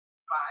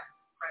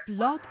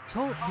Blog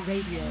Talk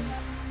Radio.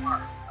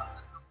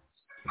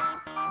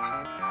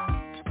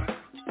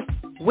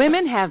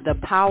 Women have the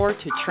power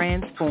to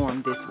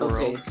transform this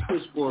world.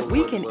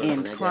 We can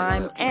end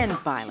crime and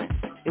violence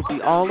if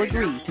we all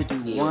agree to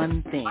do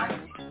one thing.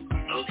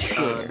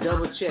 Share.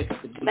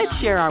 Let's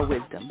share our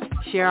wisdom,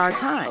 share our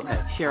time,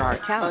 share our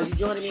talent,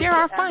 share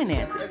our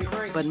finances,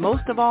 but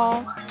most of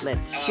all,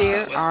 let's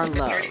share our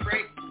love.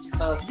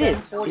 This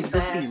is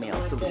the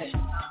Female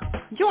Solution.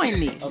 Join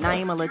me,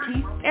 Naima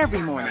Latif,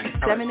 every morning,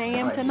 7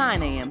 a.m. to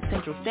 9 a.m.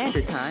 Central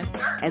Standard Time,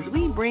 as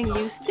we bring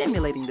you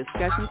stimulating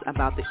discussions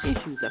about the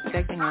issues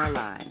affecting our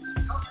lives.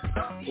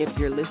 If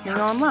you're listening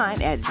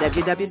online at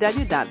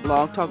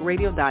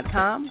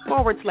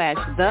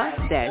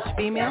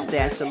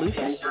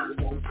www.blogtalkradio.com/the-female-solution,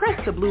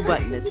 press the blue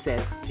button that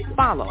says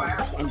follow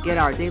and get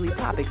our daily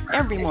topics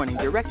every morning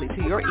directly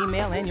to your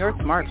email and your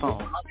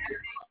smartphone.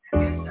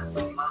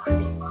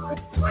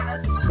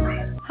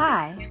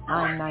 Hi,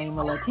 I'm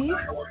Naima Latif,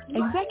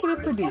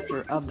 Executive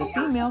Producer of the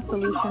Female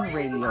Solution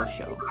Radio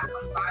Show.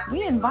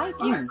 We invite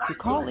you to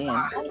call in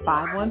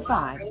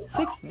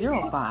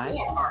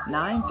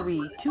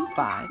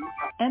 515-605-9325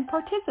 and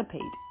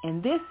participate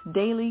in this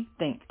daily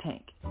think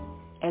tank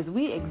as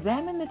we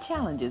examine the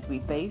challenges we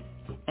face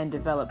and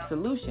develop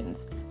solutions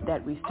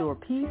that restore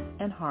peace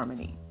and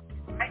harmony.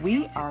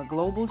 We are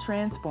global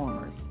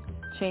transformers,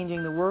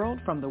 changing the world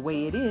from the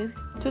way it is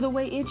to the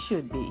way it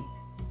should be.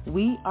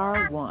 We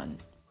are one.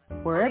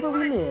 Wherever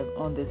we live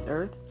on this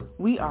earth,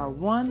 we are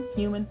one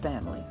human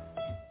family.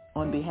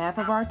 On behalf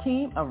of our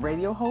team of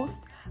radio hosts,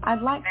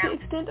 I'd like to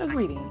extend a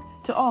greeting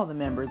to all the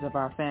members of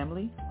our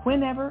family,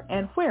 whenever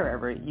and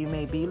wherever you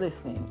may be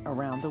listening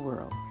around the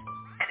world.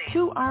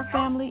 To our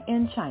family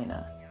in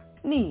China,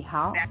 Ni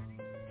Hao.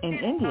 In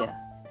India,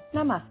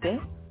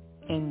 Namaste.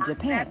 In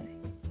Japan,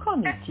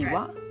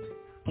 Konnichiwa.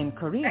 In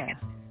Korea,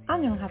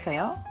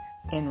 Annyeonghaseyo.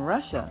 In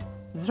Russia,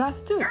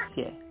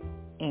 Здравствуйте.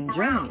 In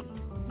Germany,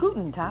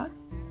 Guten Tag.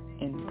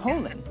 In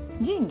Poland,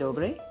 Dzień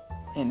dobry.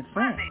 In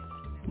France,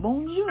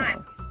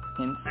 Bonjour.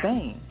 In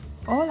Spain,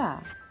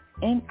 Hola.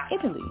 In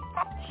Italy,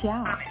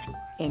 Ciao.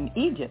 In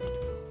Egypt,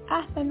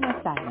 Ahlan wa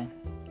sahlan.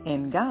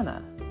 In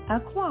Ghana,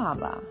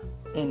 Akwaba.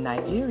 In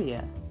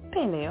Nigeria,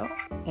 Peleo.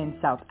 In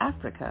South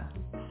Africa,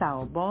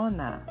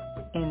 Sawubona.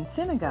 In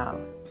Senegal,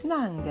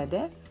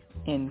 Nangadef.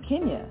 In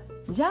Kenya,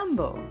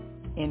 Jambo.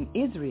 In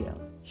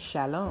Israel,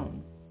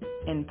 Shalom.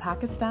 In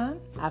Pakistan,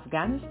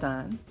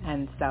 Afghanistan,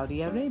 and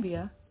Saudi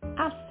Arabia,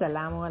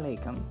 Assalamu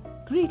alaikum.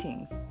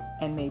 Greetings,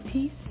 and may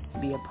peace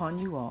be upon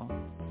you all.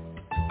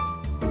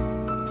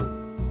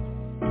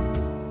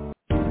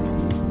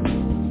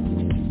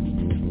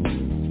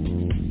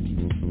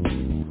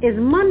 Is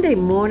Monday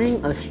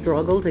morning a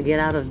struggle to get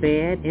out of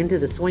bed, into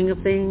the swing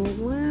of things?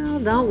 Well,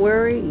 don't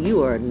worry,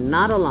 you are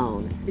not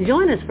alone.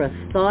 Join us for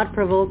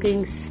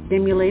thought-provoking,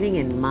 stimulating,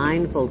 and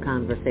mindful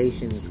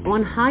conversations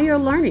on higher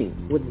learning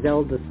with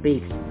Zelda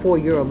Speaks for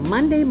your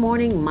Monday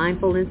morning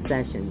mindfulness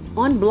sessions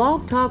on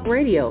Blog Talk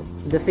Radio,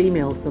 The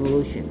Female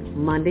Solution,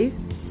 Mondays,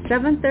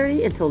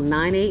 7:30 until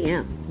 9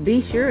 a.m.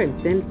 Be sure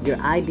and send your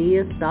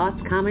ideas,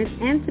 thoughts, comments,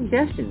 and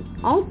suggestions.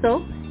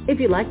 Also, if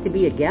you'd like to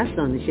be a guest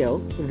on the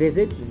show,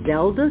 visit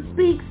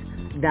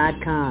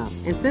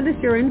ZeldaSpeaks.com and send us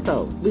your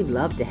info. We'd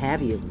love to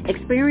have you.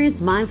 Experience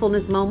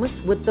mindfulness moments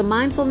with the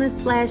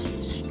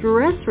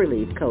mindfulness/stress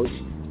relief coach,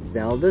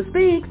 Zelda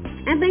Speaks.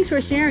 And thanks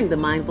for sharing the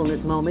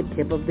mindfulness moment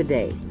tip of the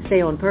day.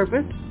 Stay on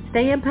purpose,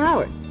 stay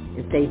empowered,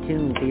 and stay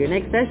tuned to your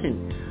next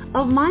session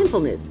of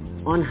mindfulness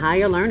on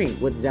higher learning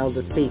with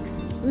Zelda Speaks.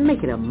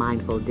 Make it a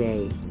mindful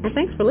day. And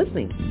thanks for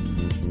listening.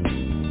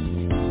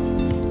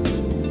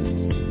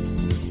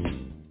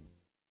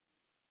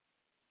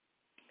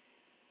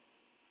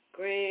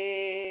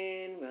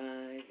 Grand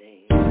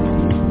Rising.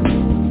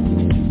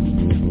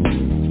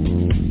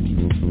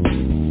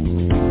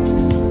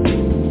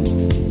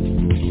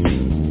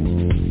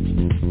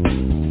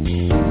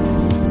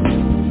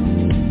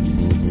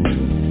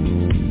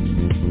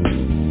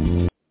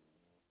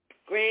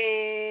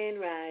 Grand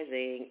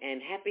Rising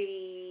and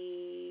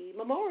happy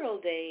Memorial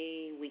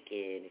Day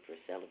weekend. If you're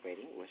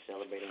celebrating, we're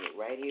celebrating it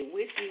right here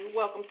with you.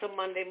 Welcome to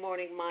Monday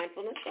Morning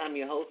Mindfulness. I'm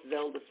your host,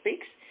 Zelda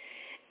Speaks.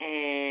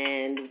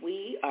 And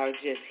we are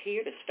just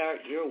here to start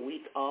your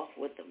week off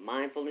with the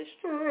Mindfulness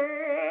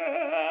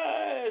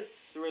Stress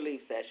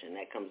Relief Session.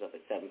 That comes up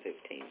at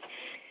 7:15.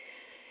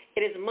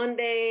 It is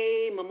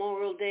Monday,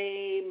 Memorial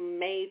Day,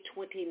 May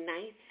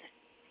 29th,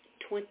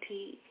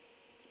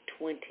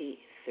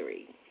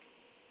 2023.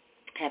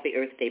 Happy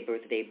Earth Day,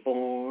 birthday,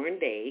 born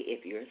day,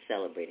 if you're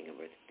celebrating a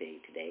birthday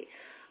today.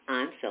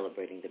 I'm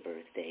celebrating the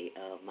birthday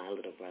of my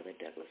little brother,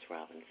 Douglas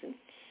Robinson,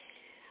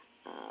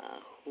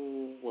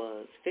 who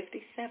was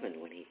 57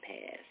 when he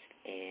passed,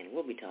 and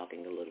we'll be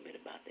talking a little bit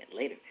about that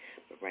later.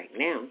 But right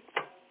now,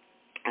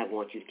 I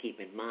want you to keep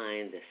in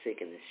mind the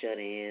sick and the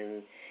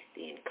shut-in,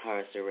 the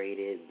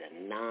incarcerated, the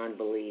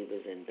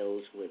non-believers, and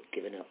those who have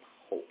given up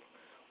hope.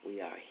 We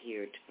are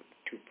here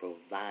to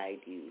provide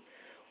you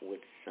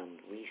with some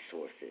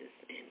resources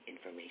and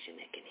information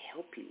that can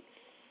help you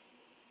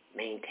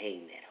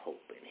maintain that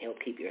hope and help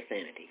keep your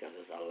sanity, because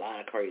there's a lot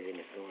of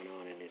craziness going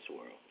on in this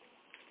world.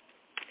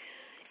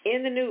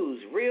 In the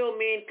news, Real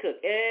Men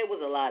Cook. There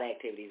was a lot of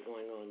activities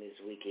going on this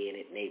weekend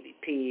at Navy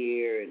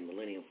Pier and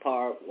Millennium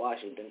Park,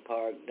 Washington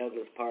Park,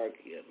 Douglas Park,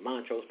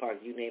 Montrose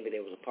Park, you name it,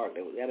 there was a park.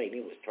 It was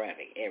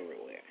traffic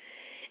everywhere.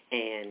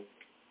 And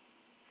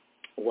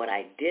what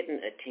I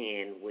didn't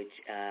attend, which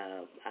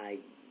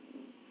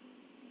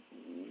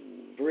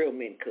Real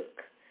Men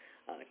Cook,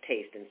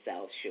 Taste in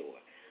South Shore.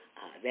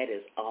 That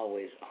is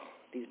always,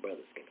 these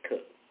brothers can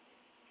cook,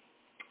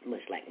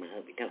 much like my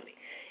hubby Tony.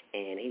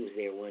 And he was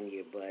there one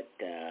year, but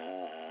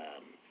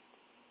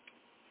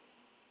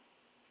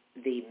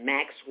the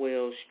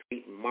Maxwell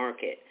Street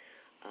Market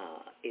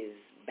is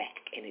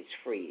back, and it's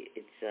free.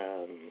 It's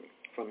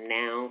from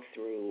now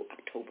through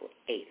October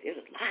 8th. There's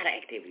a lot of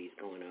activities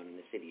going on in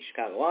the city of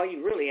Chicago. All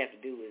you really have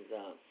to do is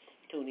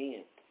tune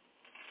in.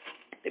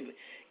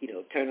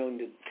 Turn on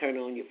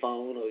your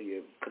phone or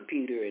your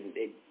computer and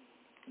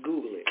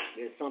Google it.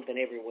 There's something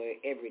everywhere,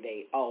 every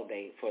day, all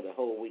day for the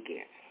whole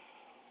weekend.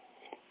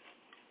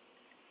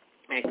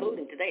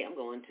 Including today, I'm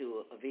going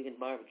to a vegan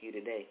barbecue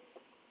today.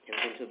 I've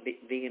been to a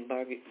vegan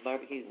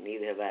barbecue,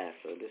 neither have I,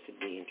 so this would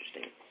be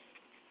interesting.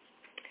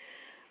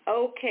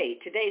 Okay,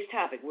 today's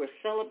topic, we're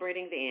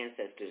celebrating the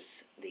ancestors,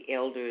 the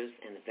elders,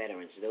 and the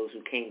veterans, those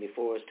who came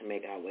before us to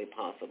make our way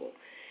possible.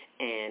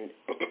 And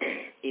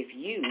if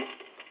you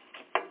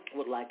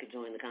would like to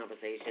join the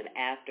conversation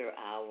after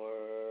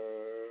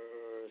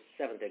our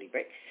 7:30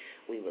 break,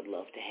 we would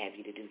love to have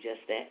you to do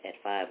just that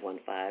at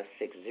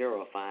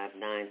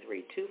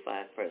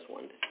 515-605-9325. Press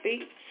 1 to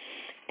speak.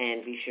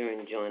 And be sure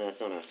and join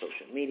us on our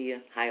social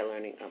media,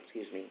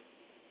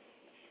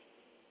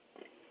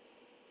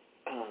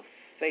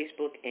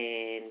 Facebook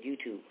and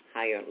YouTube,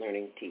 Higher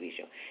Learning TV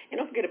show. And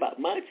don't forget about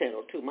my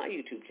channel, too, my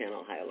YouTube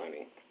channel, Higher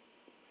Learning.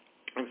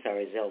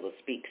 Zelda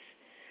Speaks,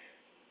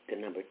 the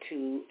number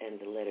 2 and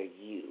the letter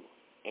U.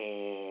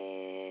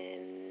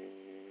 And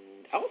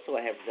also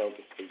I have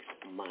Zelda Speaks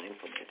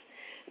Mindfulness.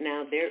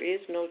 Now, there is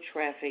no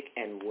traffic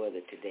and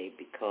weather today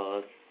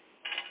because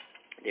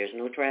there's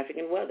no traffic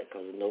and weather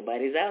because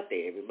nobody's out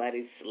there.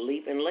 Everybody's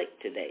sleeping late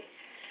today.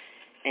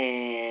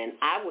 And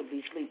I would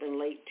be sleeping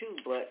late, too,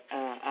 but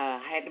I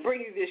had to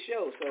bring you this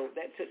show, so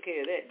that took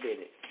care of that,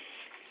 didn't it?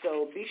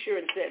 So be sure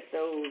and set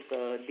those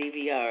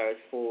DVRs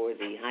for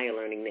the Higher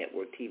Learning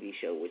Network TV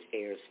show, which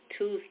airs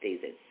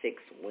Tuesdays at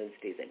 6,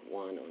 Wednesdays at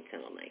 1 on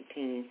Channel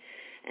 19,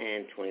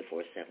 and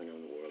 24/7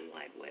 on the World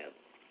Wide Web,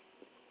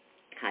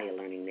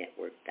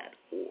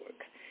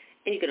 higherlearningnetwork.org.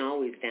 And you can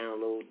always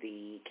download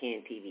the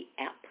CAN TV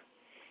app,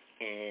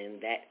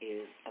 and that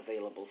is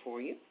available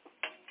for you.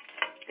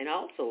 And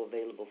also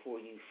available for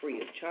you free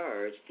of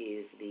charge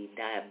is the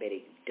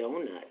Diabetic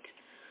Donut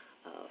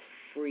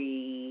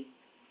free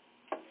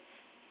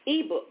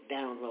ebook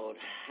download,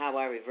 How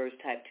I Reverse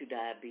Type 2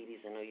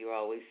 Diabetes. I know you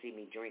always see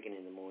me drinking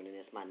in the morning.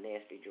 That's my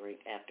nasty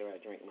drink after I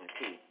drink my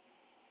tea.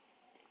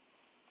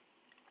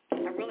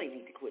 I really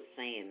need to quit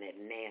saying that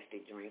nasty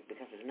drink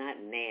because it's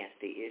not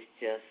nasty. It's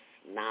just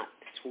not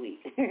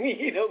sweet.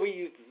 We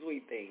use the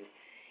sweet things.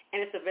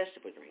 And it's a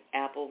vegetable drink.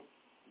 Apple,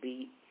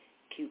 beet,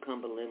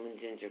 cucumber, lemon,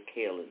 ginger,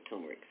 kale, and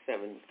turmeric.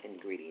 7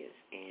 ingredients.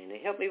 And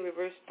it helped me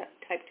reverse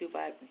type 2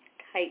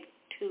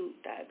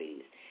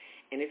 diabetes.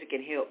 And if it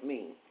can help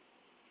me,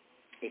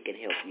 it can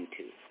help you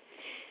too.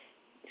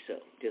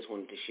 So just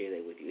wanted to share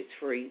that with you. It's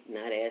free,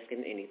 not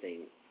asking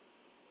anything.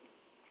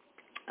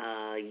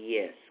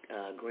 Yes,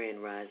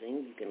 Grand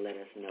Rising. You can let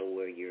us know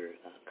where you're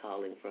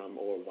calling from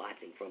or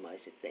watching from, I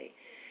should say.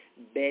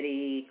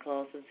 Betty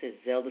Clausen says,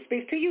 Zelda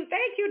Speaks to you.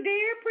 Thank you,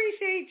 dear.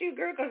 Appreciate you,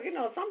 girl, because,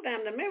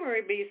 sometimes the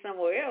memory be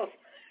somewhere else,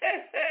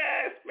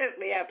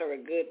 especially after a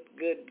good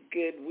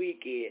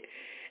weekend.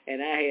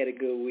 And I had a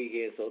good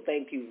weekend, so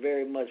thank you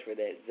very much for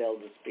that,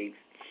 Zelda Speaks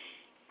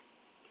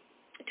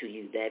to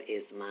you. That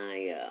is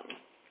my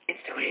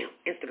Instagram.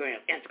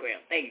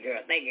 Thank you,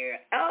 girl.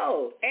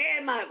 Oh,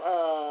 and my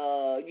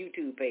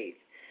YouTube page.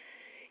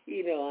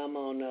 I'm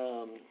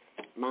on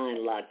Mind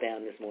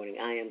Lockdown this morning.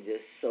 I am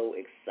just so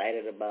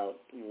excited about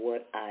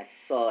what I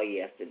saw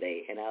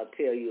yesterday, and I'll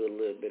tell you a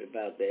little bit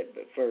about that.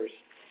 But first,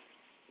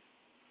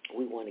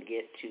 we want to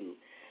get to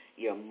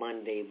your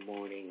Monday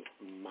morning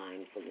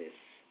mindfulness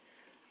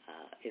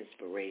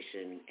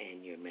inspiration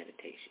and your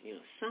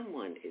meditation.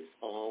 Someone is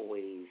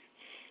always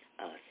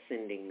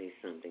sending me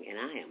something, and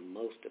I am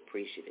most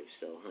appreciative.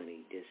 So,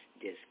 honey,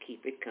 just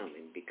keep it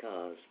coming,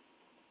 because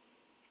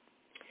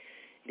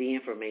the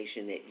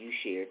information that you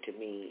share to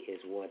me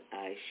is what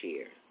I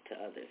share to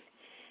others.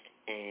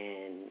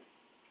 And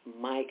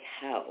Mike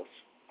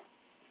House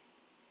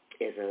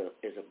is a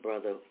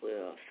brother,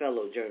 a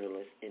fellow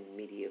journalist in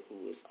media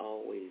who is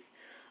always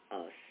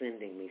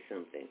sending me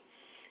something.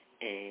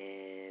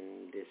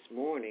 And this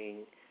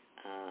morning,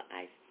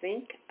 I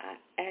think I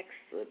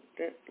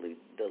accidentally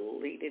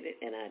deleted it,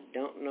 and I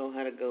don't know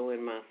how to go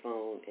in my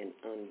phone and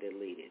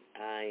undelete it.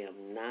 I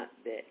am not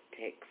that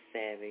tech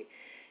savvy,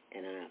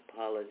 and I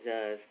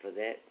apologize for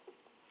that,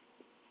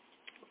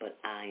 but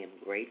I am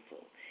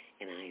grateful,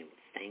 and I am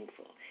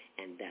thankful,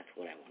 and that's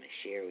what I want to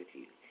share with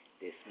you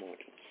this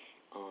morning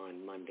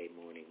on Monday Monday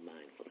Morning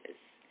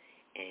Mindfulness.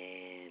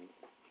 And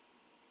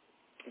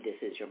this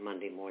is your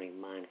Monday Morning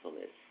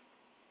Mindfulness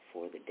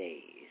for the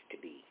day is to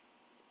be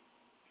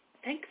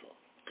thankful.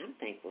 I'm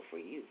thankful for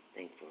you.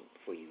 Thankful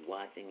for you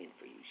watching and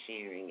for you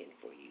sharing and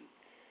for you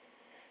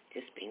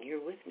just being here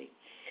with me.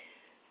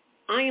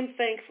 I am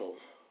thankful.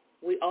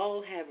 We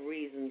all have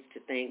reasons to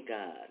thank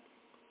God.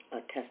 A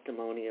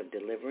testimony of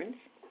deliverance,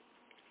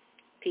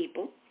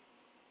 people,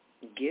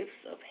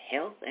 gifts of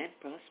health and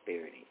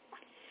prosperity,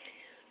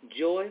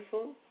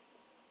 joyful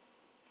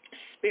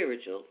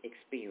spiritual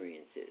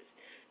experiences.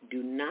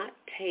 Do not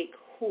take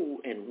who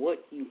and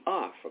what you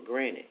are for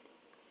granted.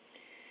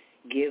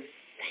 Give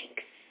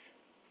thanks.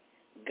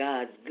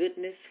 God's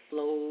goodness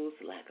flows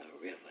like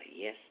a river.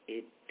 Yes,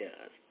 it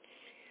does.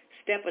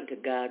 Step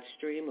into God's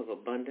stream of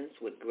abundance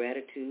with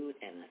gratitude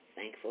and a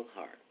thankful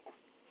heart.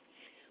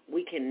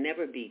 We can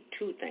never be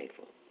too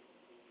thankful.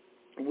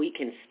 We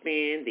can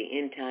spend the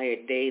entire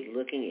day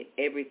looking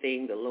at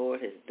everything the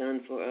Lord has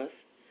done for us,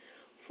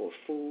 for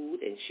food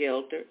and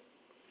shelter,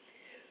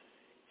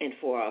 and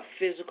for our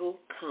physical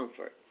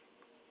comfort,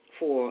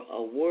 for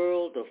a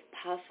world of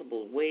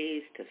possible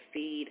ways to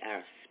feed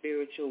our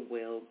spiritual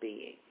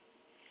well-being.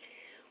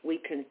 We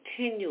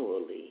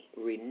continually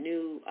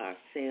renew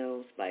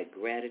ourselves by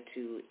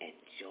gratitude and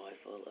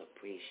joyful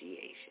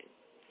appreciation.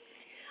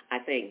 I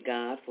thank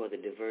God for the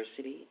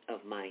diversity of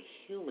my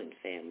human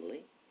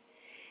family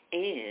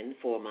and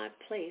for my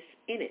place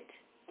in it.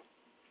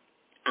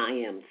 I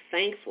am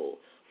thankful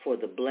for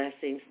the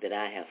blessings that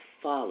I have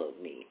followed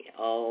me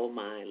all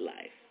my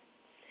life.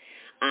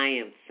 I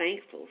am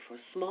thankful for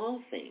small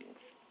things,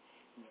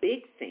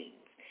 big things,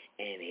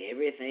 and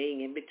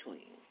everything in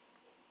between.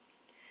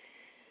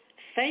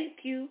 Thank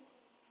you,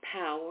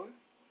 power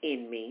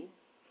in me,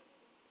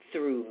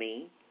 through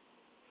me,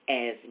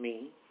 as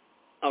me,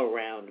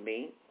 around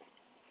me,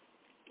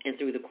 and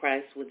through the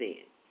Christ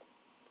within.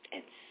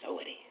 And so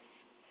it is.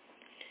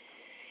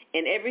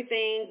 In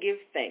everything give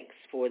thanks,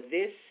 for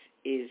this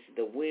is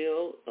the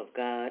will of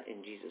God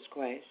in Jesus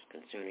Christ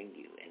concerning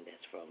you. And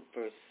that's from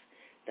 1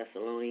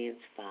 Thessalonians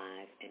 5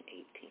 and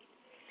 18.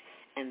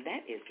 And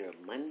that is your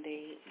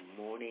Monday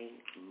morning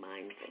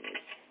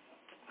mindfulness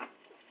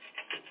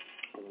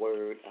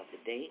word of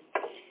the day,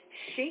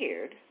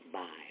 shared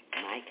by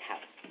Mike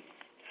House.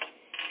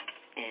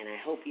 And I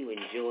hope you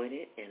enjoyed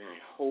it, and I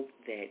hope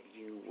that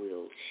you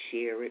will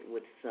share it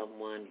with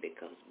someone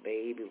because,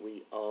 baby,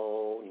 we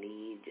all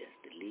need just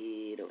a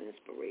little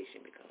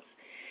inspiration because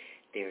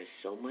there's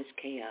so much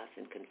chaos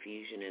and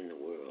confusion in the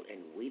world, and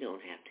we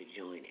don't have to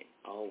join it.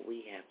 All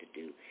we have to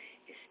do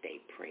is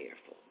stay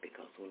prayerful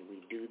because when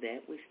we do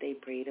that, we stay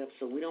prayed up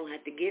so we don't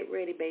have to get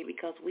ready, baby,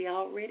 because we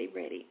already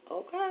ready.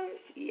 Okay?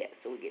 Yes,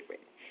 so we get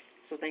ready.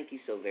 So thank you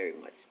so very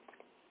much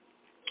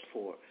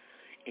for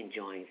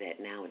enjoying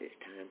that. Now it is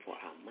time for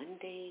our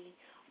Monday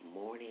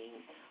morning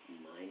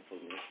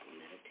mindfulness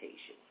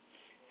meditation.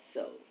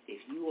 So if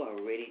you are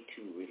ready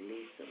to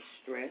release some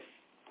stress,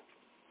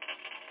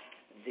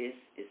 this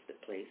is the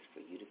place for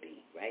you to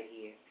be right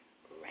here,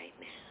 right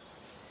now.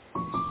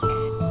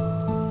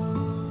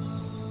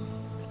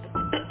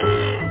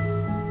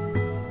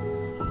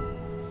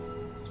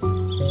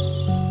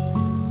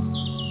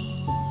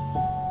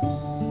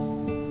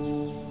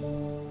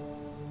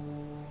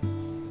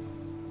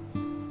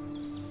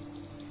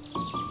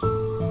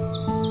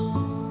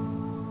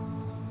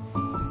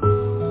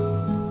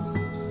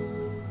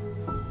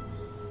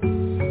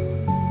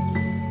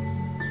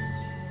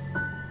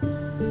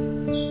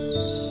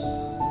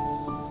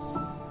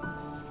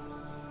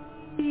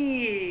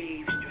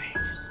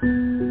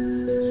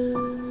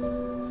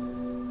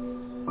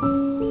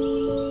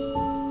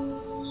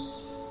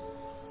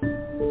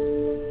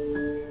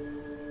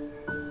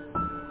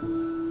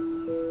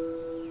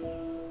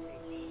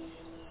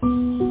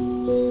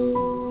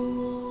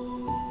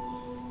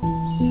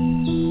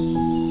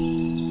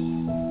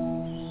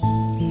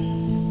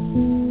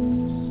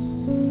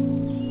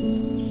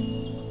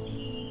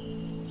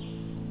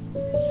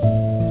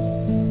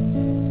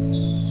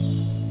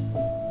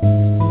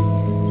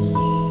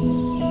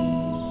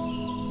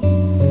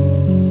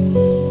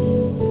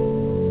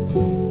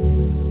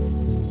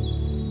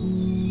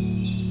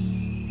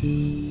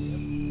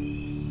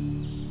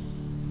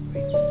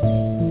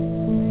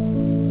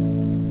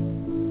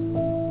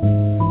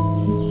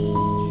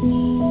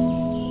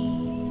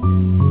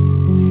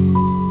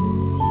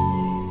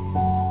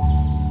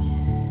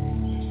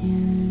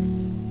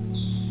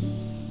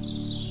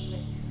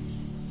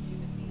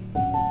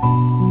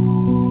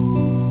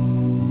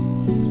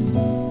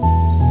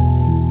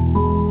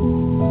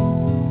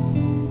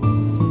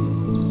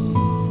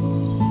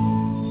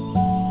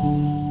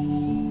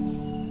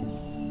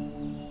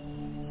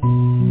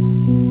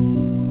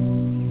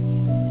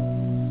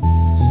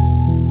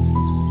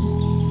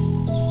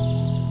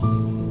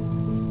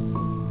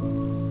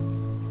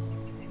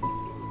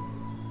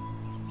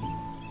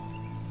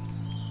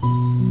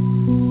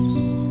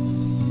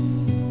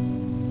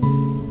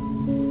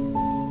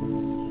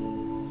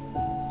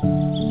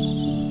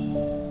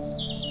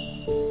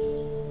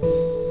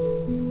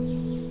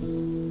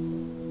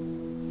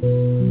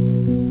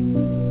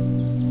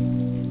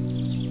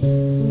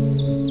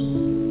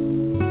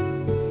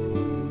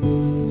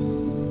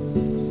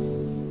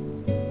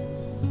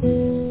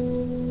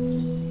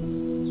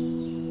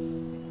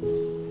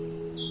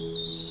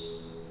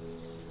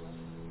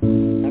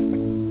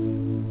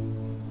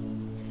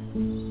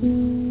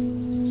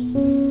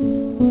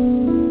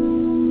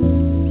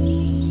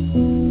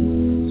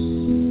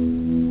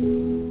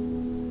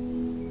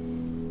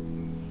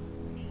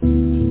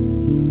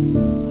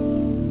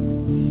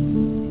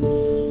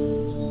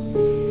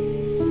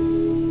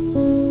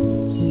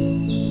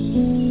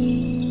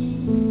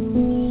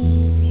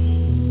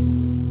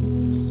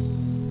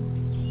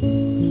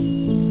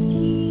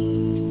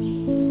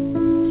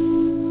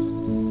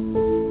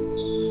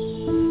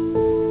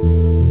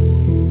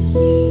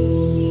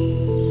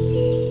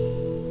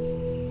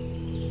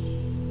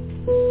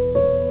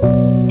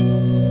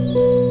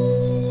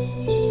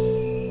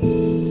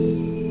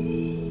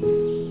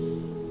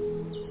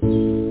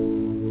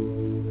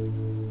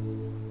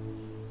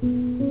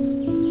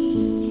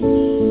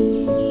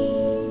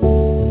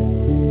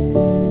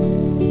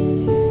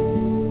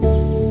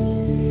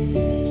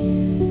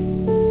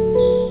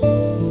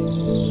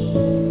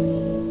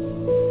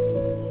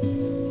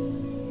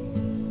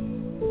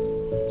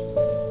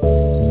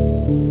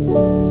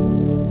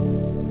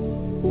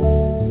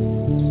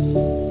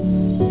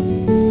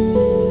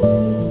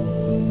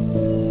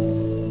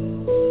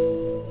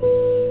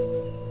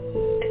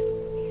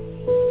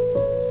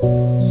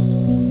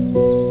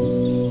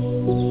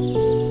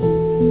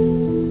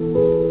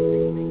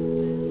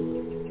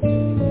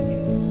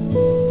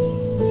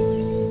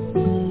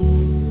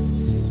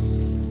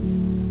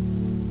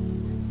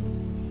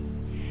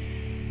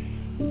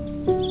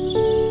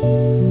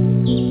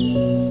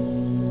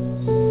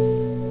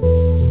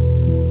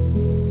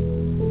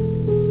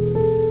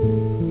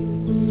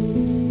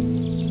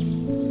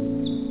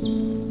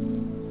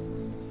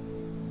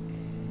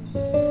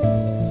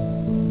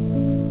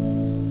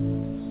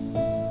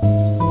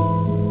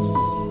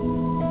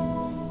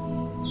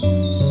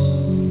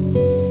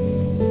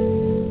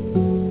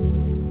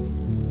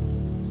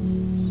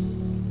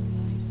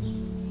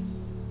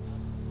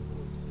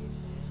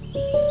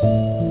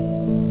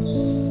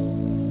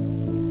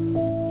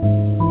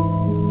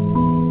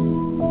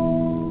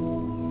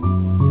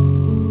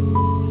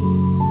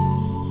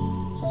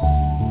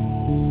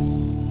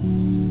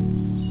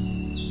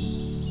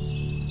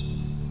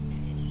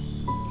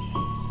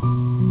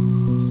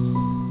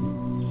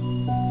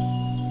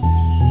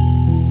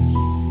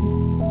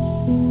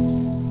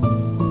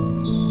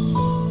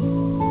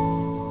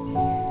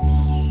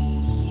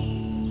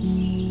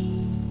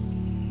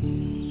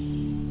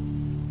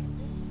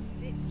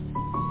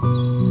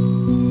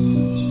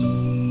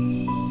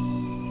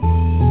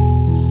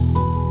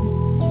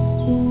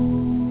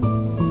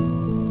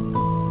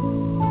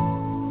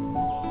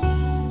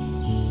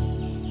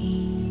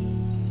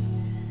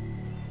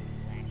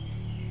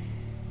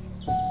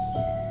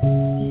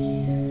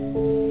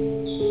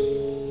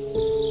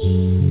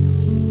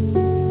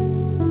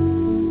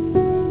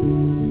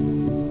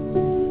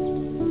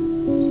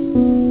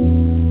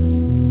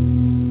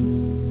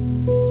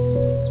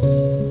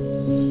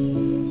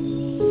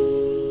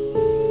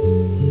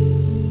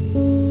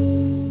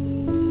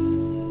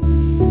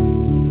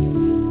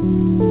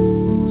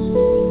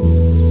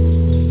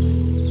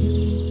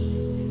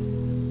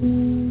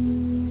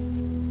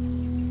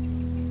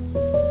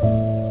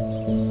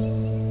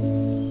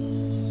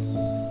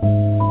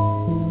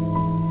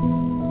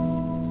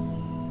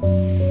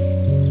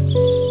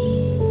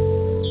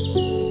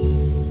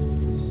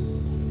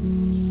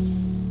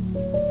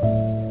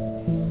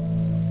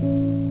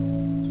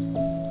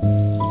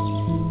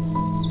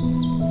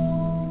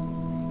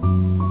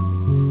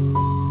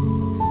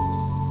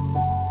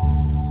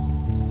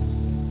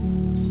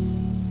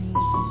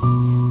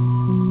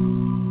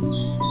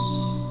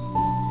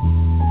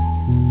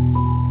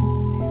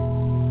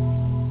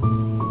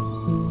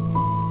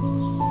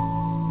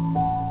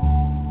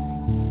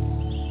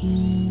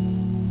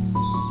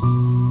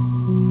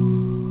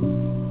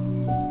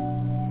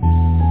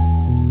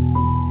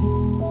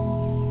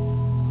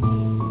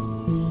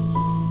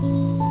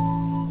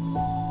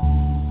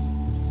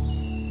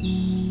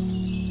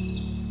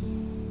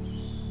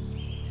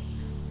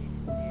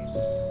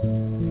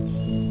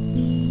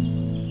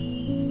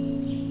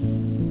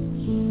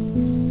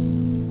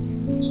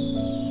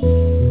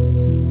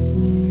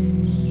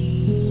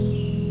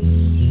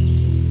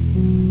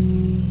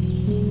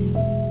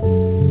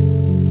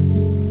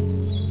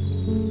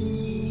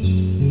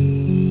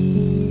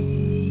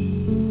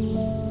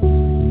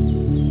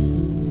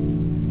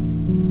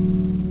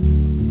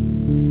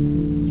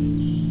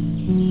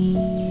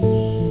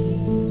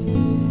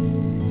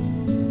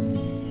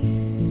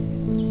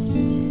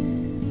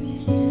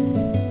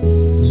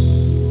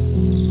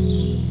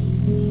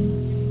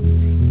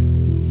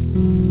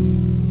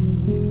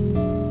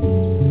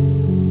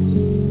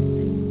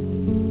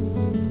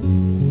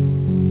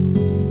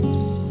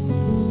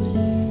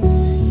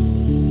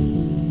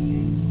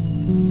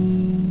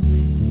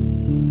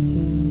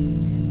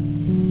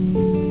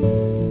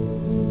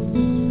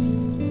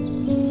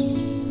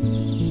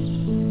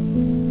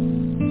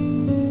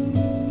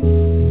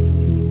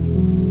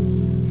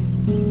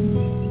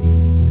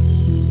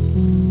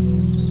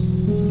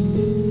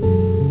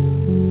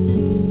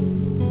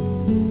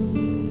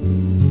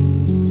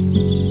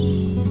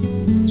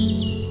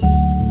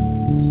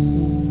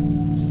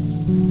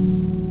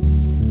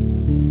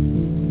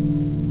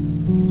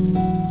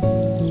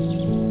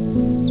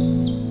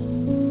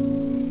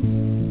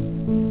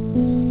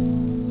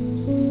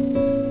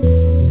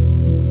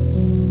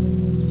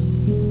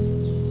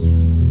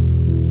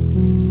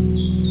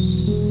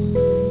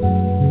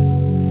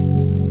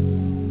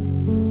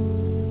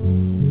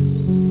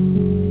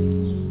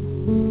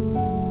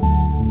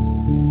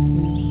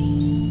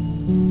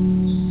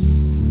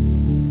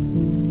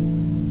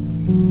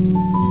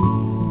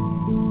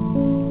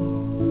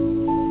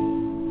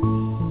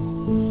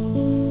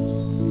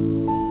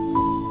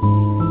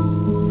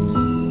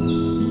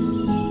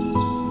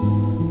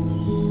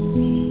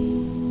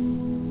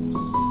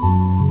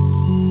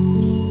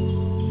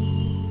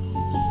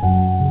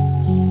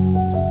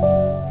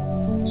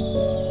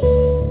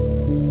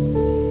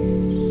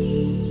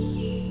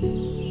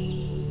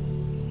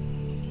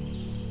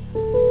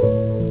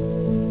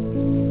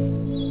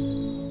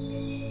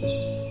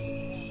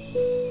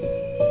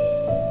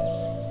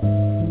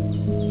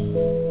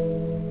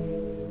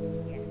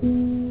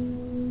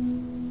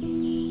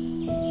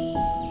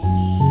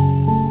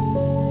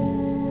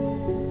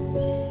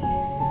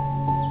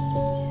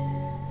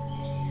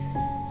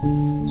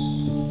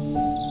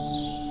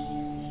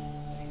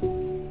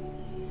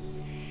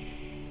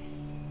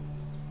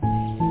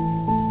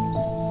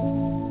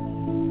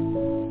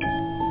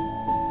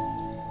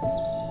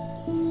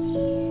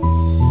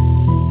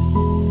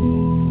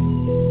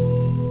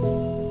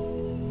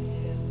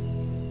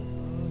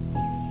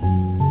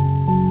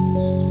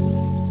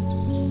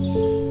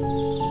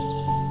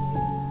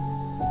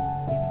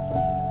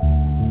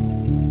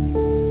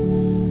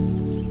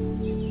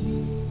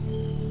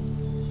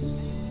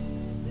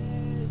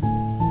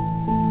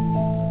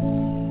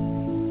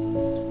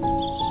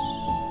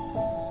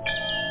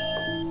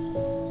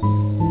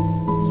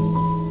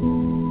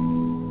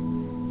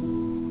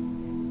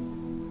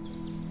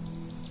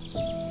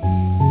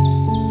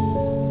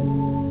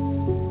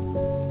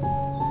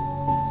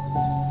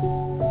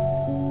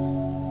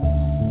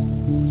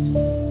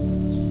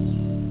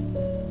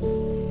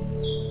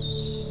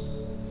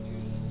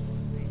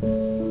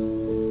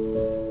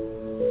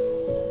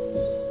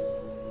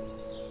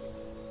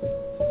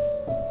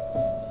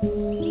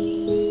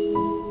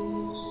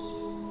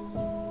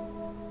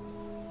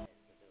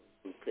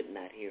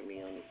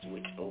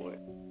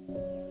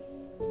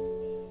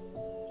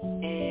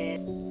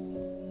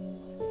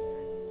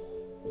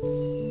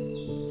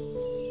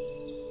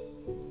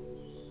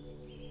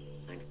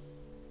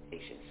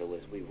 So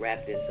as we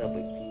wrap this up,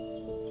 we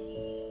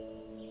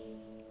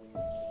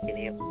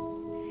inhale,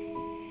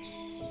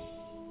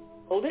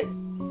 hold it,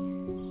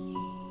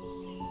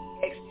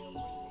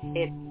 exhale,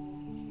 head,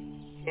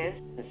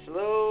 chest, and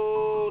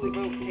slowly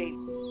rotate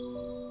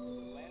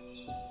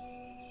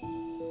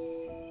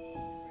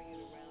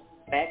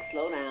back,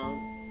 slow down.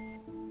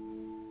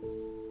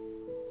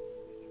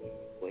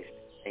 Voice,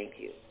 thank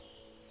you.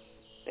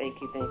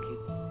 Thank you, thank you.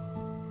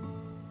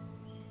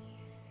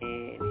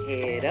 And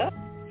head up.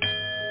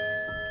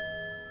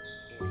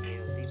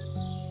 Inhale deep.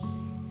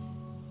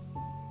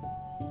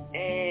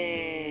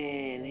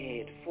 And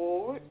head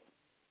forward.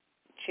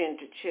 Chin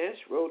to chest.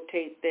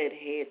 Rotate that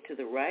head to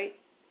the right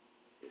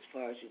as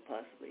far as you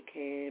possibly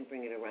can.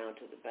 Bring it around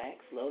to the back.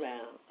 Slow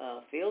down.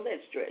 Feel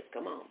that stretch.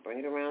 Come on. Bring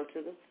it around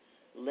to the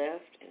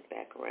left and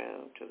back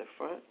around to the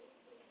front.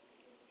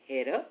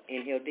 Head up.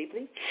 Inhale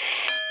deeply.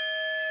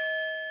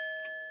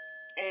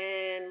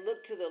 And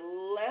look to the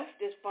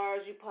left as far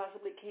as you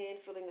possibly can,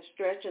 feeling a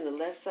stretch in the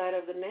left side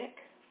of the neck.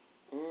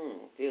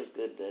 Feels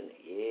good, doesn't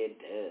it? Yeah, it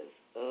does.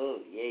 Oh,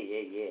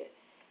 yeah.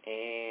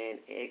 And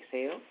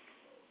exhale.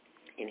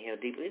 Inhale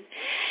deeply.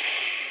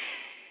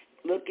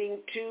 Looking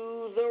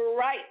to the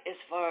right as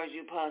far as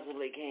you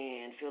possibly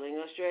can, feeling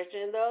a stretch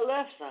in the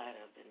left side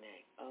of the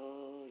neck.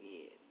 Oh,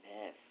 yeah,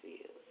 that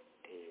feels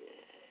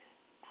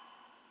good.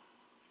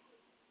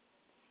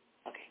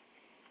 Okay,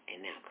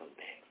 and now come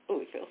back. Oh,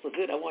 it felt so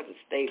good. I want to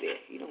stay there.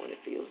 You know, when it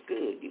feels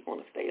good, you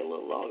want to stay a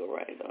little longer,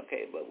 right?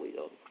 Okay, but we're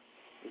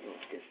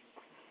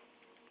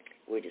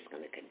just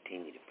going to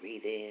continue to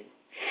breathe in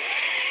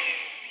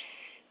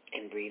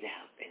and breathe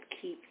out, and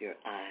keep your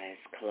eyes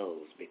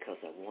closed, because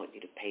I want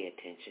you to pay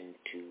attention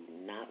to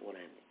not what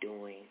I'm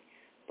doing,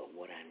 but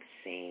what I'm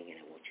saying, and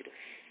I want you to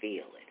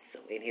feel it. So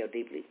inhale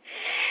deeply.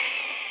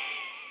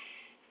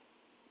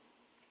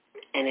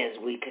 And as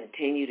we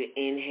continue to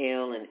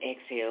inhale and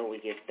exhale, we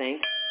give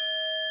thanks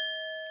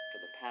for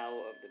the power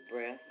of the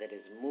breath that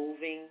is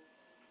moving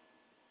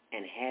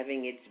and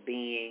having its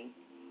being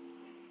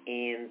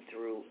in,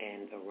 through,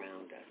 and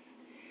around us,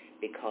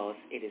 because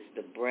it is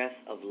the breath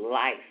of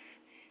life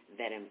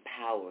that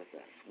empowers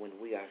us. When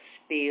we are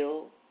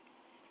still,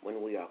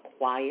 when we are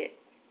quiet,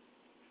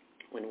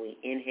 when we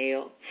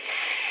inhale,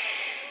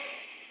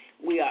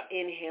 we are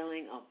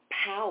inhaling a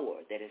power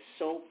that is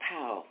so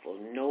powerful.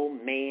 No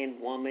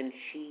man, woman,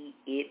 she,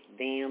 it,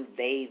 them,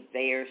 they,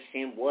 their,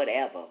 sim,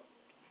 whatever.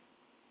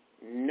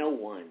 No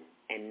one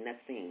and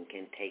nothing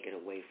can take it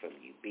away from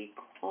you,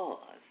 because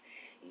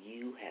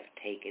you have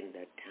taken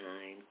the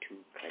time to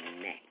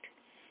connect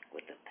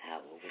with the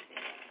power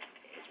within.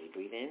 As we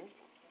breathe in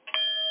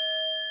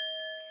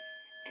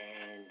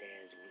and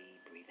as we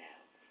breathe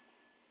out,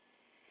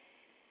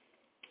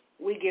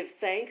 we give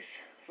thanks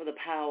for the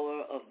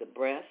power of the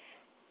breath,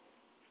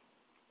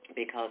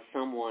 because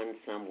someone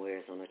somewhere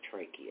is on a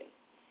trachea.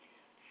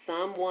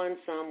 Someone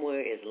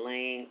somewhere is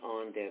laying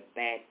on their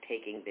back,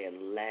 taking their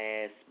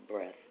last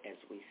breath as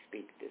we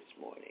speak this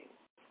morning.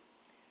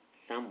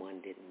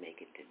 Someone didn't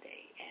make it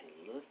today,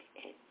 and look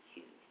at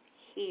you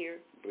here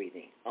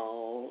breathing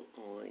all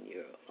on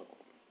your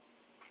own.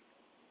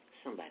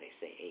 Somebody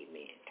say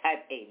amen.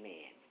 Type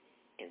amen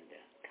in the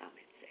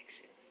comment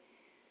section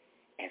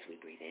as we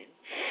breathe in.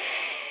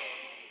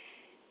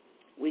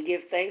 We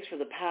give thanks for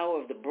the power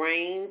of the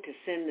brain to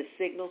send the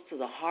signals to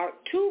the heart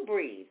to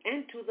breathe,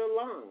 and to the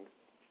lungs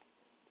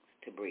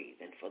to breathe,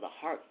 and for the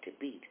heart to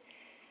beat,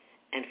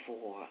 and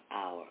for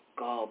our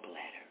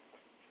gallbladder.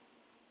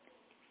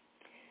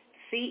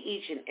 See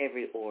each and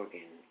every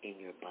organ in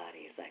your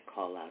body as I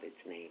call out its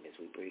name as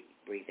we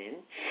breathe in.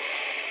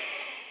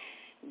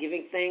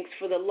 Giving thanks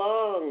for the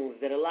lungs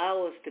that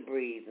allow us to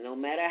breathe, no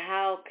matter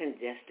how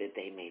congested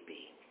they may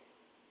be.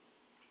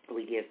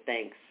 We give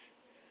thanks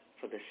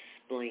for the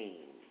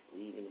spleen.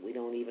 We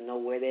don't even know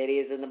where that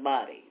is in the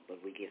body, but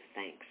we give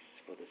thanks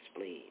for the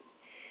spleen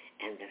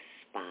and the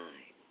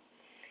spine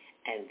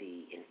and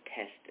the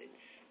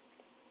intestines,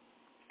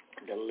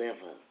 the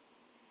liver,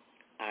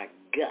 our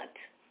gut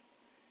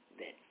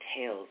that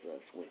tells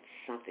us when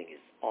something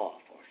is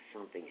off or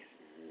something is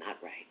not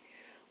right.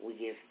 We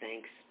give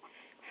thanks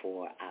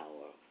for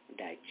our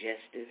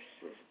digestive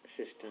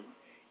system,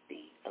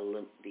 the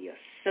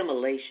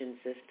assimilation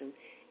system,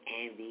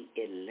 and the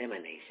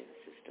elimination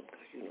system.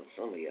 Because,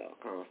 some of y'all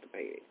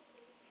constipated.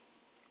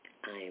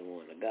 I ain't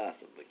want to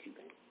gossip, but you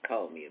can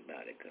call me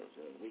about it because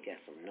we got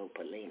some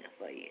Nopalina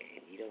for you.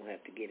 And you don't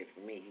have to get it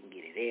from me. You can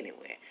get it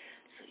anywhere.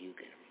 So you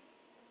can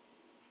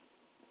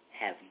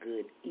have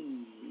good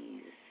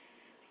ease.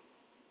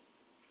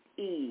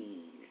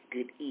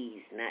 Good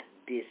ease, not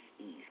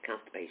dis-ease.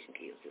 Constipation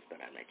kills, just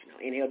thought I'd let you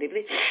know. Inhale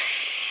deeply.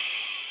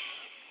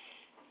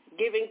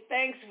 Giving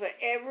thanks for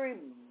every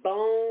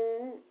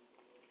bone,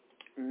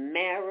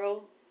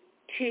 marrow,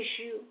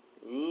 tissue,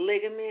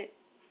 ligament,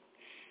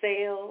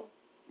 cell,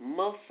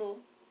 muscle,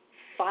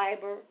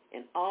 fiber,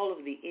 and all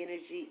of the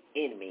energy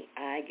in me.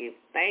 I give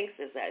thanks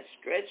as I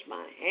stretch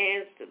my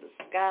hands to the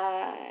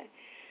sky,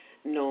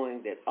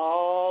 knowing that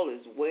all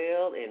is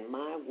well in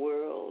my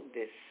world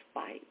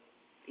despite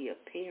the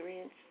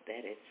appearance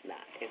that it's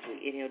not. As we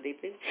inhale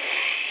deeply,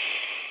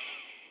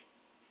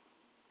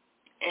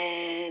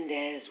 and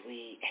as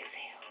we exhale,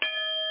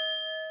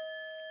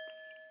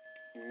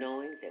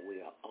 knowing that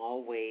we are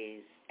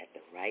always at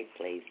the right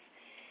place,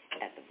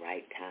 at the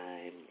right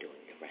time,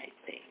 doing the right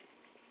thing.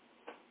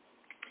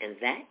 And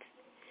that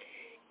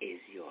is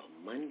your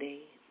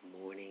Monday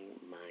morning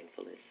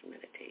mindfulness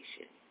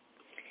meditation.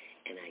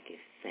 And I give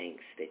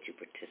thanks that you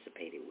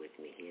participated with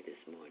me here this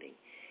morning.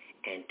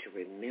 And to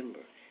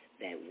remember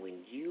that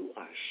when you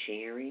are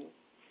sharing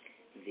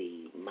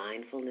the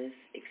mindfulness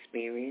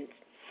experience,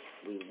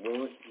 we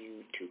want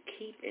you to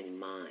keep in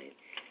mind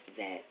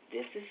that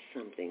this is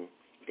something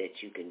that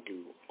you can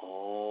do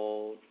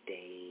all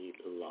day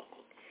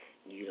long.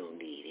 You don't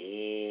need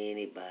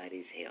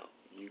anybody's help.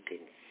 You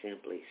can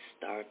simply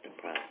start the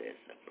process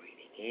of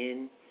breathing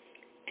in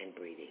and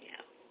breathing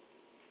out.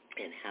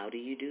 And how do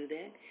you do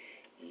that?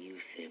 You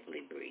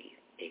simply breathe.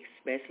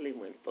 Especially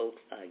when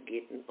folks are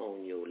getting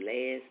on your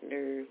last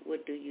nerve,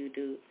 what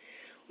do?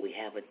 We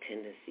have a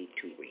tendency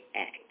to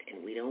react.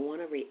 And we don't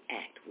want to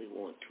react. We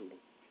want to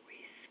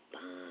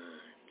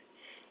respond.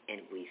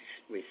 And we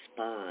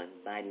respond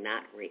by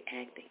not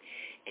reacting.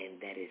 And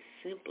that is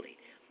simply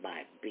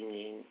by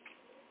paying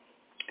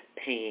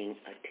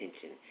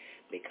attention,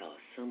 because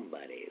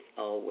somebody is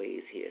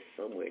always here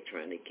somewhere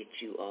trying to get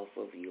you off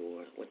of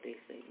your,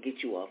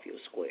 get you off your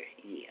square.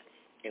 Yeah,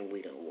 and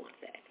we don't want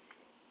that.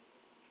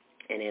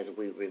 And as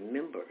we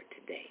remember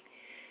today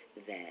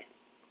that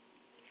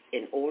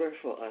in order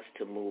for us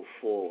to move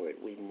forward,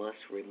 we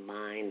must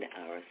remind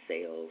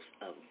ourselves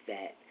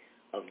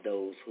of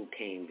those who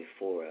came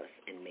before us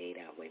and made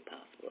our way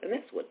possible. And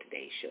that's what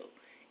today's show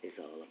is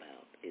all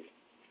about, is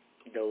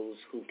those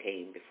who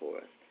came before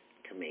us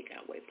to make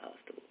our way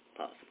possible.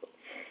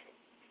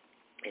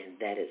 And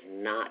that is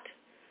not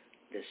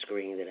the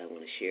screen that I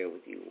want to share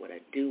with you. What I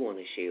do want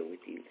to share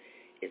with you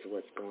is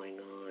what's going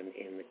on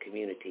in the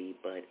community,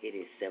 but it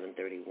is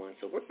 7:31,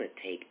 so we're going to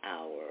take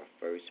our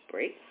first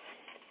break,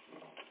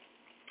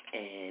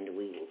 and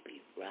we will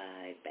be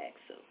right back,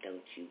 so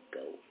don't you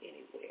go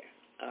anywhere.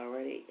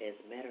 Alrighty, as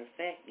a matter of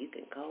fact, you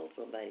can call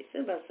somebody,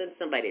 send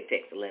somebody a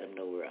text and let them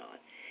know we're on.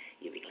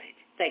 You'll be glad.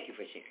 Thank you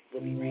for sharing.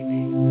 We'll be right back.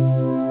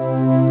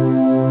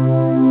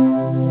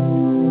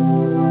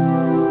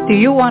 Do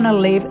you want to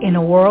live in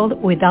a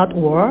world without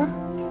war?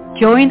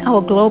 Join our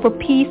global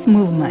peace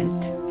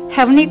movement.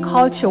 Heavenly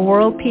Culture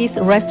World Peace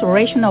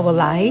Restoration of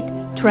Light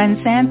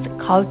transcends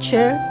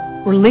culture,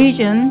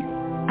 religion,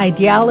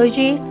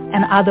 ideology,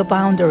 and other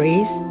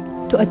boundaries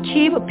to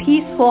achieve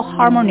peaceful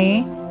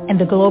harmony in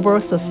the global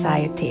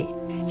society.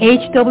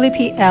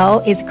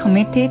 HWPL is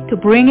committed to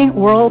bringing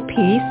world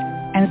peace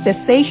and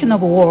cessation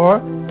of war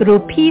through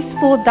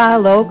peaceful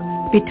dialogue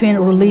between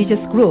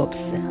religious groups.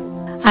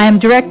 I am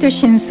Director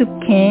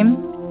Shin-Suk Kim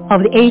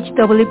of the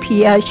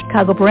HWPL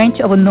Chicago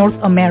branch of North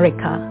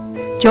America.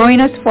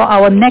 Join us for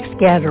our next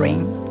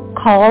gathering.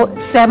 Call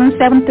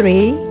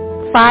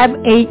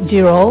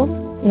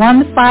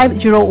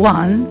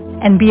 773-580-1501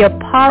 and be a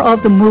part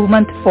of the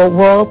movement for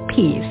world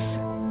peace.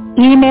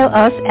 Email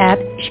us at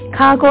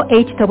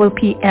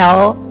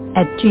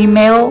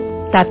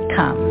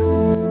chicagohwpl@gmail.com.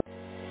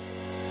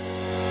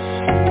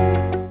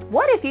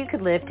 What if you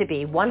could live to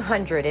be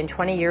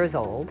 120 years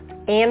old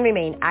and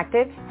remain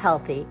active,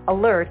 healthy,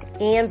 alert,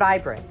 and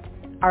vibrant?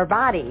 Our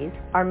bodies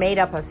are made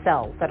up of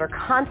cells that are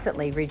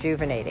constantly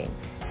rejuvenating.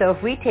 So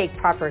if we take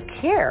proper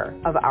care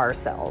of our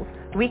cells,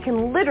 we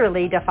can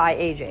literally defy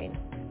aging.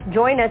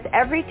 Join us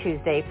every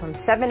Tuesday from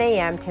 7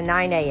 a.m. to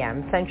 9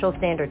 a.m. Central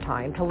Standard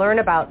Time to learn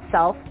about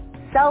cell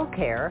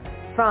care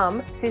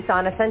from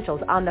Susan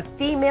Essentials on the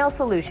Female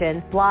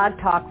Solution Blog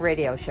Talk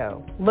Radio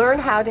Show. Learn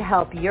how to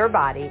help your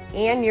body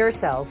and your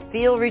cells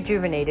feel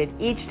rejuvenated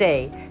each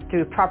day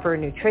through proper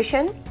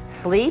nutrition,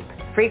 sleep,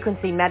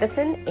 frequency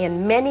medicine,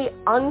 and many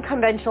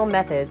unconventional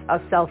methods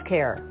of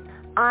self-care.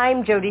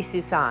 I'm Jody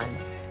Susan.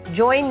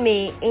 Join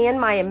me and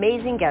my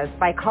amazing guests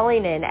by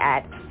calling in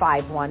at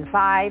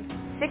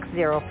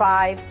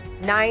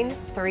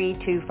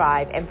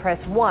 515-605-9325 and press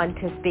 1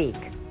 to speak.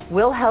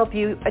 We'll help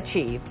you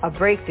achieve a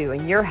breakthrough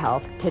in your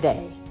health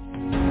today.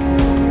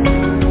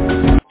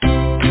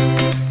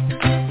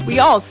 We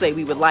all say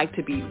we would like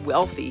to be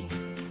wealthy,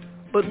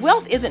 but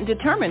wealth isn't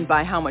determined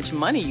by how much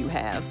money you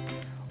have.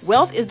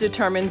 Wealth is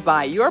determined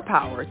by your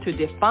power to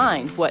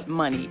define what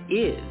money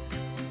is.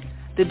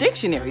 The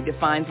dictionary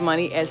defines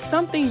money as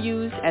something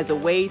used as a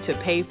way to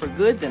pay for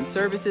goods and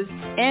services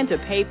and to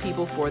pay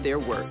people for their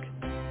work.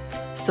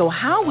 So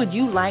how would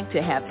you like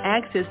to have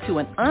access to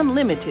an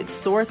unlimited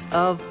source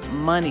of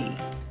money?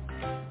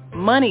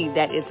 Money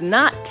that is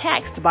not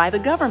taxed by the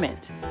government.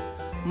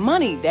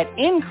 Money that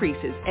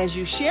increases as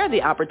you share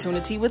the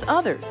opportunity with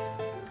others.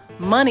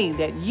 Money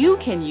that you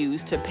can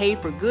use to pay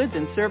for goods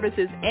and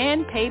services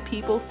and pay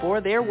people for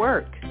their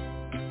work.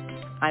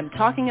 I'm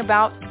talking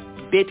about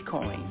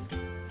Bitcoin.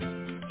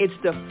 It's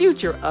the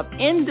future of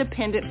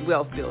independent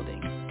wealth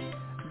building.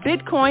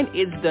 Bitcoin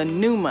is the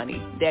new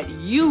money that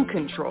you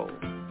control.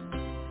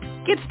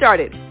 Get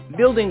started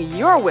building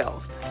your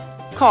wealth.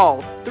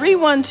 Call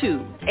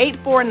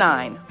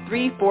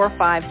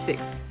 312-849-3456.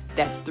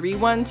 That's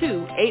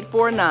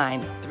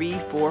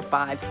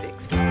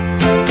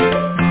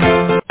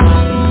 312-849-3456.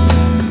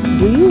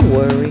 Do you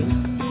worry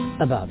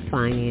about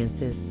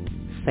finances,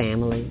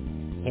 family,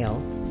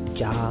 health,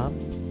 job,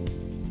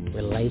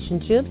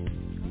 relationships?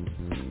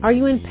 Are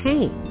you in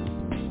pain?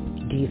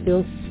 Do you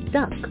feel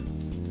stuck?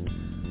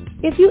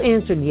 If you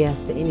answered yes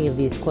to any of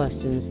these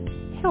questions,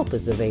 help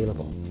is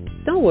available.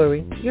 Don't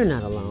worry, you're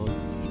not alone.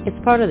 It's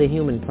part of the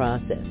human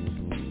process.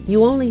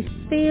 You only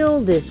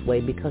feel this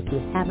way because you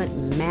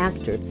haven't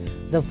mastered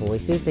the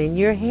voices in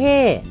your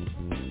head.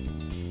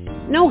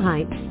 No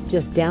hype,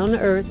 just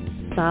down-to-earth,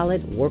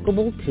 solid,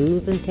 workable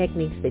tools and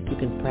techniques that you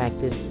can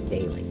practice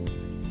daily.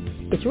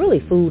 It's really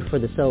food for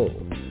the soul,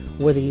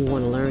 whether you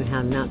want to learn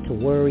how not to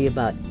worry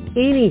about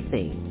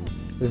anything,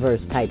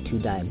 reverse type 2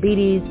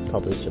 diabetes,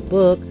 publish a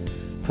book,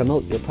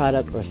 promote your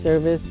product or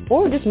service,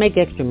 or just make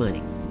extra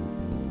money.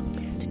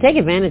 To take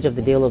advantage of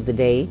the deal of the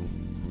day,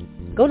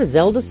 go to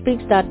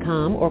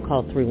zeldaspeaks.com or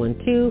call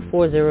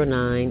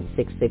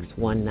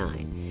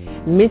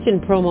 312-409-6619. Mention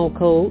promo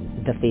code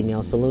The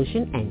Female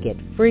Solution and get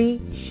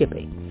free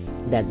shipping.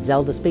 That's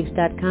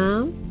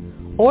zeldaspeaks.com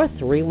or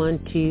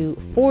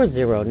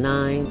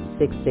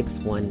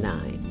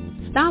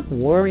 312-409-6619. Stop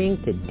worrying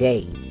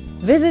today.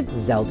 Visit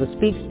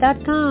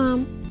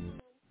zeldaspeaks.com.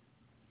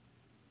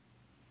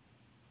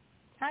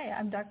 Hi,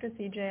 I'm Dr.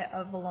 CJ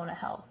of Valona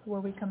Health,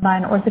 where we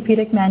combine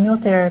orthopedic manual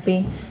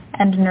therapy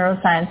and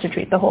neuroscience to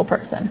treat the whole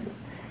person.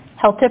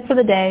 Health tip for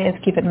the day is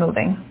keep it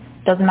moving.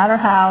 Doesn't matter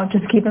how,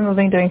 just keep it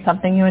moving doing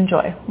something you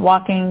enjoy.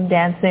 Walking,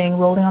 dancing,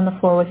 rolling on the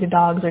floor with your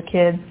dogs or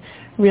kids,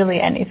 really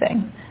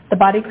anything. The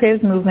body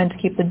craves movement to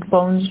keep the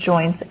bones,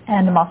 joints,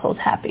 and muscles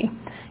happy.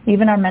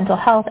 Even our mental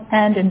health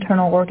and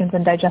internal organs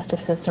and digestive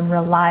system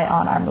rely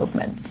on our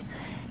movements.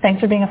 Thanks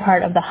for being a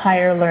part of the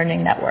Higher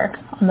Learning Network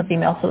on The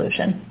Female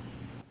Solution.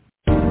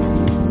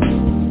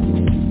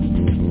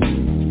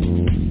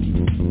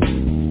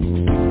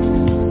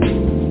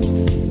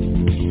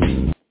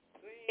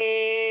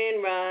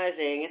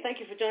 And thank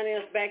you for joining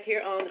us back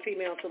here on The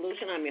Female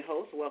Solution. I'm your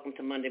host. Welcome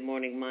to Monday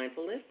Morning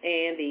Mindfulness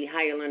and the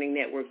Higher Learning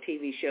Network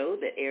TV show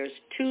that airs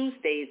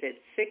Tuesdays at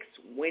 6,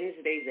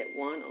 Wednesdays at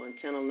 1 on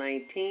Channel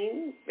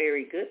 19.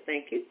 Very good.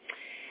 Thank you.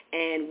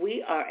 And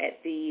we are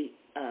at the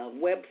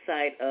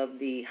website of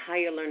the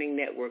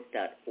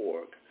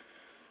higherlearningnetwork.org,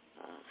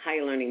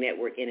 Higher Learning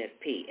Network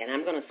NFP. And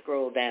I'm going to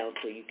scroll down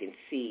so you can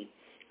see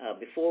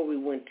before we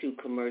went to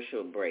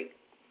commercial break.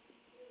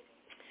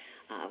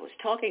 I was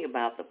talking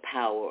about the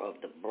power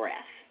of the breath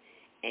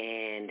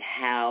and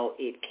how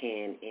it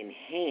can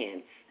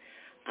enhance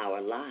our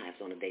lives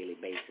on a daily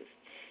basis.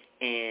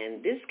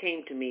 And this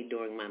came to me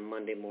during my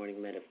Monday morning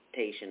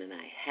meditation, and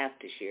I have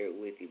to share it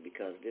with you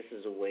because this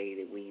is a way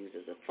that we use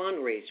as a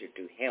fundraiser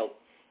to help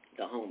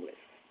the homeless.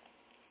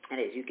 And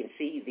as you can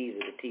see, these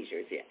are the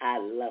T-shirts here. I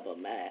love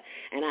them.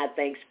 And I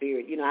thank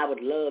Spirit. You know, I would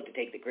love to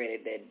take the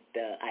credit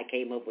that I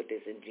came up with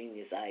this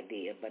ingenious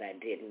idea, but I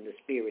didn't. The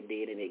Spirit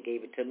did, and it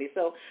gave it to me.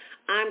 So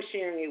I'm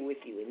sharing it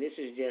with you, and this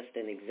is just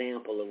an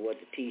example of what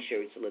the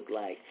T-shirts look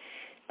like.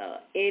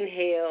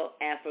 Inhale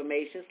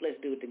affirmations. Let's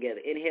do it together.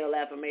 Inhale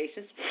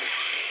affirmations.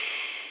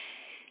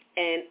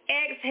 And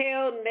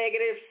exhale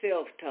negative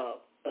self-talk.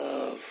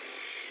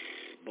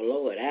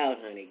 Blow it out,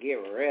 honey. Get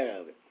rid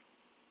of it.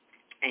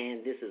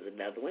 And this is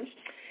another one.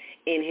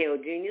 Inhale,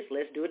 genius.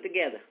 Let's do it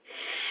together.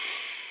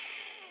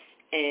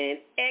 And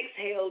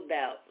exhale,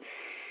 doubt.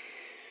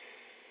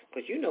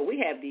 Because, you know, we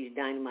have these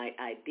dynamite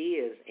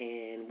ideas,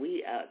 and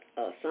we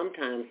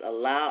sometimes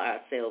allow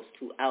ourselves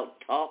to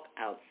talk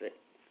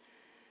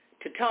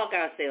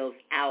ourselves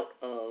out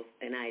of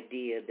an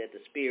idea that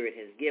the Spirit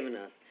has given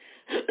us.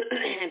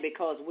 And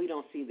because we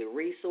don't see the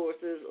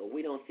resources or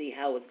we don't see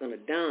how it's going to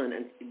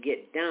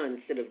get done,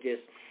 instead of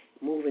just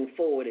moving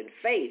forward in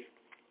faith,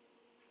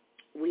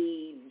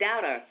 we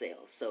doubt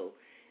ourselves. So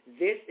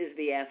this is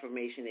the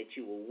affirmation that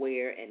you will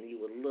wear, and you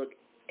will look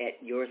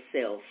at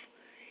yourself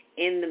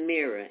in the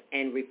mirror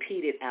and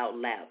repeat it out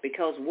loud,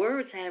 because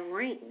words have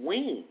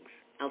wings.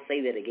 I'll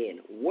say that again.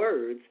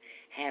 Words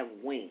have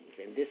wings,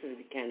 and this is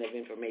the kind of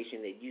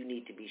information that you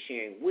need to be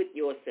sharing with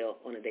yourself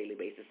on a daily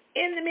basis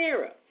in the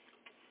mirror.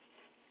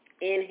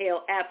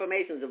 Inhale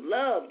affirmations of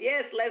love.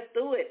 Yes, let's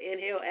do it.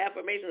 Inhale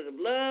affirmations of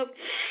love.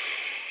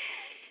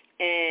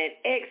 And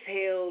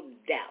exhale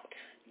doubt.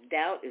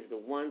 Doubt is the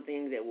one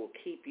thing that will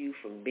keep you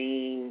from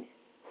being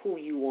who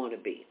you want to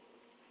be,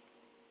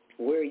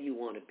 where you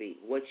want to be,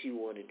 what you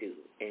want to do,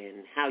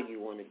 and how you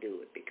want to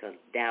do it, because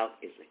doubt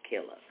is a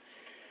killer.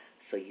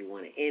 So you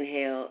want to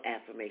inhale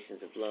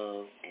affirmations of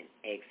love and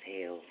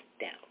exhale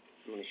doubt.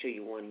 I'm going to show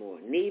you one more.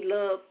 Need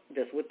love,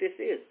 that's what this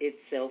is. It's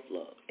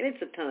self-love. And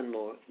it's a ton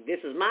more. This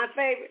is my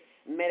favorite.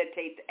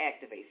 Meditate to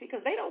activate. See,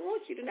 because they don't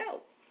want you to know.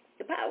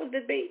 The powers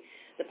that be.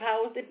 The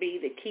powers that be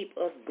that keep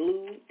us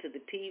glued to the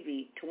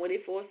TV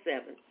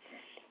 24/7,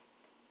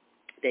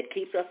 that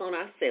keeps us on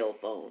our cell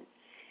phone,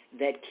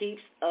 that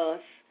keeps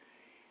us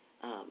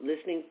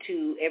listening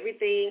to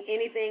everything,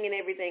 anything and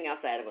everything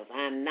outside of us.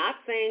 I'm not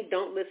saying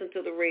don't listen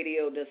to the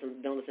radio,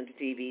 don't listen to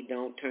TV,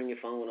 don't turn your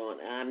phone on.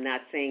 I'm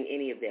not saying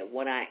any of that.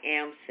 What I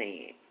am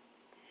saying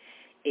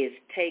is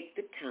take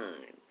the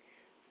time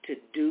to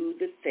do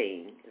the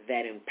thing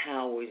that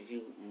empowers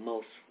you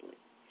mostly.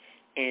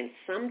 And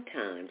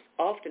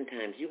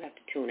oftentimes, you have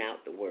to tune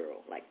out the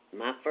world. Like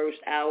my first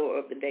hour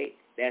of the day,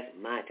 that's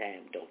my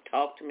time. Don't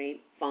talk to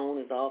me. Phone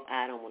is off.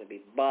 I don't want to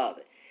be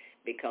bothered.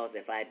 Because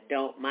if I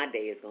don't, my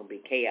day is going to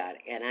be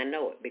chaotic. And I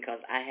know it, because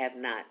I have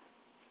not,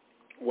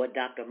 what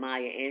Dr.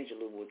 Maya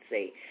Angelou would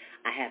say,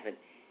 I haven't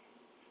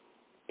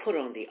put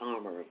on the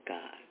armor of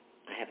God.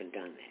 I haven't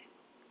done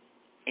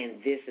that.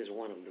 And this is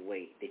one of the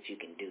ways that you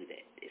can do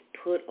that, is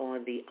put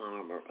on the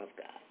armor of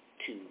God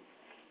to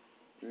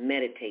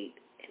meditate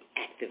and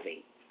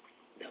activate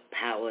the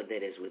power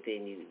that is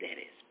within you that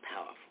is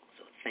powerful.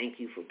 So thank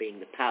you for being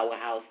the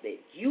powerhouse that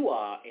you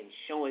are and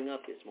showing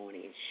up this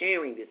morning and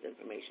sharing this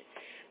information,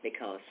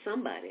 because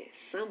somebody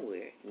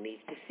somewhere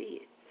needs to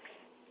see it.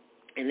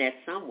 And that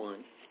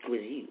someone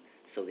was you,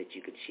 so that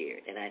you could share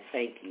it. And I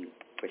thank you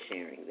for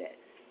sharing that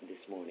this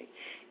morning.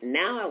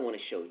 Now I want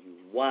to show you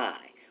why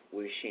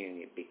we're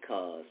sharing it,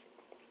 because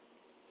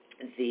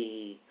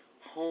the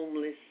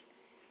homeless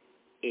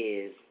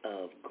is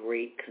of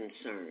great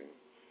concern.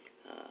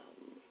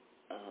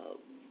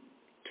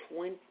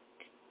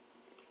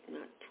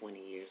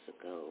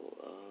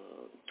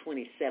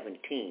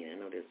 2017, I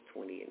know there's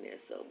 20 in there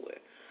somewhere.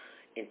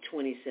 In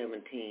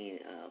 2017,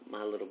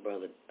 my little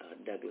brother,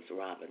 Douglas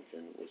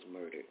Robinson, was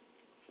murdered.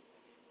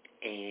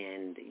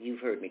 And you've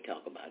heard me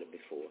talk about it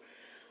before.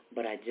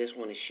 But I just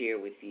want to share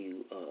with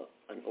you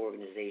an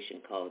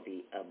organization called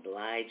the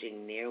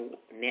Obliging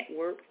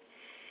Network,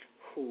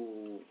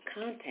 who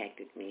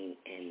contacted me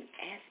and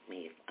asked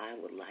me if I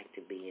would like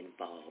to be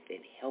involved in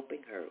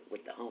helping her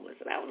with the homeless.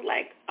 And I was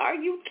like, are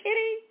you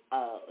kidding?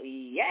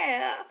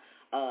 Yeah.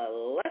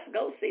 Let's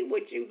go see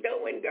what you're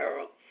doing,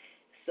 girl.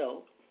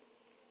 So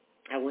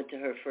I went to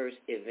her first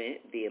event,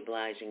 the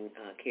Obliging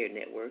Care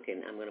Network,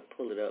 and I'm going to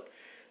pull it up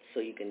so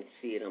you can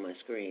see it on my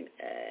screen.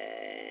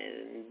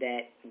 And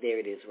there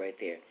it is right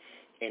there.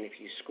 And if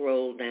you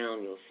scroll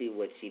down, you'll see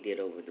what she did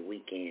over the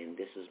weekend.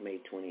 This was May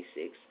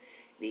 26th.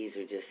 These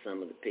are just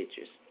some of the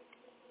pictures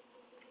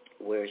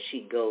where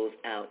she goes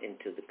out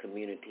into the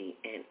community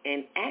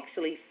and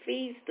actually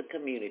feeds the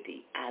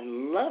community. I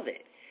love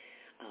it.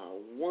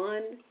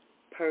 One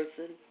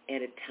person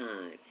at a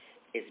time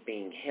is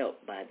being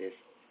helped by this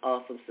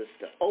awesome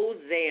sister,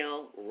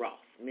 Ozell Ross,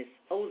 Miss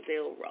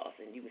Ozell Ross.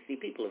 And you can see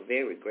people are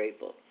very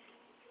grateful.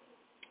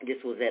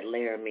 This was at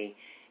Laramie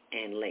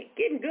and Lake.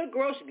 Getting good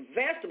grocery,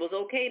 vegetables,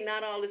 okay,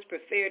 not all this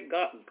prepared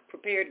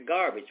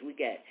garbage. We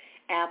got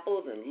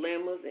apples and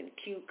lemons and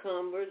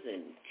cucumbers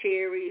and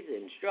cherries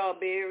and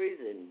strawberries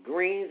and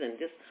greens and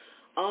just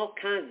all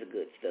kinds of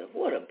good stuff.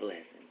 What a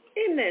blessing.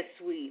 Isn't that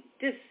sweet?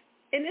 This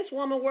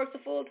woman works a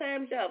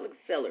full-time job. Look at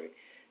celery.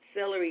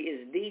 Celery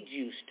is the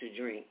juice to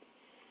drink.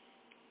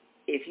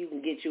 If you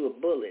can get you a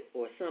bullet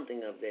or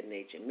something of that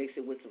nature, mix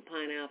it with some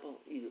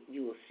pineapple,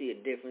 you will see a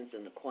difference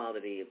in the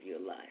quality of your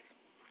life.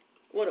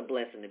 What a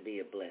blessing to be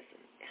a blessing.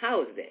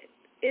 How is that?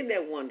 Isn't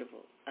that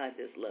wonderful? I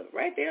just love it.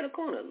 Right there in the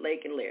corner,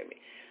 Lake and Laramie.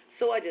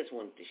 So I just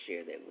wanted to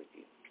share that with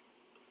you.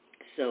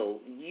 So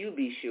you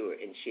be sure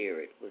and share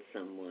it with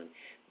someone,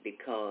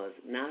 because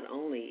not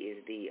only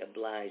is the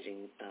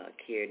Obliging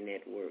Care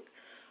Network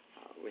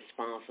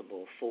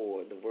responsible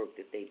for the work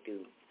that they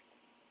do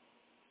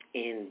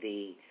in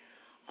the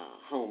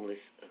homeless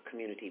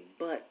community,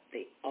 but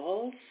they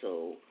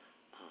also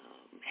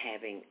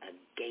having a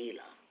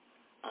gala.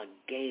 A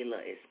gala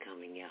is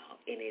coming out,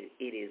 and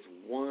it is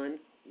 1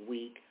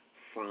 week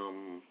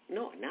from,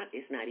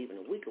 it's not even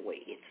a week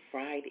away. It's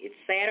Friday. It's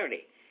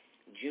Saturday,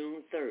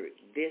 June 3rd,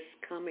 this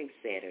coming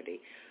Saturday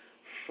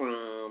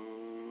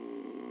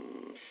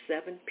from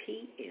 7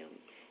 p.m.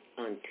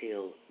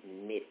 until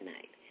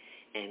midnight.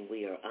 and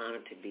we are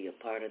honored to be a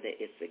part of that.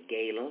 It's a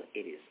gala.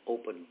 It is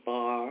open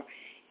bar.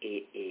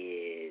 It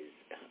is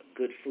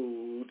good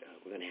food.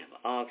 We're going to have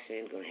an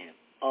auction. We're going to have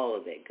all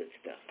of that good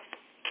stuff.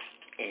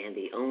 And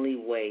the only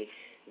way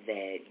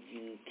that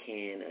you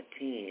can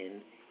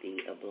attend the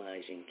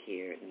Obliging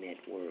Care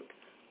Network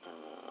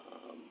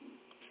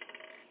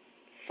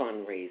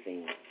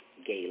fundraising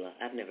gala.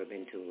 I've never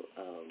been to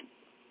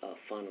a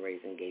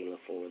fundraising gala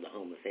for the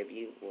homeless. Have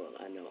you? Well,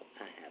 I know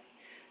I have.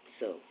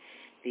 So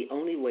the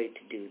only way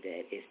to do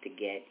that is to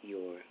get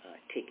your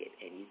ticket,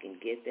 and you can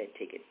get that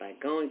ticket by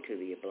going to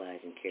the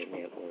Obliging Care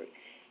Network.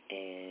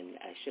 And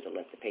I should have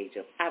left the page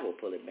up. I will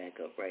pull it back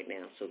up right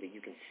now so that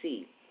you can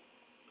see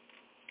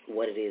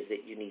what it is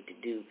that you need to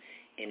do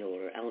in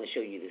order. I want to show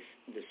you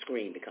the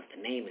screen because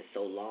the name is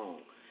so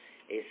long.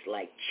 It's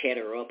like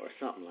Cheddar Up or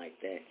something like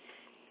that.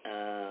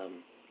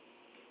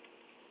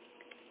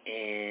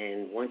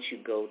 And once you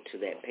go to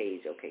that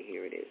page, okay,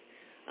 here it is.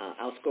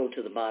 I'll scroll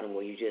to the bottom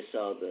where you just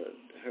saw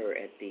her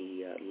at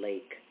the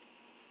lake.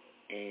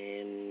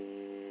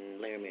 And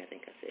Laramie, I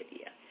think I said,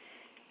 yeah.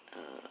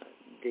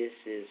 This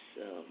is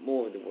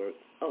more of the work.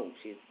 Oh,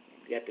 she's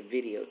got the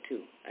video,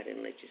 too. I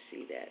didn't let you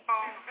see that.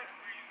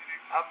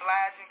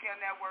 Obliging Care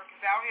Network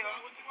is out here.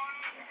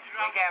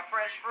 We got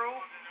fresh fruit,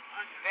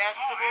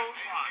 vegetables,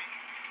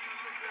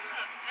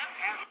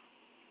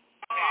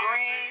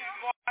 greens,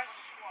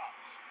 squash.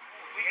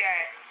 We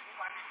got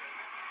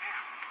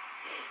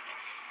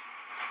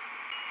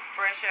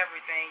fresh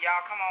everything.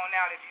 Y'all come on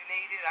out if you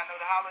need it. I know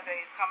the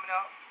holidays coming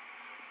up.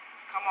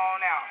 Come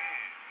on out.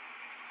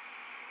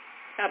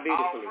 How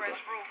beautiful all fresh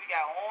is fruit. We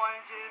got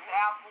oranges,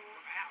 apples.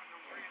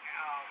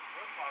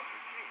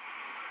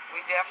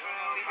 We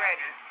definitely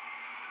ready.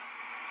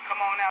 Come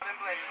on out and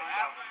bless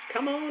yourself.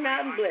 Come on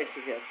out and bless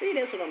yourself. See,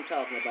 that's what I'm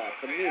talking about.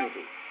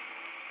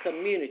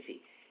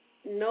 Community.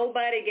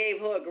 Nobody gave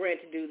her a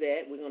grant to do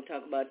that. We're going to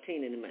talk about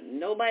Tina in a minute.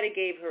 Nobody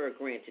gave her a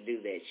grant to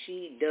do that.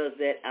 She does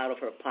that out of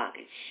her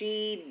pocket.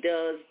 She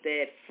does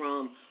that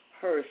from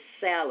her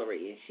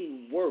salary, and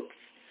she works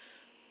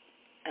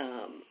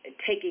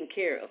taking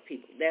care of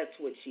people. That's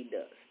what she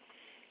does.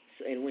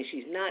 So, and when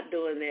she's not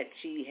doing that,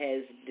 she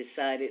has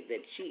decided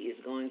that she is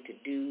going to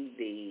do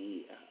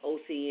the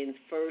OCN's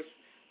first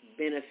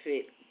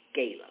benefit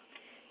gala.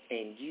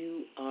 And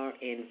you are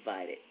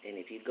invited. And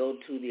if you go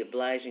to the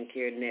Obliging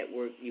Care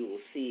Network, you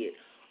will see it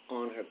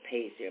on her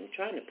page there. I'm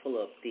trying to pull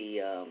up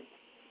the,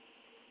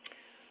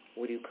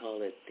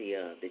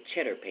 the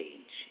Cheddar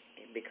page,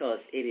 because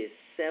it is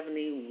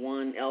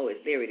 71,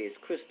 there it is,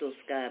 Crystal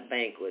Sky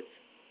Banquets,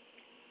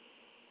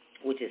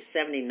 which is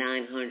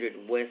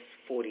 7900 West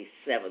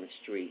 47th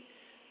Street.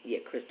 Yeah,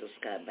 Crystal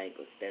Sky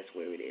Banquets, that's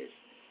where it is.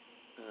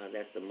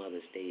 That's the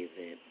Mother's Day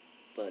event.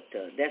 But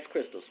that's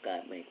Crystal Sky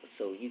Banquets,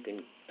 so you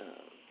can...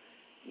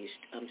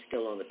 I'm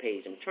still on the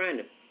page. I'm trying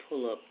to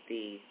pull up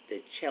the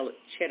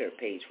Cheddar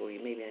page for you.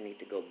 Maybe I need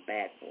to go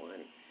back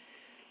one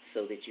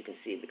so that you can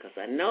see it, because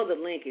I know the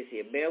link is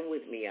here. Bear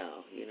with me,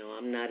 y'all. You know,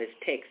 I'm not as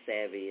tech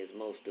savvy as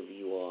most of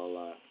you all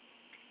are,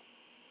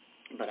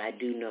 but I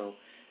do know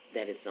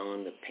that it's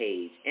on the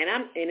page,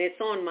 and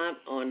it's on my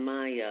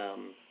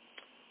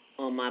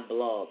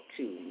blog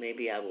too.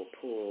 Maybe I will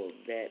pull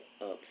that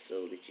up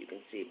so that you can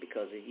see it,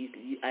 because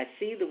I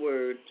see the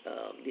word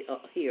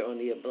here on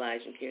the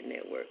Obliging Care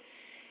Network.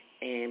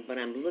 But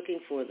I'm looking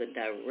for the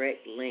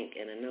direct link,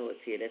 and I know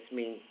it's here. That's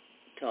me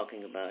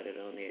talking about it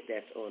on there.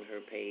 That's on her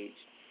page.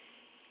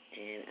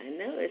 And I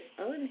know it's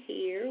on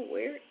here.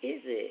 Where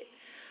is it?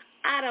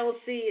 I don't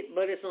see it,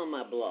 but it's on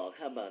my blog.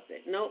 How about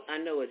that? No, I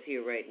know it's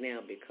here right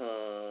now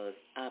because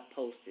I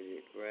posted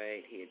it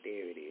right here.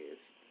 There it is.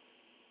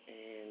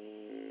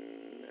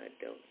 And I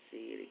don't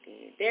see it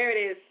again. There it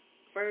is.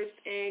 First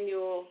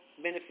annual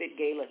benefit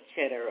gala,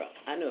 Cheddar Up.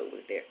 I know it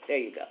was there. There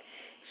you go.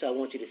 So I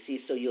want you to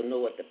see so you'll know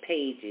what the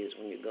page is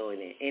when you're going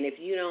there. And if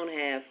you don't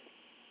have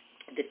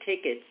the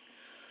tickets,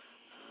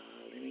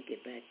 let me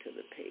get back to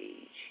the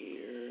page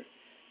here.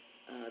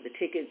 The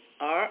tickets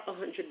are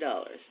 $100,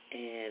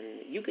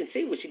 and you can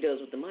see what she does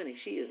with the money.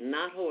 She is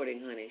not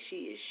hoarding, honey.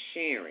 She is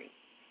sharing.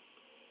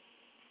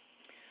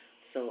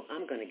 So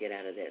I'm going to get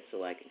out of that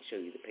so I can show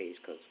you the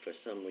page, because for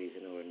some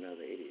reason or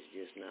another it is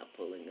just not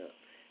pulling up.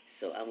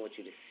 So I want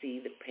you to see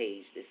the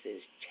page that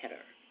says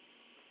Cheddar.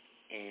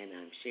 And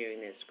I'm sharing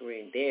that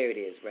screen. There it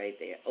is right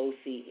there.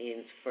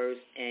 OCN's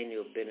first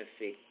annual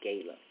benefit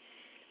gala.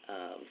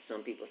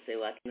 Some people say,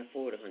 well, I can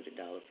afford $100.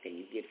 Can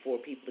you get 4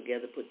 people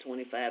together, put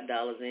 $25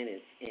 in,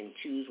 and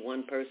choose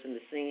one person to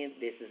sing it?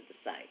 This is the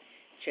site,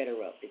 Cheddar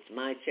Up. It's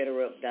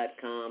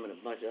mycheddarup.com and a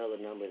bunch of other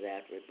numbers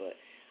after it, but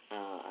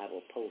I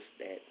will post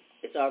that.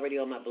 It's already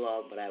on my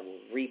blog, but I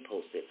will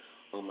repost it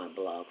on my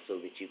blog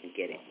so that you can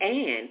get it.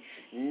 And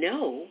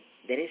know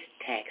that it's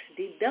tax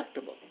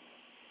deductible.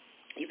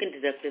 You can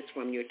deduct this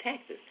from your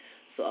taxes.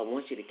 So I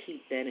want you to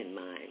keep that in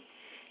mind.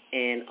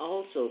 And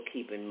also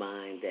keep in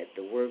mind that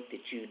the work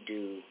that you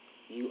do,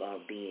 you are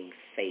being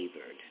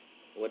favored.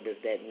 What does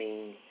that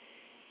mean?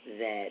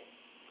 That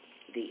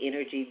the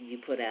energy you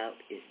put out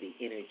is the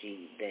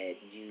energy that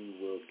you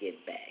will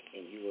get back,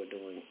 and you are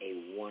doing a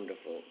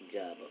wonderful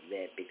job of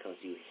that because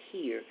you're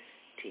here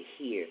to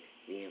hear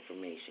the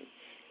information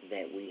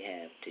that we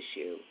have to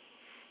share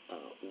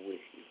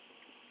with you.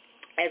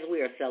 As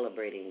we are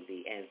celebrating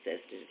the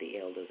ancestors, the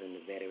elders, and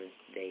the veterans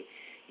today,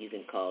 you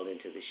can call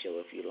into the show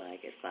if you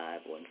like at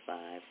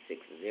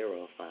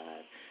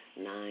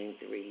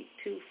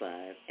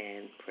 515-605-9325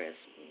 and press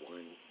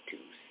 1 to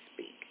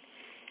speak.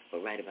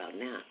 But right about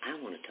now, I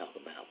want to talk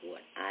about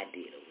what I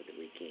did over the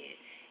weekend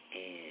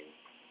and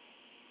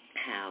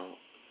how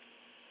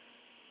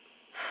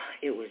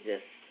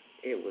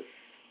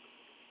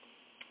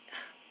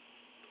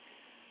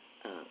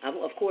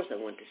of course I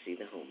went to see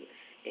the homeless,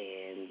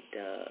 and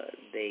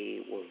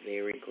they were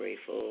very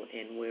grateful.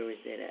 And where is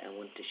that at? I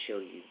want to show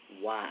you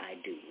why I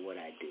do what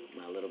I do.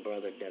 My little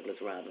brother, Douglas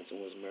Robinson,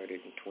 was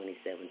murdered in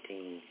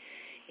 2017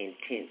 in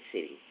Tent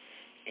City.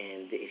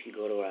 And if you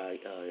go to our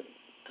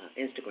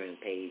Instagram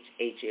page,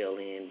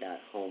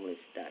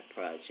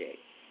 hln.homeless.project,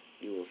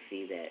 you will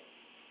see that,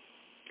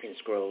 and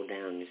scroll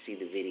down and see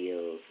the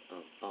videos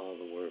of all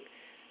the work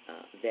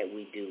that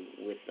we do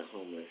with the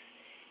homeless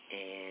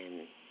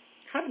and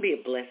how to be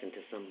a blessing to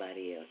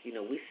somebody else. You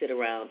know, we sit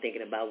around thinking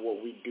about what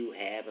we do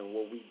have and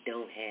what we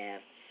don't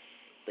have,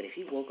 but if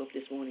you woke up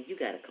this morning, you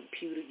got a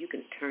computer, you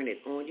can turn it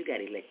on, you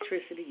got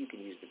electricity, you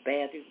can use the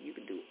bathroom, you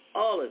can do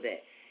all of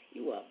that.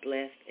 You are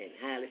blessed and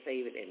highly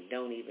favored and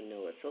don't even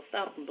know it. So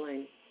stop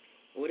complaining.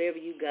 Whatever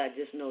you got,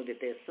 just know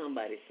that there's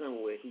somebody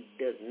somewhere who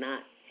does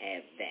not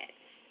have that.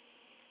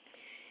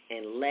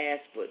 And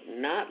last but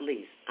not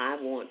least, I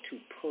want to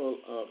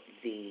pull up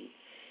the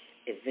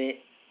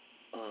event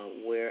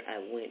where I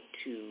went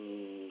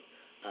to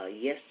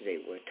yesterday,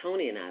 where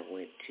Tony and I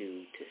went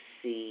to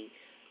see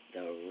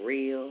the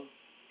Real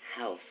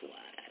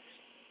Housewives.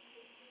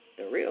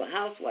 The Real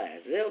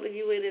Housewives. Zelda,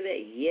 you into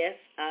that? Yes,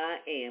 I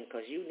am,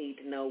 because you need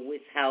to know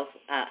which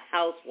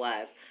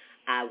housewives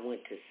I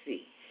went to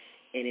see.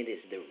 And it is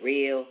the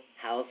Real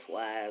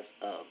Housewives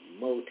of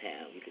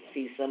Motown. You can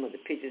see some of the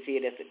pictures here.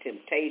 That's the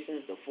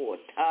Temptations, the Four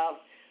Tops,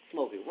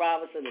 Smokey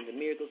Robinson, and the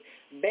Miracles.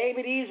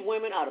 Baby, these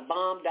women are the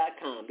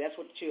bomb.com. That's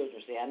what the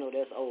children say. I know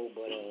that's old,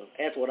 but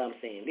that's what I'm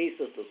saying. These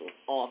sisters were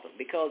awesome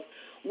because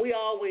we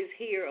always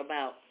hear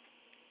about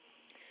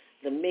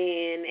the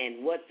men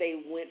and what they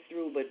went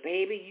through, but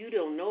baby, you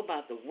don't know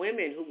about the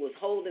women who was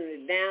holding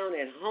it down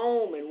at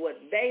home and what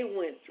they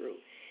went through.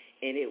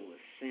 And it was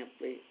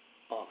simply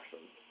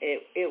awesome.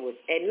 It was,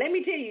 and let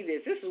me tell you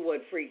this is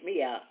what freaked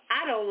me out.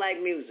 I don't like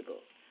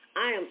musicals.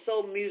 I am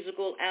so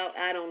musical out,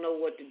 I don't know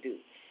what to do.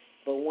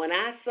 But when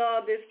I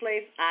saw this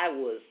place, I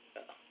was,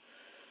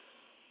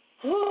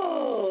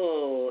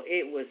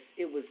 it was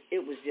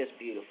just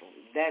beautiful.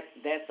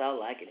 That's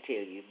all I can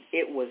tell you.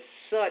 It was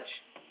such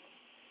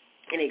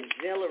an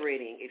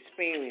exhilarating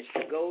experience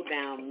to go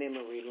down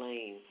memory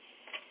lane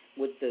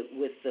with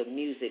the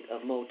music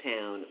of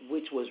Motown,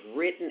 which was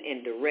written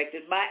and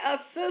directed by a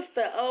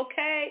sister,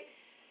 okay?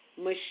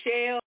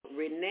 Michelle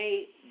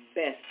Renee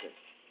Bester.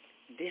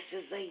 This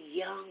is a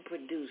young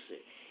producer,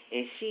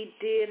 and she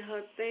did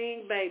her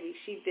thing, baby.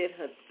 She did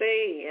her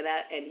thing,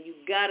 and you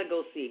gotta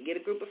go see it. Get a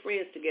group of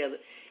friends together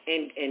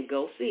and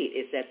go see it.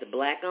 It's at the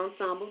Black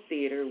Ensemble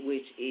Theater,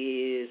 which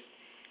is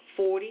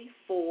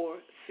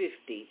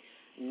 4450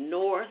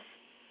 North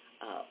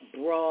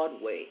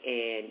Broadway,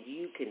 and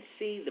you can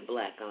see the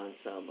Black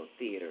Ensemble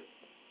Theater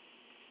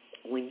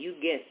when you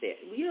get there.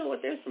 You know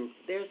what? There's some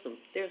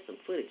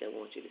footage I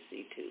want you to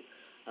see too,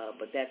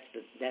 but that's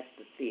the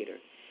theater.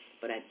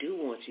 But I do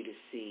want you to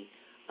see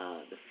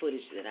the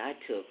footage that I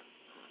took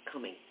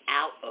coming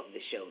out of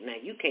the show. Now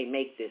you can't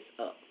make this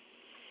up.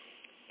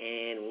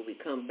 And when we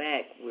come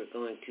back, we're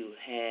going to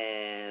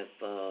have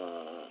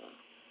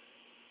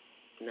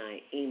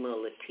Naima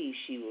Latif.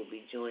 She will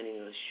be joining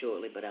us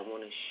shortly, but I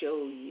want to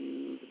show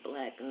you the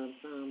Black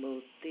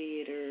Ensemble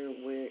Theater.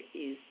 Where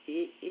is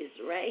it? It's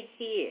right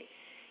here.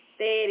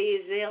 There it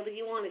is, Zelda.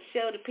 You want to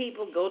show the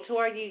people? Go to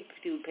our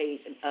YouTube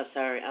page. Our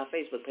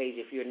Facebook page.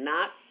 If you're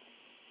not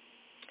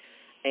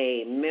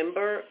a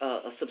member,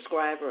 a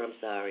subscriber, on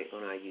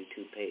our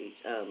YouTube page.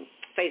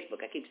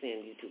 Facebook. I keep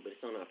saying YouTube, but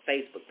it's on our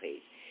Facebook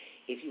page.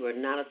 If you are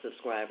not a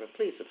subscriber,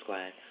 please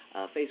subscribe.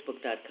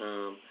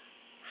 Facebook.com,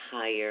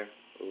 Higher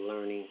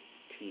Learning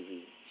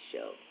TV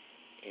Show.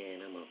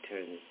 And I'm going to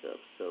turn this up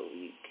so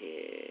you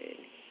can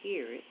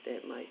hear it.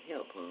 That might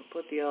help, huh?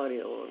 Put the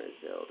audio on it,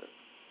 Zelda.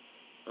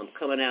 I'm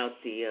coming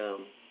out the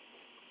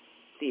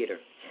theater.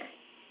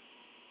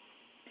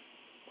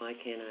 Why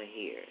can't I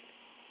hear it?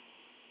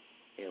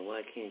 And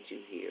why can't you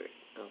hear it?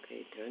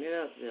 Okay, turn it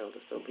up, Zelda,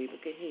 so people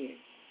can hear.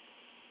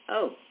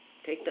 Oh,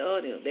 take the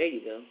audio. There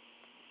you go.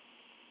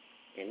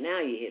 And now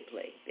you hit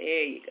play.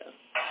 There you go.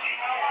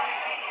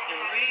 The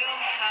Real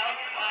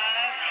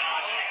Housewives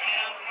of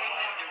Motown, written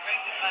and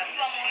directed by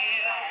Michelle Renee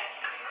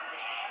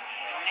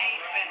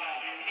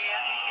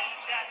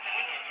Bester.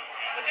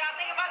 What y'all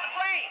think about the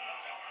play?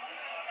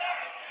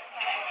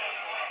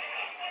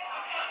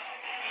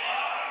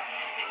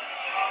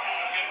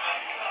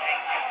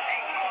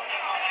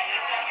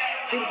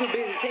 People too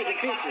busy taking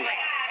pictures.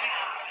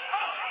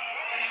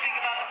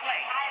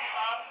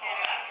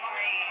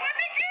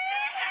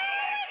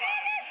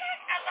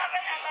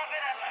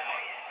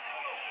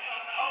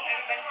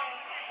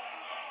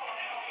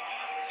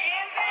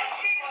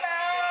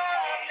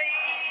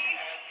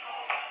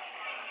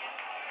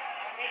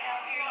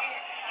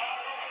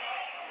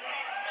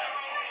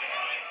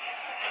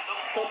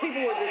 So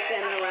people were just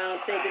standing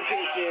around taking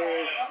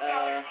pictures.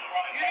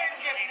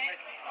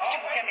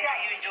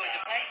 You enjoyed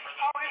the play?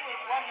 Oh, it was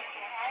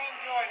wonderful. I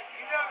enjoyed it.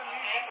 You know the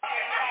music.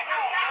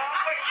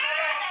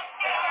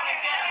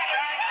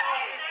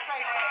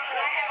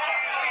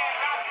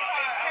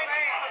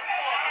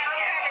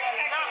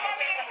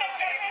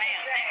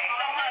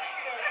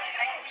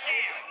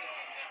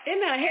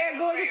 Isn't that hair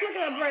gorgeous? Look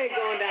at her braid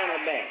going down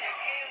her back.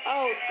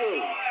 Oh,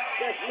 school.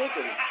 That's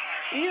looking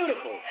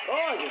beautiful.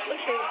 Gorgeous.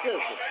 Look at those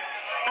sisters.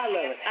 I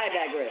love it. I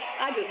digress.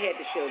 I just had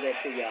to show that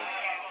to y'all.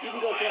 You can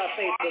go to our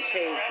Facebook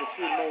page to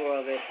see more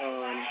of it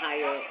on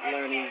Higher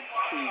Learning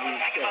TV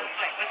show.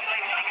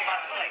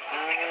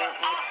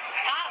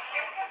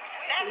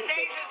 That's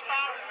David's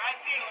father, right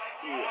there.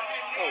 Yeah.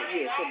 Oh,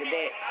 yeah. So the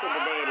dad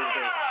is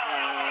there.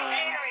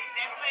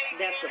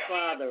 That's the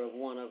father of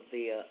one of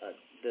the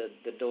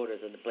daughters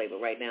of the play.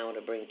 But right now, I want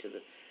to bring to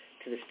the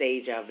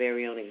stage our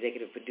very own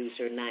executive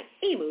producer,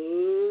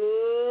 Naimu.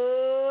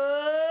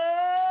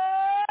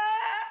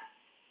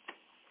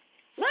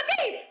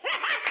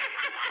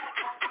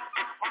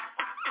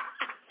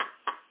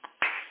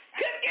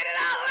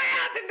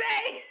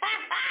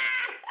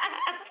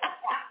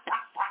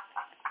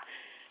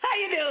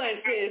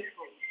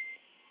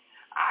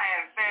 I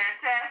am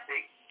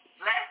fantastic,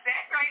 blessed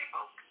and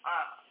grateful.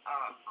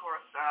 Of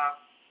course,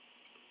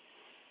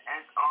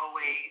 as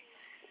always,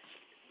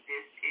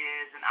 this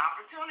is an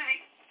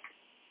opportunity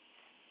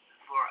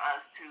for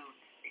us to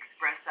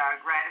express our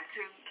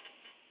gratitude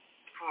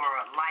for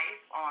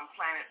life on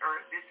planet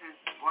Earth. This is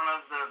one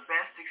of the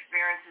best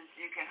experiences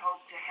you can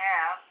hope to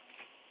have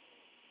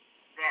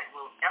that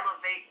will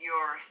elevate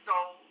your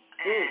soul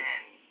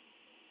and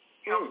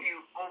help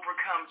you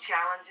overcome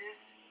challenges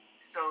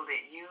so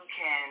that you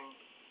can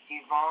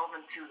evolve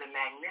into the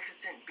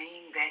magnificent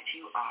being that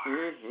you are.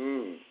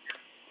 Mm-hmm.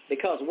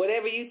 Because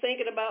whatever you're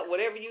thinking about,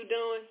 whatever you're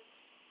doing,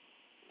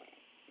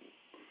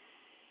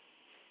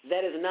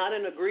 that is not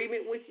in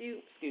agreement with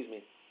you,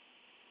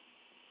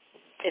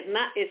 it's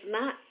not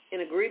in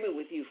agreement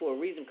with you for a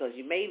reason, because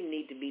you may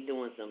need to be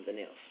doing something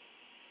else.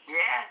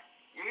 Yeah,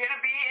 you're here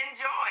to be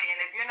in joy, and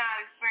if you're not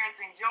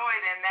experiencing joy,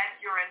 then that's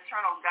your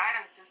internal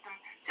guidance system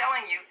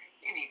telling you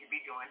you need to be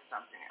doing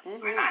something else.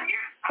 Mm-hmm. We're not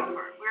here to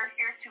suffer. We're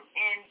here to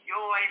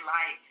enjoy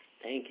life.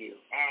 Thank you.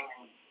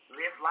 And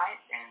live life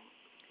and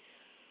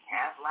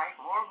have life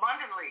more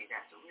abundantly.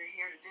 That's what we're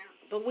here to do.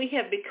 But we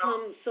have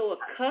become so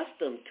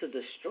accustomed to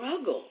the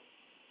struggle.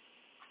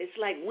 It's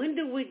like, when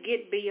do we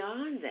get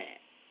beyond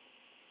that?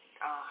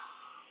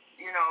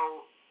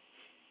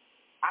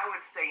 I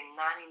would say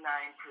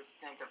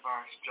 99% of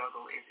our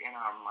struggle is in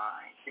our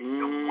mind. It's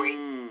the way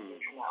we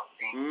think about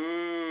things.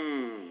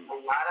 A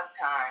lot of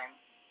times,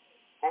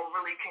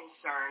 overly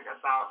concerned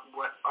about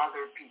what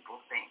other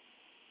people think.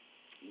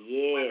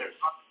 Yes. Whether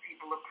other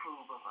people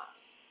approve of us.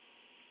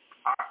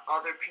 Are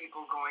other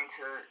people going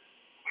to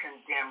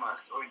condemn us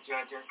or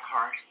judge us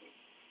harshly?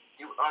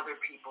 Do other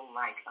people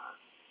like us?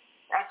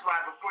 That's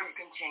why before you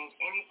can change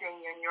anything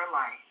in your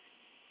life,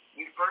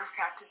 you first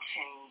have to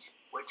change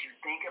what you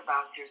think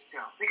about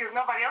yourself, because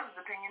nobody else's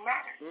opinion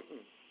matters.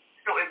 Mm-mm.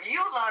 So if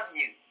you love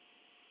you,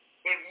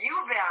 if you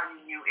value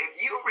you, if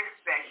you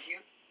respect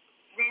you,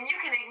 then you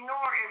can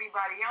ignore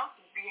everybody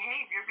else's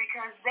behavior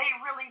because they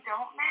really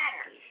don't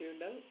matter. You sure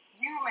don't.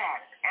 You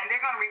matter. And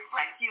they're going to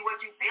reflect you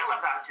what you feel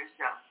about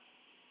yourself.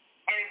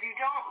 And if you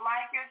don't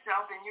like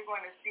yourself, then you're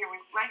going to see a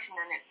reflection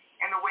in it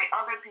and the way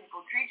other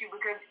people treat you,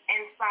 because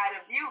inside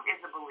of you is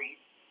a belief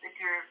that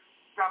you're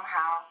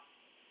somehow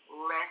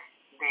less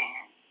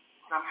than.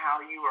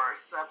 Somehow you are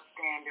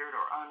substandard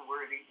or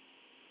unworthy.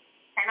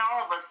 And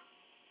all of us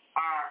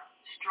are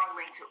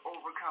struggling to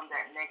overcome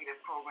that negative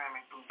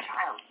programming from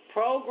childhood.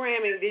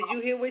 Programming. Did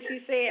you hear what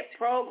she said?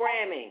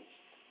 Programming.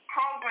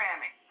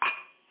 Programming.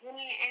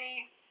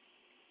 Any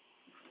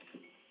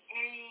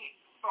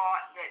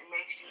thought that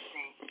makes you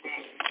think that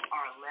you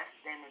are less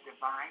than the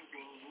divine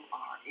being you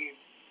are is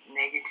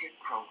negative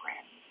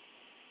programming.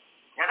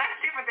 Now that's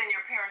different than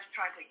your parents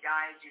trying to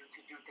guide you to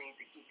do things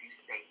to keep you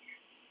safe,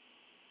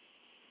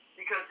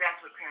 because that's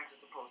what parents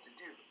are supposed to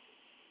do.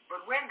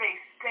 But when they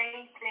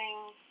say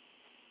things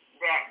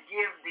that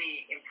give the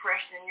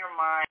impression in your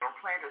mind or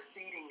plant a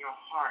seed in your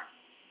heart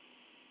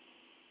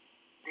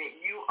that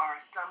you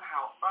are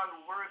somehow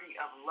unworthy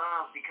of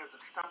love because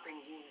of something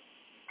you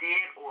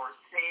did or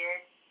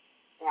said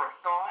or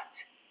thought,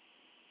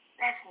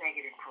 that's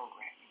negative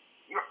programming.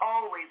 You're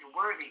always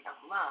worthy of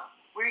love.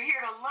 We're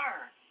here to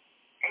learn.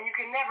 And you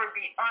can never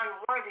be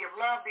unworthy of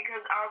love,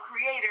 because our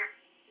Creator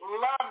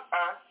loves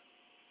us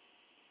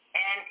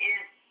and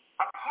is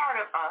a part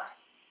of us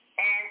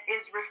and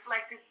is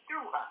reflected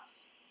through us.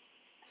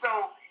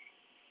 So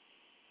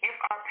if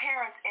our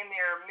parents, in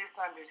their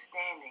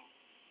misunderstanding,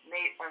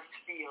 made us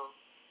feel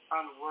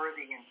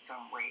unworthy in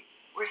some way.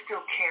 We're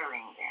still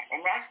carrying that.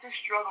 And that's the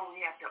struggle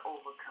we have to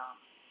overcome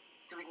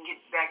so we can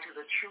get back to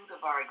the truth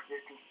of our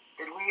existence,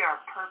 that we are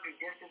perfect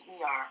just as we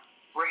are.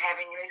 We're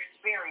having an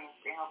experience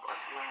to help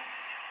us learn.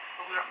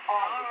 But we're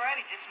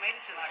already just made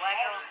it to the Black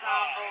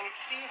Ensemble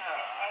Theater.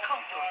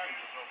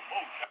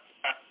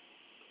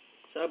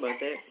 Sorry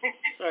about that.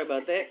 Sorry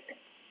about that.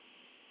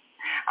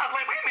 I was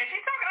like, wait a minute,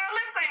 she's talking, her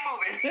lips ain't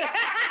moving.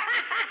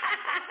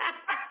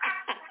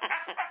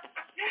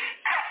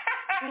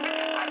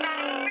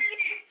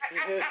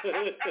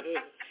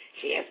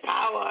 She has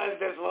powers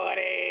this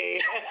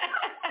morning.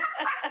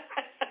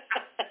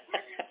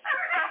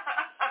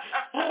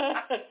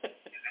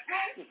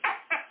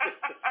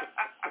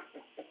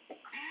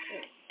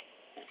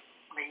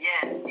 But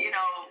yes, you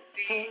know,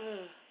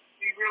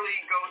 we really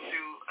go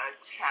through a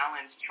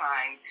challenge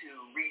trying to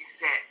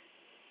reset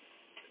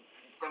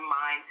the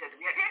mindset.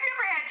 Have you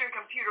ever had your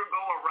computer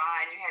go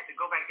awry and you had to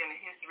go back into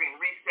history and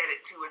reset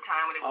it to a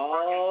time when it was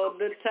working? All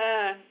the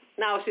time.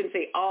 No, I shouldn't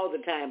say all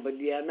the time,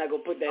 but yeah, I'm not going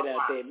to put that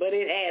out there. But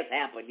it has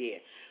happened, yeah.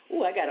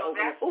 Ooh, I got to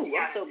open up. Ooh,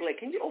 I'm so glad.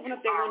 Can you open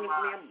up that window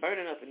for me? I'm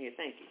burning up in here.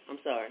 Thank you. I'm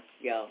sorry,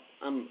 y'all.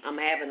 I'm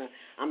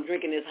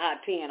drinking this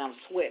hot tea and I'm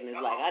sweating. It's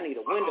like I need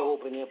a window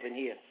open up in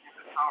here.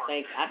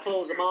 Thanks. I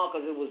closed them all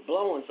because it was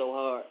blowing so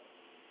hard.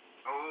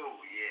 Oh,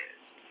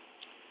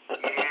 yes.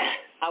 Yes.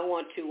 I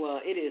want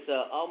to, it is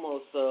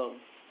almost 7:59.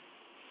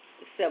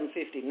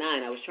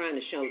 I was trying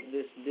to show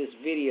this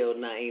video,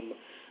 Naima,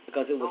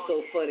 because it was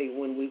so funny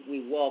when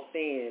we walked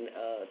in.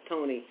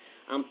 Tony,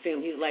 I'm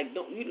filming. He's like,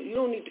 you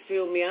don't need to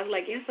film me. I was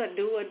like, yes, I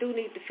do. I do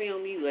need to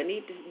film you. I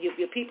need to.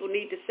 Your people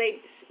need to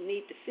see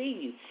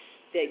you.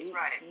 That you,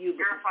 right. You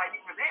verify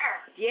you were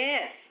there.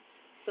 Yes.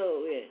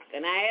 So yeah,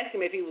 and I asked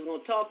him if he was going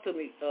to talk to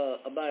me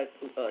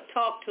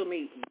talk to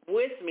me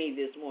with me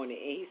this morning,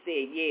 and he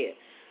said, yeah.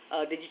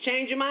 Did you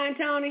change your mind,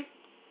 Tony?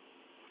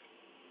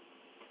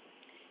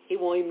 He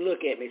won't even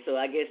look at me, so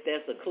I guess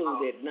that's a clue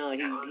that no,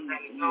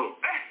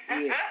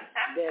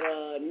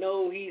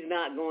 he's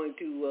not going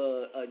to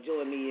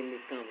join me in this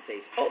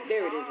conversation. Oh,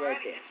 there it is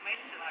right there.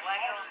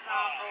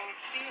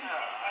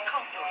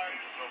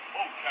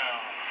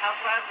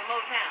 Housewives of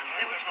Motown. Is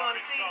that what you're going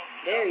to see?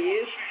 There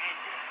he is.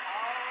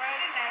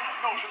 Alrighty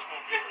now.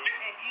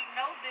 And you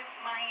know this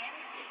man.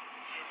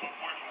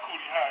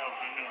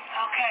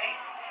 Okay.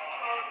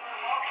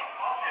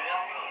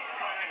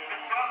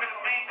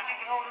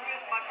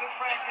 My good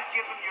friend, just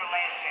give him your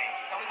last name.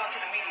 So we go to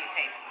the media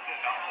table.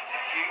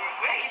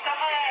 Thank you so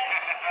much.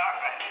 All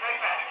right,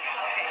 straight back.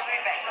 Okay,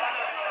 straight back.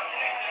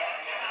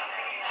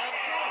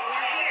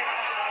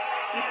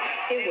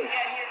 It was.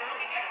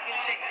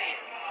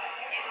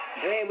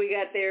 Glad we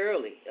got there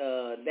early.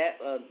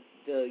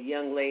 The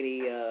young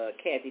lady,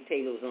 Kathy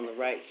Taylor, was on the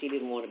right. She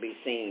didn't want to be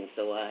seen,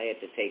 so I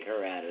had to take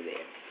her out of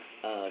there.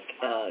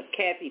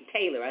 Kathy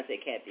Taylor. I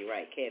said Kathy,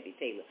 right, Kathy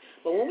Taylor.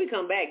 But when we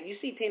come back, you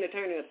see Tina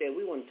Turner up there.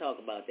 We want to talk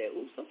about that.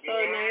 Oops, I'm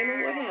sorry,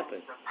 Naima. What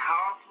happened? The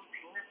powerful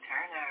Tina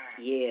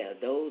Turner. Yeah,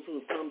 those who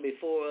have come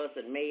before us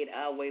and made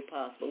our way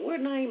possible.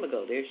 Where'd Naima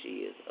go? There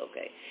she is.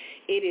 Okay.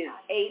 It is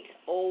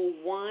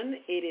 8:01.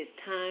 It is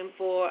time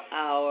for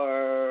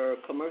our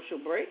commercial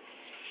break.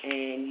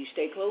 And you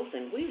stay close,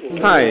 and we will...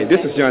 Hi, this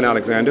is John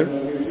Alexander.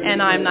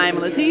 And I'm Naima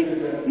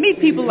Latif. Meet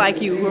people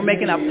like you who are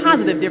making a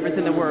positive difference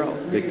in the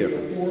world. Big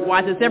difference.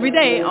 Watch us every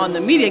day on The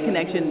Media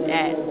Connection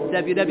at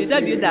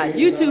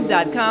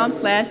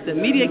www.youtube.com/The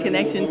Media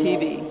Connection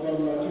TV.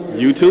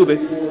 YouTube it.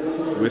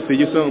 We'll see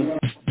you soon.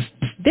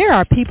 There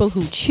are people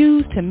who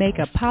choose to make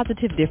a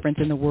positive difference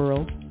in the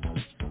world.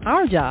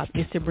 Our job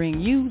is to bring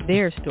you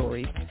their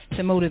stories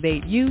to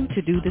motivate you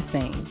to do the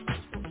same.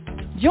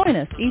 Join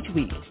us each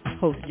week,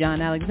 host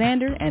John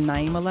Alexander and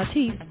Naima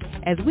Latif,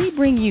 as we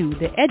bring you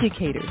the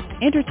educators,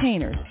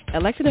 entertainers,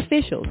 elected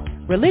officials,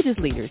 religious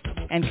leaders,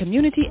 and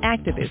community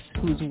activists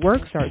whose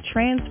works are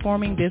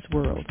transforming this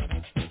world.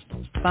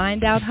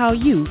 Find out how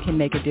you can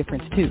make a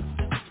difference too.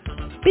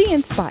 Be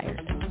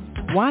inspired.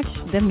 Watch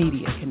The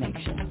Media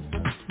Connection.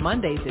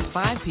 Mondays at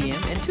 5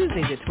 p.m. and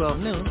Tuesdays at 12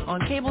 noon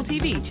on Cable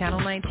TV,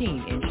 Channel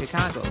 19 in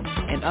Chicago.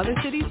 In other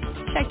cities,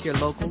 check your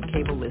local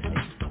cable listings.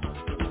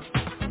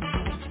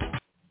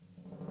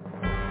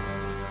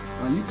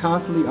 Are you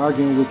constantly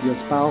arguing with your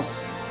spouse?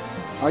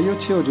 Are your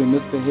children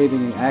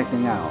misbehaving and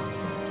acting out?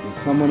 Is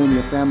someone in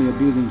your family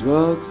abusing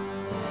drugs?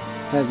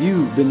 Have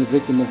you been the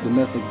victim of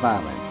domestic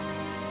violence?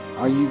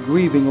 Are you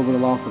grieving over the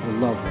loss of a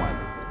loved one?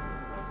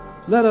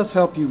 Let us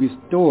help you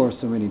restore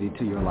serenity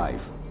to your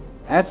life.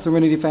 At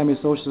Serenity Family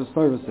Social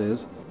Services,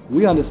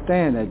 we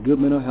understand that good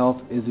mental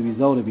health is the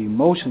result of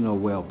emotional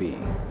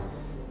well-being.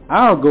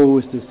 Our goal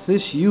is to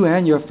assist you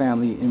and your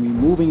family in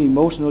removing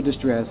emotional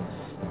distress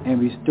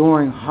and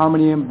restoring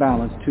harmony and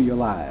balance to your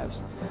lives.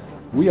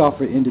 We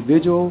offer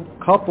individual,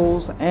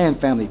 couples, and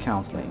family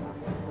counseling.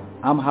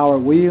 I'm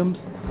Howard Williams,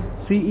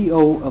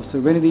 CEO of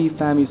Serenity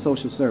Family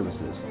Social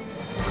Services.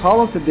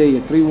 Call us today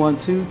at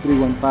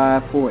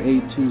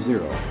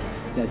 312-315-4820.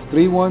 That's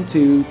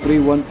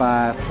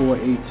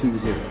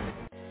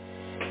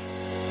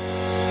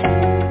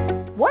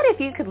 312-315-4820. What if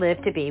if you could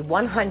live to be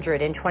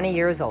 120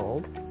 years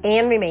old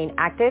and remain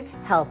active,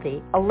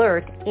 healthy,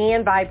 alert,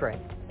 and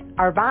vibrant?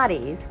 Our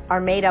bodies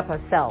are made up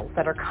of cells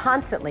that are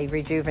constantly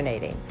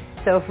rejuvenating.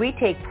 So if we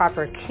take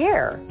proper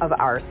care of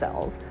our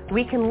cells,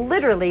 we can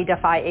literally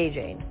defy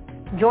aging.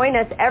 Join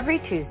us every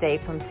Tuesday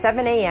from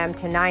 7 a.m.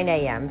 to 9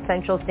 a.m.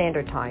 Central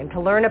Standard Time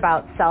to learn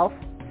about cell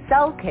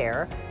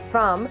care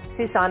from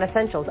Susan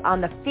Essentials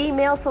on the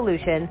Female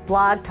Solution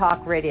Blog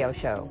Talk Radio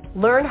Show.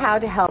 Learn how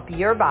to help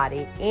your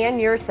body and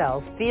your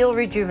cells feel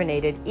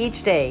rejuvenated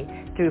each day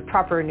through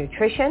proper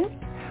nutrition,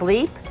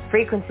 sleep,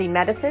 frequency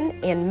medicine,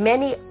 and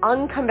many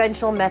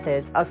unconventional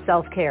methods of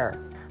self-care.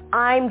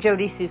 I'm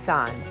Jody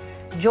Susan.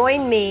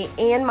 Join me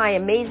and my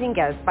amazing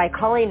guests by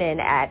calling in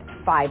at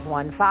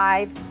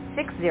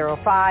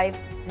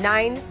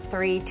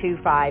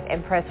 515-605-9325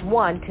 and press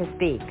 1 to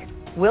speak.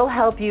 We'll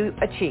help you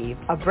achieve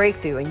a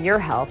breakthrough in your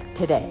health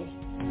today.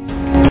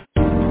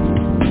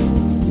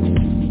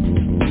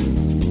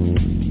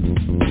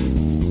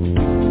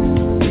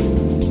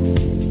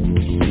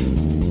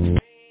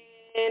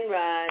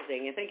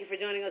 Rising, and thank you for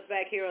joining us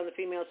back here on The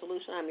Female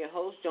Solution. I'm your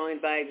host,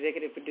 joined by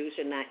executive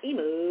producer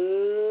Naima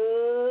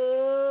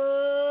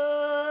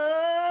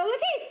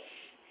Latif.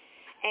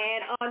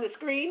 And on the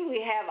screen,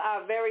 we have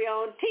our very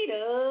own Tina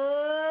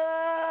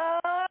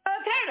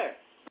Turner,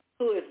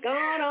 who has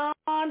gone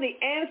on the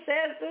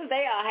Ancestors.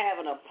 They are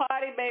having a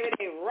party, baby.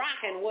 They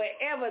rocking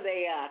wherever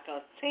they are,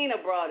 because Tina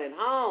brought it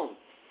home.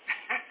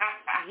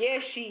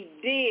 Yes, she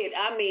did.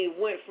 I mean,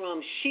 went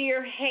from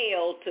sheer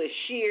hell to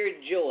sheer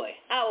joy.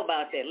 How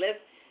about that? Let's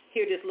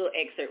hear this little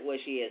excerpt what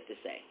she has to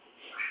say.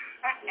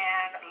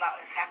 And a lot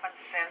has happened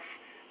since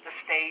the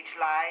stage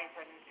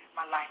live, and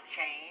my life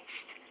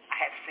changed. I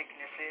had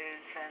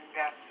sicknesses, and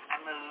I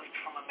moved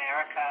from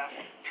America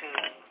to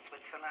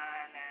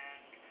Switzerland,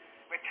 and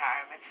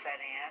retirement set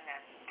in,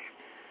 and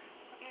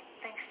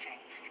things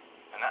changed.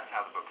 And that's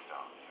how the book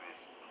starts. This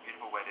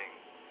beautiful wedding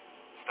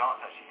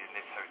starts actually in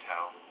this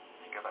hotel.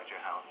 You go back to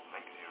your house,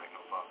 Lake Zurich,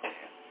 not far from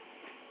here.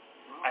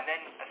 And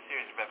then a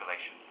series of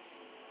revelations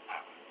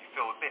happen. You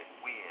feel a bit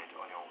weird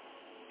on your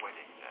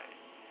wedding day,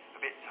 a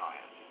bit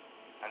tired.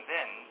 And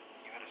then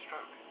you had a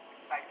stroke.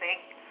 I think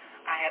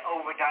I had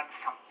overdone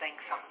something,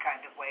 some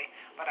kind of way,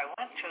 but I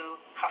went to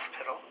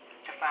hospital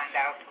to find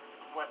out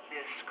what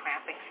this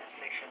cramping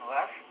sensation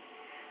was.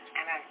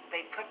 And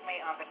they put me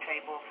on the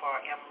table for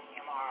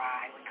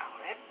MRI, we call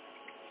it.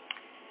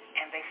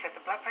 And they said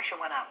the blood pressure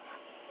went up.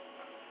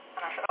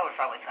 And I said, oh, it's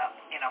always up,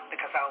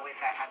 because I always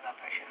had high blood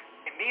pressure.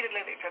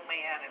 Immediately they took me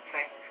in and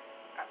said,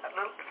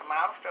 it's a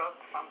mild stroke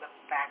from the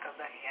back of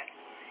the head.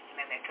 And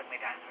then they took me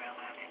down the room,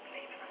 and I didn't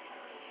believe it. I said,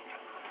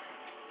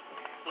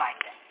 like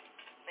that.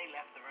 They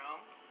left the room.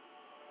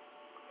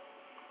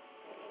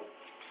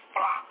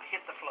 Flop,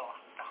 hit the floor.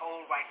 The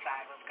whole right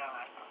side was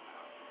gone.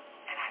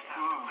 And I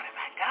thought, what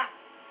have I done?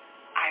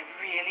 I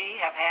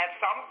really have had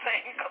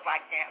something, because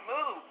I can't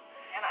move.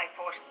 And I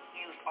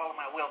used all of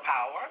my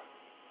willpower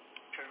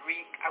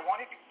I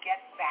wanted to get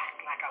back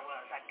like I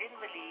was. I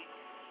didn't believe,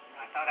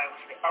 I thought I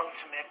was the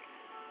ultimate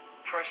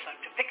person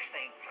to fix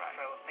things. Right.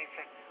 So they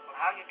said, well,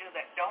 how you do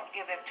that, don't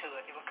give in to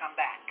it. It will come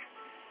back.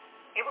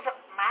 It was a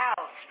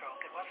mild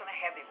stroke. It wasn't a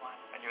heavy one.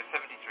 And you were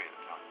 73 at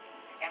the time?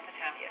 At the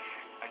time, yes.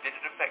 And did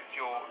it affect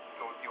your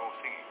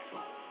singing?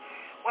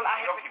 Well,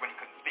 obviously when you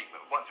couldn't speak,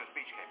 but once your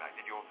speech came back,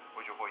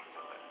 was your voice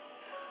still there?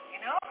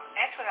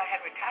 Actually I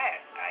had retired.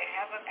 I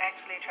haven't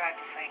actually tried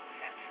to sing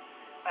since.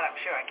 But I'm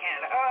sure I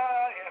can.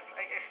 Oh, yes,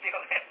 it's still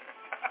there.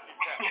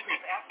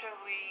 After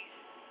we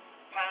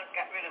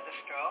got rid of the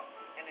stroke,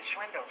 and the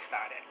swindle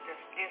started, this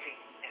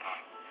dizziness.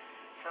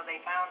 So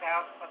they found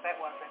out what that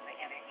was in the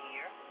inner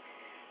ear.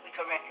 We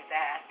corrected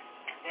that.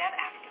 And then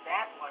after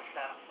that was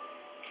the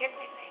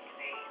kidney thing.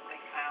 They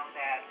found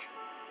that,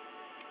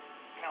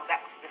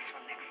 that was this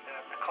one next to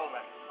the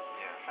colon.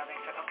 Yeah. So they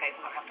said, okay,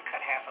 we'll have to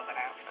cut half of it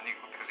out. And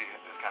because it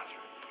was cancer?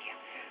 Yeah.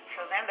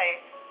 So then they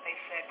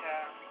said,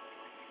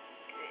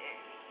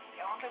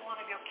 only one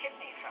of your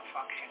kidneys are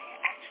functioning.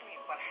 Actually,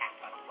 what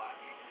happened was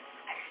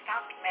I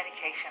stopped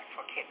medication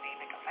for kidney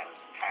because I was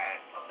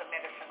tired of the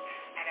medicine,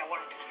 and I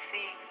wanted to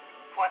see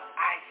what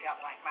I felt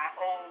like, my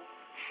old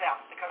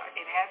self, because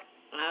it has...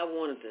 I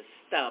wanted to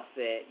stop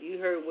that. You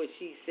heard what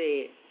she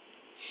said.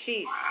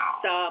 She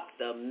stopped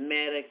the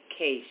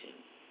medication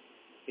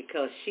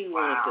because she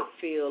wanted to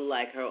feel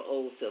like her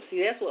old self.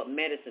 See, that's what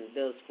medicine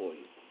does for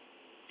you.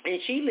 And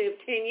she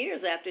lived 10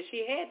 years after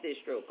she had this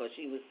stroke, because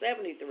she was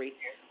 73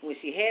 when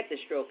she had the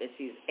stroke, and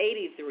she's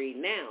 83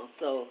 now.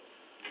 So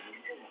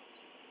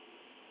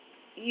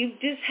you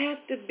just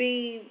have to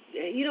be,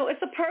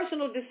 it's a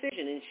personal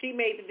decision. And she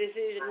made the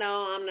decision,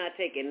 no, I'm not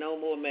taking no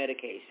more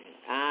medication.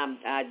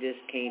 I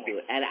just can't do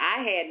it. And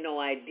I had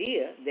no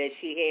idea that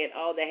she had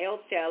all the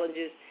health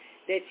challenges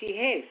that she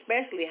had,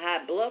 especially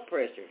high blood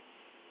pressure,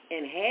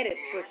 and had it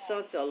for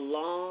such a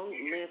long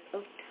length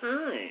of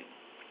time.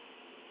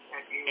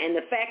 And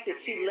the fact that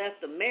she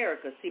left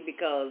America,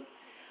 because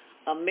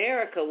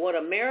what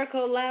America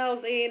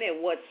allows in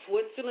and what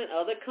Switzerland,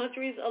 other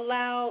countries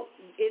allow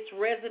its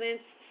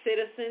residents,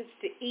 citizens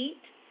to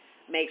eat,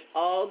 makes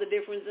all the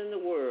difference in the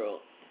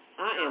world.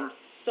 I am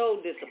so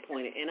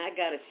disappointed, and I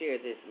got to share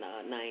this,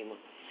 Naima.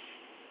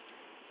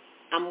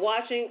 I'm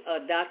watching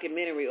a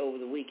documentary over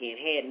the weekend.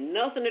 Had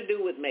nothing to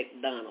do with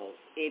McDonald's.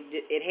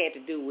 It had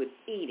to do with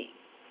eating.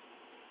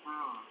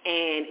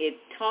 And it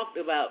talked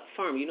about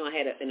farming. You know, I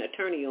had an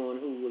attorney on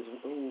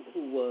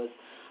who was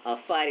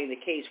fighting the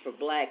case for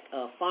black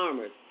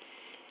farmers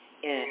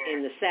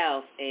in the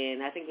South,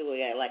 and I think they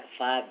got like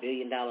a $5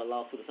 billion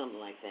lawsuit or something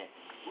like that.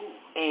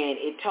 And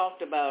it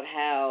talked about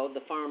how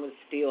the farmers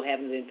still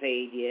haven't been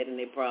paid yet, and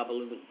they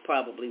probably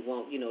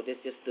won't. You know,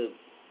 that's just the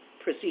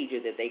procedure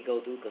that they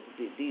go through because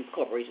these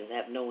corporations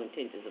have no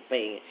intentions of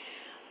paying it.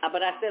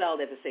 But I said all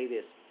that to say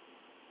this.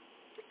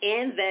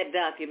 In that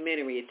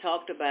documentary, it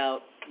talked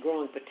about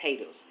growing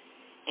potatoes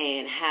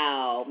and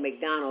how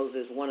McDonald's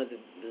is one of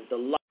the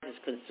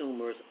largest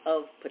consumers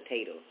of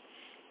potatoes.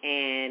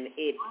 And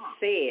it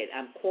said,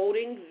 I'm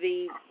quoting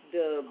the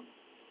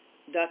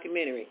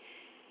documentary,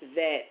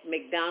 that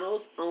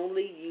McDonald's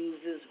only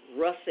uses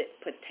russet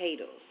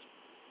potatoes.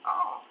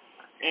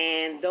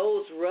 And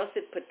those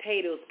russet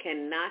potatoes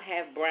cannot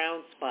have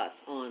brown spots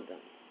on them.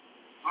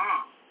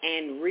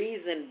 And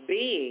reason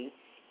being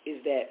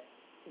is that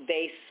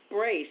they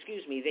spray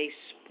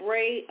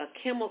a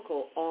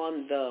chemical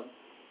on the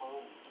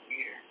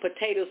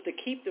potatoes to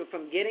keep them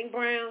from getting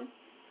brown.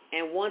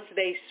 And once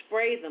they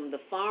spray them, the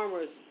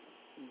farmers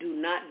do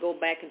not go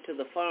back into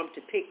the farm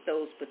to pick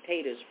those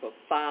potatoes for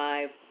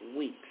 5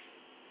 weeks.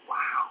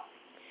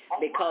 Wow.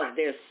 Because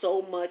there's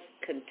so much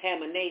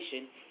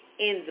contamination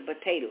in the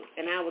potatoes.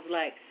 And I was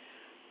like,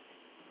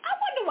 I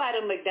wonder why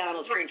the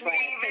McDonald's French fries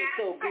taste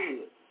so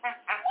good.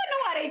 I wonder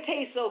why they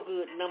taste so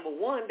good. Number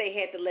one, they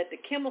had to let the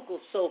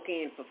chemicals soak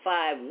in for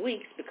 5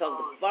 weeks because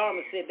the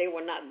farmers said they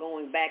were not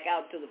going back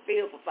out to the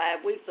field for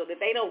 5 weeks so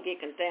that they don't get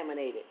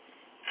contaminated.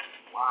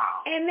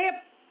 Wow.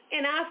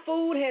 And our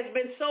food has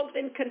been soaked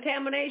in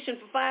contamination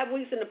for 5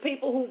 weeks, and the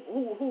people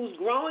who's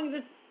growing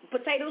the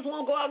potatoes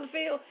won't go out in the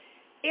field.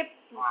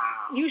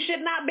 You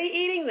should not be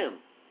eating them.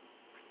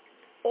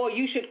 Or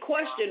you should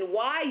question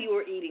why you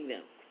are eating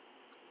them.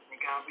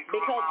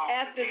 Because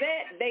after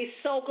that, they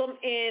soak them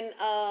in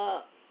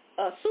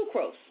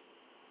sucrose.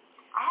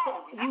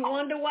 You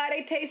wonder why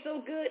they taste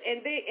so good.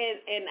 And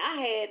I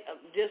had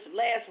just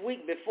last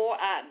week before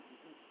I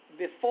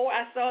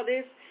saw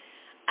this,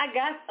 I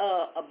got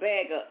a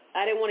bag of.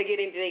 I didn't want to get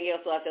anything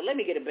else, so I said, let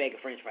me get a bag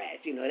of French fries.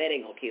 You know, that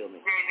ain't gonna kill me.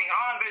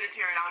 I'm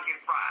vegetarian. I'll get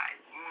fries.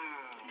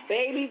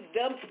 Baby,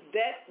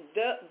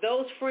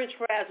 those French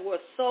fries were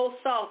so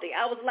salty.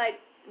 I was like,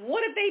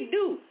 what did they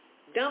do?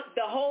 Dump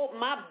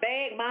my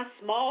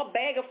small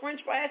bag of French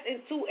fries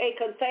into a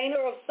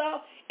container of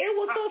salt? It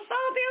was so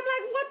salty. I'm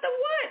like,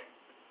 what?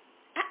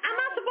 Am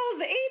I supposed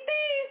to eat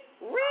these?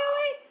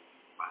 Really?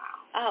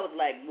 Wow. I was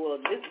like,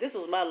 well, this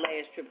was my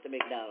last trip to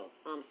McDonald's.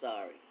 I'm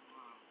sorry.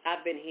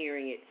 I've been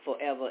hearing it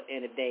forever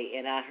and a day,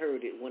 and I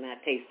heard it when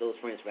I taste those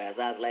French fries.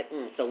 I was like,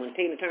 So when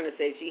Tina Turner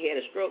said she had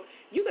a stroke,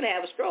 you can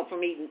have a stroke from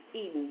eating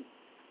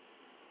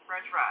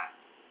French fries.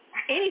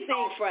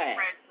 Anything fried.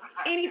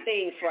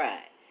 Anything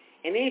fried.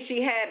 And then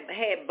she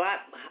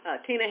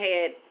Tina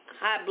had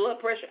high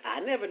blood pressure. I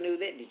never knew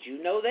that. Did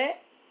you know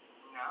that?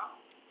 No.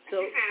 So,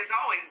 she said it's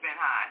always been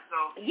high.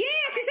 So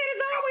yeah, she said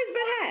it's always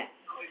been high.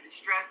 The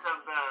stress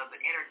of the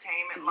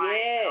entertainment life.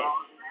 Yes. And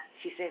all of that.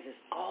 She says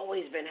it's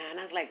always been high.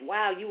 And I was like,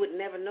 wow, you would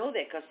never know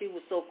that because she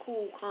was so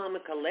cool, calm,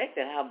 and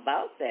collected. How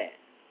about that?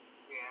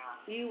 Yeah.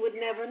 You would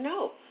never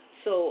know.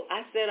 So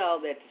I said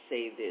all that to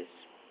say this.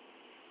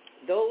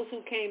 Those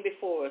who came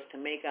before us to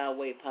make our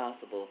way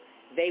possible,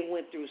 they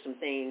went through some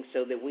things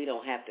so that we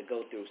don't have to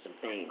go through some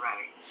things.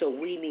 Right. So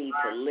we need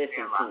to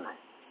listen to them.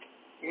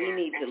 We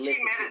need to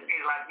listen to them. She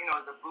meditated, like,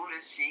 as a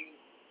Buddhist, she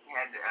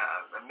had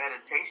a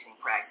meditation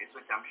practice,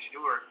 which I'm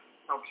sure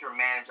helped her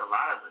manage a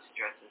lot of the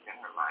stresses in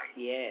her life.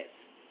 Yes.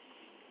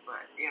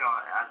 But,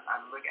 I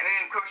look, and then,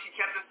 of course, she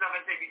kept herself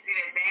and said, you see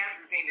that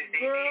dance routine that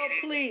they did? Girl,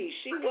 please,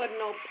 she wasn't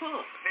no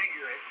punk.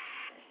 Vigorous.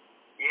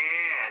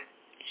 Yes.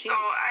 So,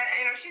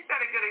 she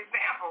set a good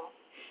example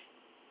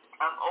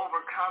of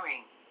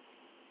overcoming.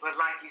 But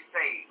like you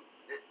say,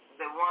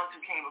 the ones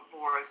who came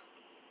before us,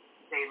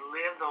 they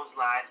lived those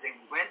lives, they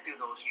went through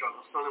those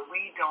struggles so that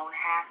we don't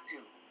have to.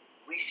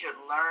 We should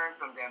learn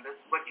from them. That's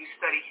what you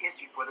study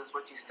history for. That's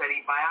what you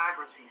study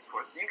biographies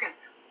for. So you can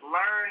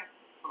learn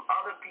from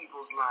other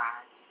people's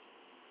lives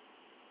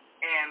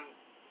and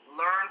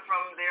learn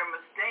from their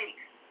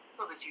mistakes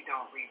so that you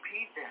don't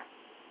repeat them.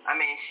 I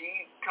mean,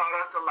 she taught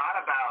us a lot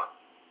about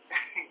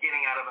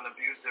getting out of an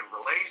abusive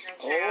relationship.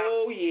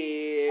 Oh,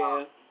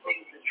 yeah.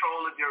 Taking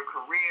control of your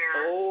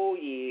career. Oh,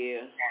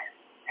 yeah.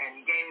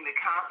 And gaining the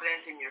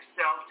confidence in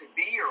yourself to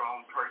be your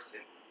own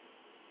person.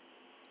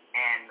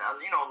 And,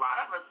 a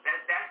lot of us,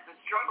 that's the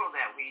struggle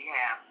that we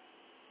have.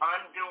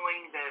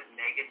 Undoing the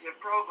negative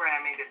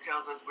programming that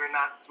tells us we're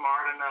not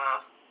smart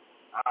enough,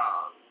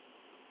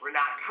 we're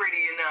not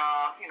pretty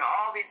enough,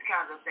 all these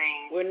kinds of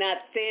things. We're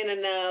not thin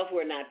enough,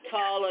 we're not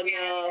tall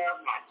enough.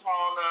 Not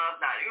tall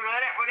enough,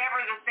 whatever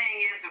the thing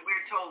is that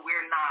we're told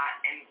we're not,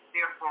 and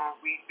therefore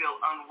we feel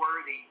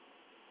unworthy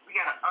We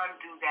got to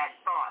undo that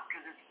thought,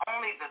 because it's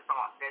only the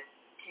thought that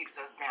keeps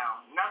us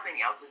down. Nothing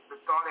else. It's the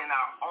thought in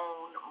our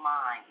own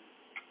mind.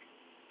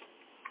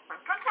 And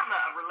sometimes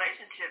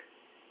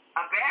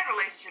a bad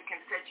relationship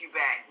can set you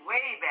back,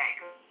 way back,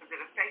 because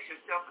it affects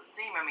your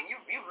self-esteem. I mean,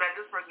 you've let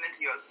this person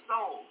into your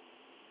soul,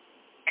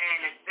 and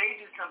if they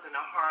do something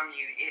to harm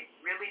you, it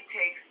really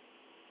takes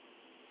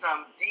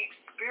some deep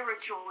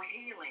spiritual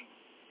healing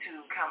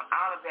to come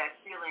out of that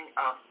feeling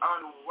of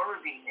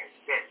unworthiness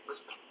that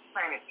was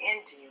planted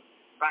into you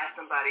by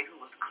somebody who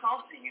was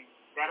close to you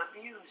that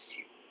abused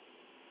you.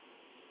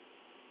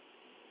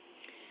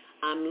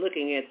 I'm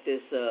looking at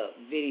this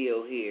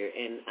video here,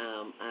 and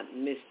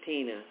Miss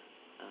Tina,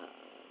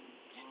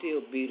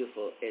 still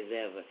beautiful as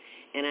ever.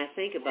 And I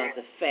think about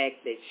the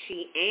fact that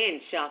she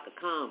and Chaka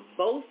Khan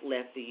both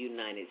left the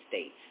United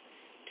States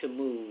to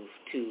move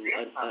to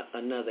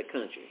another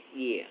country.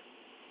 Yeah.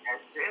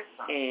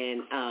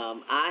 And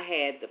I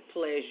had the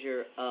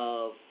pleasure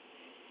of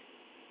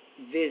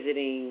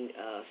visiting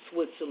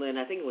Switzerland.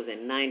 I think it was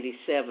in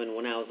 97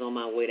 when I was on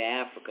my way to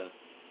Africa,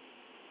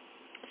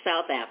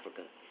 South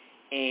Africa.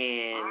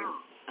 And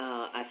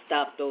I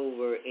stopped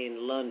over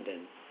in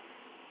London.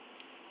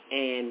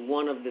 And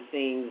one of the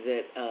things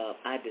that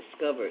I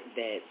discovered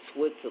that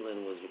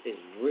Switzerland is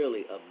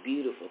really a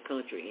beautiful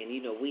country. And,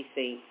 you know, we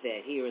think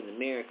that here in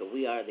America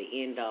we are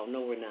the end all.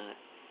 No, we're not.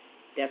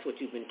 That's what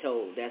you've been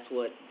told. That's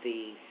what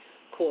the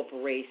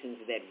corporations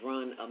that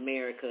run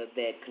America,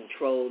 that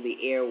control the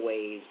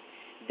airwaves,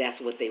 that's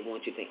what they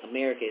want you to think.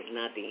 America is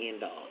not the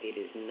end all. It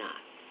is not.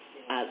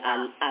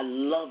 I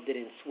loved it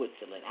in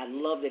Switzerland. I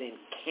loved it in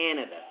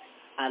Canada.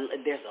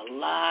 There's a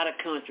lot of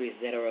countries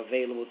that are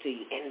available to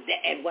you.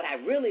 And what I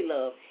really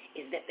love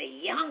is that the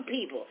young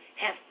people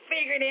have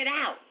figured it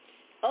out.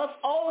 Us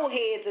old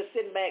heads are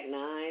sitting back,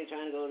 I ain't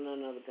trying to go to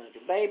another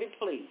country. Baby,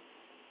 please.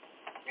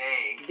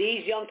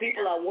 These young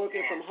people are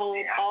working from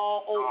home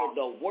all over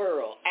the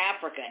world.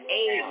 Africa,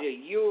 Asia,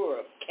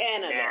 Europe,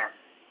 Canada.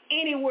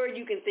 Anywhere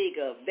you can think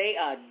of, they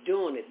are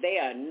doing it. They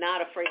are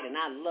not afraid, and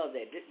I love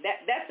that.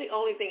 That's the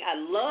only thing. I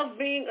love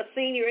being a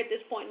senior at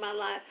this point in my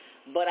life,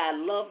 but I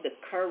love the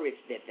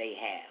courage that they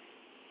have.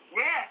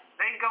 Yeah,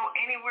 they go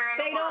anywhere in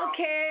the world.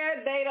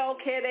 They don't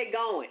care. They're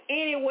going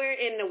anywhere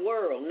in the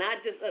world,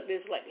 not just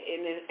this like.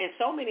 And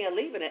so many are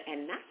leaving it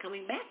and not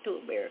coming back to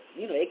America.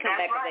 You know, they come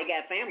back because they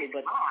got family,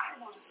 but I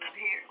know this is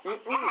here.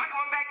 What am I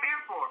going back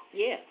there for?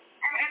 Yeah.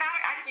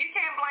 And you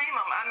can't blame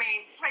them. I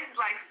mean, places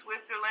like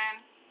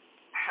Switzerland,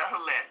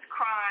 less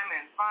crime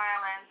and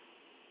violence.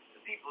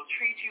 The people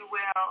treat you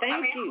well.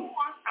 Thank you. Who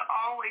wants to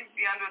always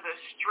be under the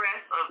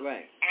stress of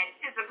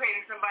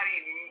anticipating somebody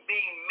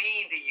being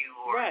mean to you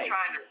or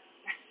trying to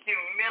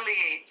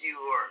humiliate you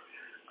or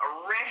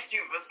arrest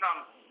you for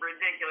some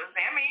ridiculous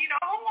thing? I mean, you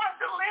know, who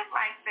wants to live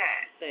like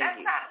that?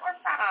 That's not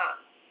a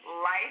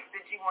life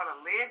that you want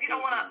to live. You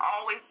don't want to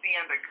always be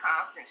under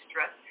constant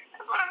stress.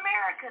 That's what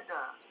America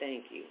does.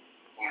 Thank you.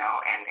 You know,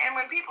 and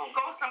when people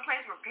go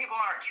someplace where people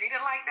aren't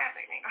treated like that,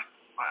 they think,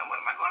 what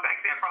am I going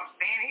back there for? I'm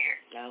staying here.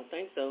 I don't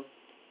think so.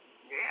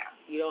 Yeah.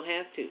 You don't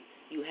have to.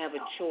 You have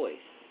a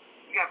choice.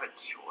 You have a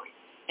choice.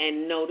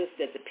 And notice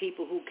that the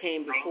people who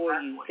came before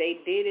you,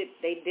 they did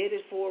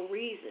it for a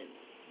reason,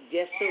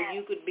 just so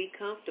you could be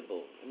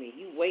comfortable. I mean,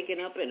 you waking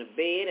up in a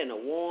bed, in a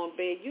warm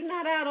bed. You're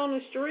not out on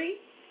the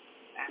street.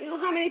 You know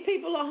how many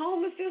people are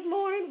homeless this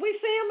morning? We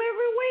see them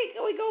every week.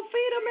 We go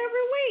feed them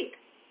every week.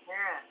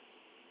 Yeah.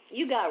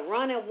 You got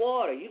running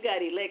water. You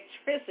got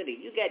electricity.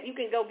 You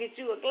can go get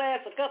you a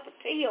cup of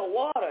tea or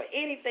water,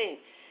 anything.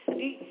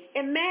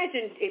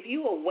 Imagine if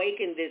you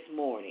awakened this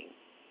morning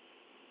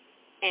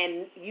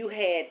and you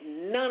had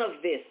none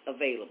of this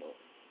available.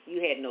 You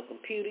had no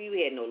computer. You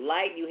had no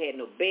light. You had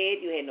no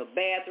bed. You had no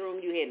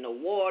bathroom. You had no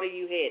water.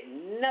 You had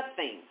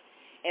nothing.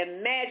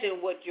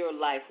 Imagine what your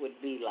life would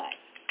be like.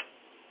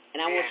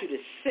 And I want you to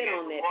sit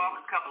on that.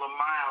 Walk a couple of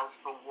miles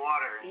for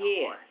water.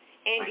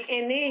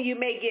 And then you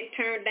may get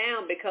turned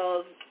down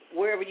because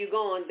wherever you're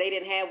going, they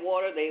didn't have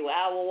water, they were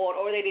out of water,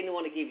 or they didn't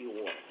want to give you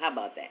water. How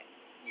about that?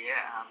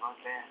 Yeah, how about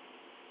that?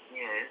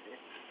 Yeah,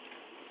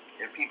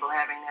 there are people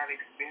having that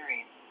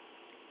experience.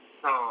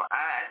 So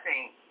I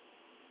think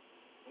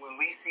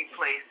when we see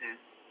places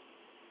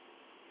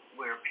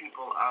where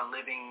people are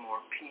living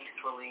more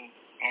peacefully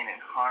and in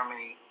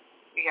harmony,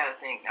 we got to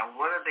think, now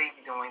what are they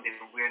doing that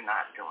we're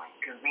not doing?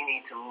 Because we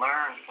need to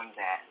learn from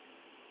that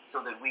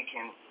so that we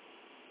can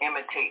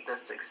imitate the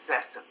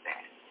success of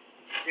that.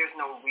 There's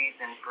no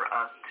reason for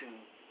us to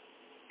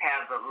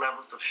have the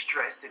levels of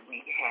stress that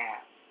we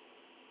have.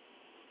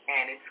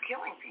 And it's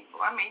killing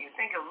people. I mean, you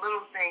think of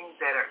little mean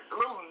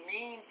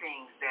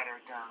things that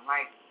are done.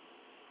 Like,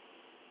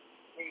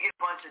 you get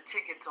a bunch of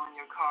tickets on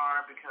your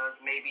car because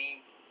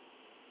maybe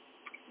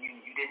you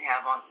didn't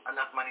have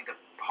enough money to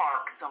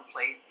park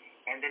someplace,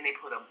 and then they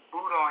put a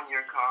boot on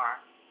your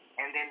car,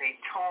 and then they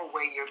tow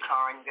away your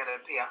car, and you got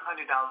to pay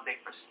 $100 a day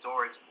for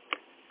storage.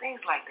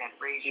 Things like that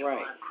raise your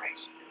blood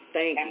pressure.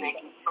 They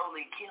can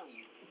slowly kill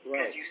you.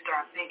 Because you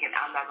start thinking,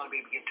 I'm not going to be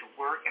able to get to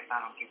work. If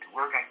I don't get to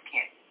work, I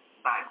can't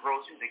buy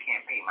groceries. I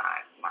can't pay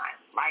my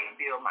light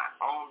bill, my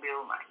phone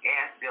bill, my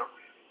gas bill.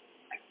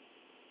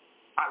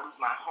 I lose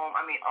my home.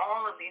 I mean,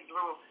 all of these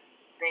little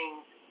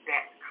things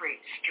that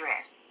create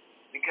stress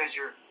because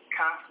you're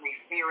constantly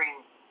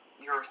fearing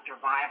your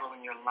survival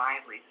and your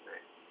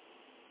livelihood.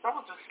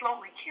 Those will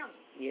slowly kill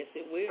you. Yes,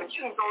 it will. But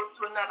you can go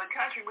to another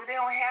country where they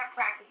don't have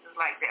practices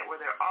like that,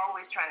 where they're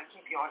always trying to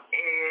keep you on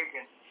edge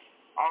and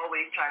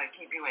always trying to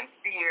keep you in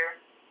fear.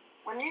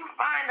 When you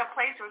find a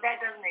place where that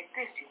doesn't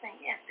exist, you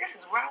think, yes, this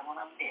is where I want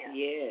to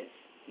live.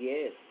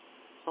 Yes.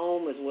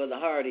 Home is where the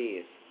heart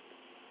is.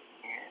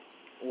 Yes.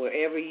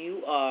 Wherever you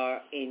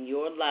are in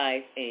your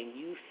life and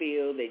you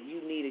feel that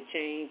you need a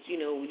change, you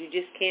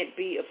just can't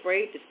be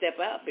afraid to step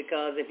out,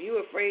 because if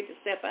you're afraid to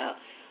step out,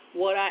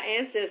 what our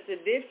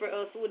ancestors did for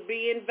us would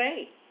be in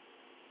vain.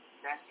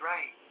 That's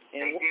right.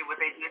 And they did what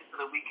they did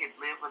so that we could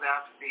live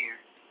without fear.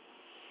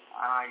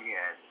 Ah,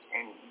 yes.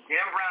 And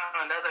Jim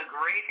Brown, another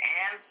great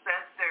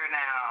ancestor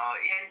now.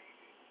 And,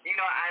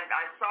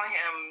 I saw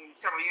him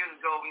several years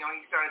ago.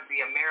 He started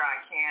the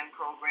AmeriCAN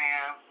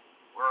program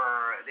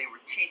where they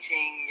were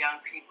teaching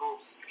young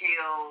people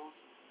skills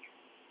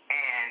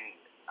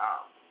and,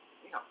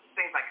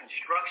 things like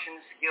construction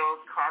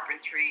skills,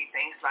 carpentry,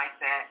 things like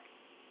that.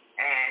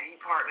 And he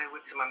partnered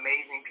with some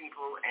amazing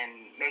people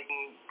and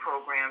making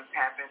programs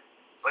happen.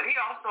 But he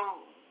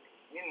also,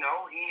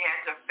 he had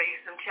to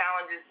face some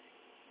challenges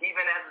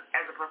even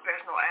as a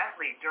professional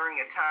athlete during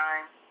a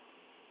time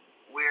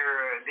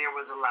where there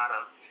was a lot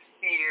of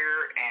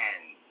fear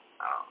and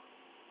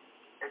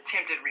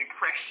attempted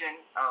repression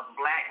of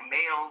black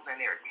males and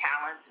their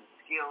talents and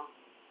skills.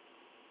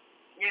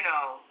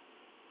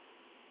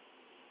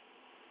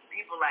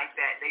 People like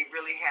that, they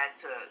really had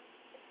to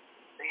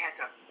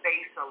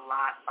face a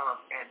lot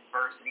of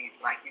adversities,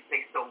 like you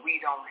say, so we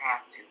don't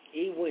have to.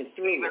 He went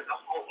through it. Even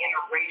the whole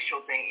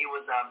interracial thing, it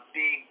was a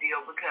big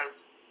deal because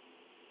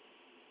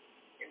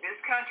this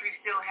country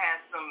still has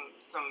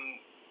some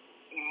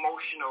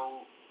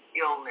emotional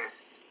illness.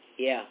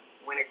 Yeah.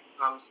 When it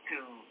comes to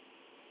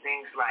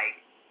things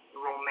like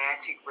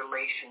romantic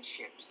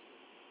relationships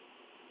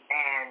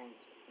and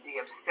the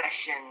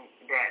obsession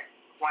that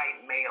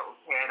white males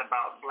had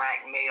about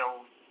black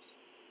males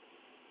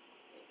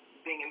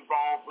being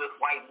involved with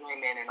white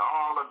women and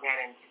all of that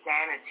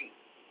insanity.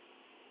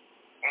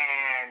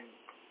 And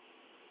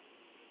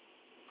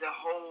the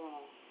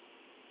whole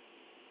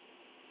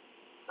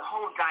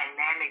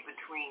dynamic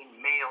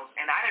between males,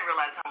 and I didn't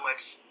realize how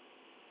much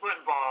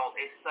football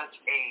is such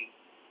a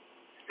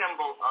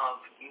symbol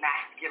of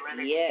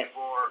masculinity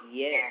for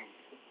men.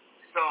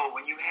 So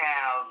when you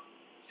have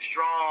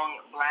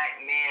strong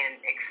black men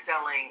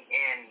excelling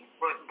in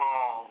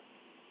football,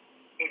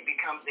 it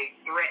becomes a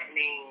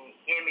threatening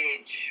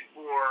image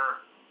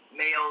for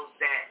males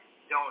that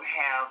don't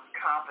have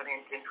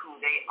confidence in who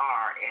they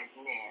are as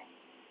men.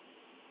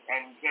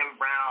 And Jim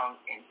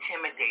Brown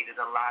intimidated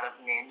a lot of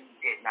men who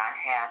did not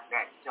have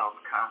that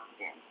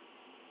self-confidence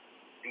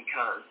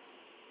because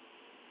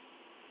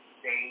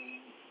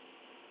they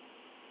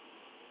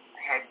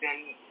had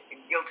been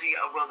guilty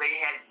of, they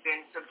had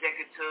been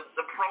subjected to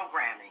the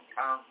programming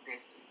of this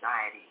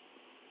society.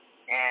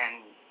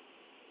 And,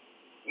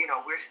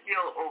 we're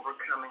still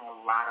overcoming a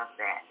lot of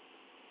that.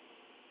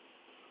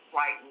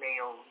 White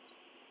males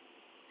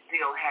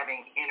still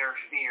having inner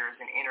fears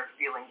and inner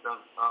feelings of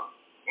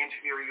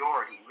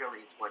inferiority,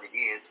 really is what it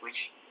is, which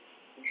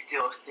we're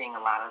still seeing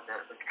a lot of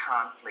the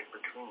conflict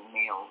between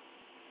males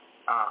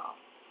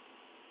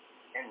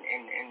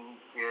in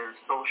the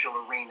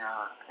social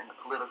arena and the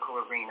political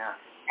arena,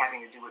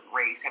 having to do with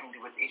race, having to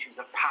do with issues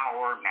of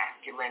power,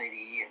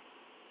 masculinity,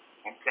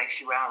 and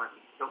sexuality.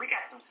 So we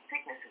got some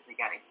sicknesses we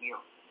got to heal.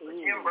 But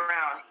Jim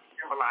Brown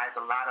symbolized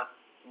a lot of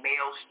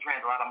male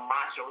strength, a lot of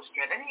macho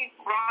strength, and he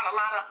brought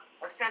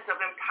a sense of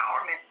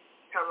empowerment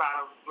to a lot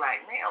of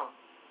black males.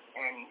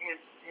 And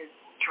his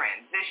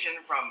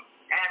transition from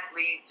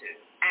athlete to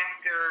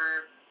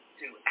actor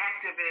to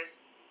activist,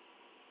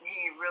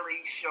 he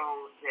really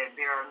showed that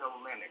there are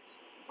no limits.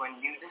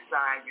 When you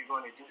decide you're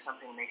going to do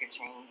something to make a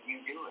change, you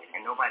do it,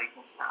 and nobody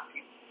can stop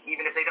you.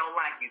 Even if they don't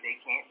like you, they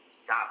can't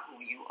stop who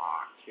you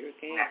are. Sure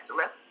can. And that's the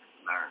lesson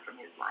he learned from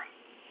his life.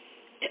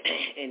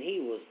 And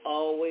he was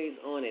always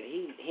on it.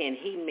 He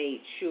made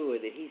sure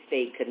that he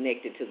stayed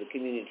connected to the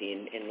community.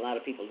 And a lot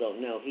of people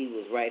don't know, he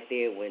was right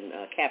there when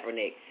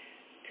Kaepernick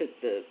took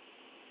the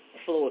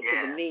floor to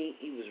the knee.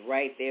 He was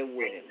right there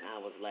with him. I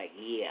was like,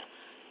 I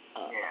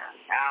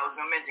was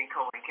going to mention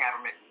Colin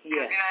Kaepernick.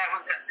 Because, that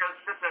was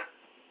such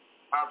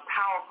a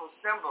powerful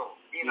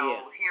symbol,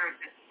 here at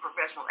this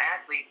professional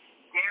athlete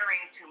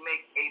daring to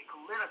make a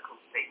political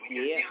statement.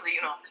 Because usually,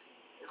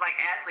 it's like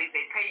athletes,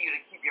 they pay you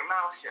to keep your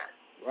mouth shut.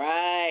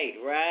 Right.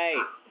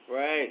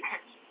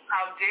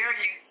 How dare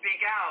you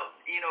speak out?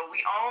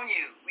 We own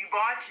you. We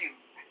bought you.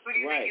 Who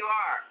do you think you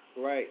are?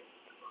 Right.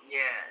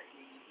 Yeah,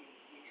 he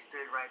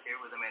stood right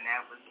there with him, and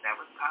that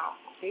was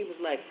powerful. He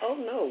was like, oh,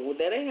 no,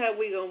 that ain't how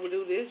we going to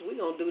do this. We're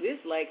going to do this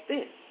like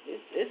this.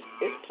 It's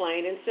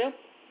plain and simple.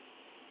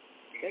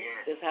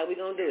 That's how we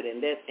going to do it,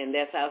 and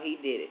that's how he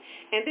did it.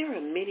 And there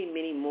are many,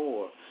 many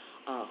more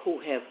who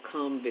have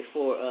come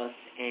before us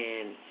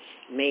and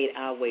made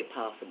our way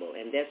possible,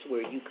 and that's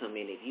where you come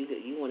in. If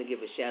you want to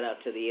give a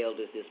shout-out to the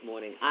elders this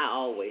morning, I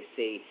always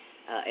say,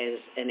 as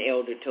an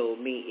elder told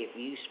me, if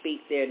you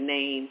speak their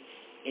name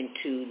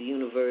into the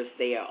universe,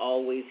 they are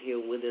always here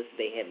with us.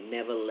 They have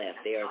never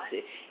left.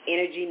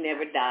 Energy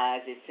never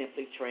dies. It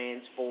simply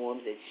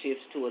transforms. It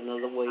shifts to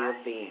another way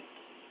of being.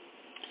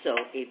 So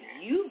if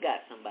you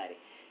got somebody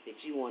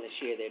that you want to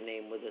share their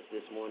name with us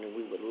this morning,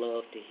 we would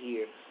love to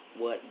hear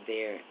what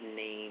their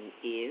name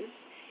is.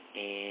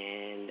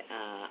 And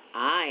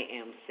I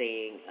am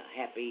saying a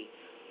happy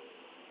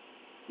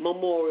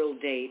Memorial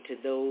Day to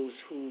those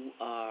who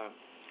are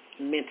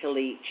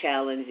mentally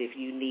challenged. If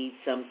you need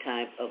some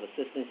type of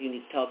assistance, you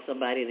need to talk to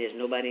somebody, and there's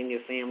nobody in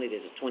your family,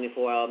 there's a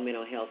 24-hour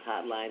mental health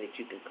hotline that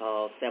you can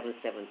call,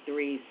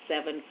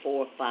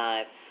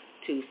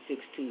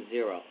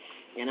 773-745-2620.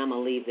 And I'm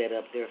going to leave that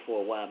up there for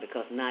a while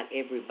because not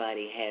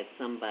everybody has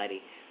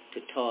somebody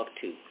to talk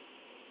to.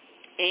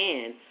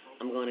 And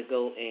I'm going to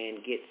go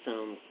and get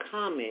some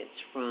comments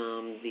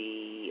from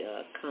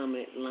the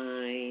comment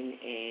line,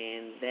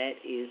 and that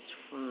is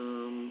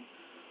from,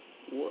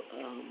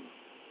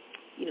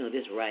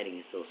 this writing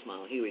is so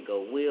small. Here we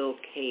go. Will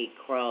K.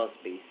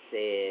 Crosby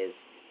says,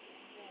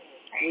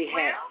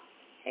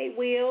 Hey,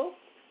 Will.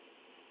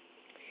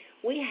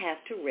 We have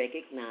to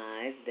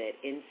recognize that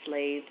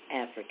enslaved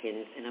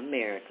Africans in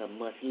America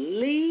must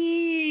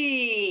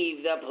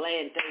leave the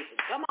plantation.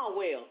 Come on,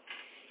 Will.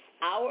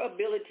 Our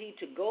ability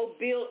to go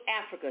build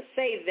Africa,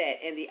 say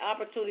that, and the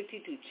opportunity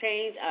to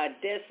change our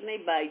destiny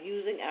by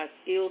using our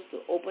skills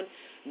to open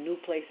new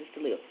places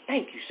to live.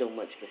 Thank you so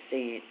much for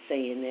saying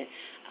that.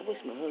 I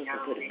wish my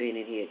husband could have been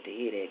in here to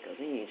hear that because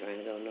he ain't trying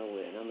to go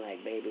nowhere. And I'm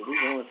like, baby, we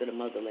going to the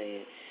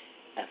motherland.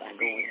 If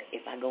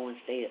I go and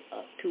stay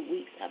 2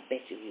 weeks, I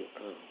bet you he'll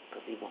come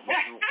because he wants me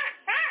home.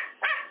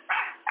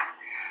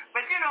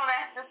 But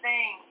that's the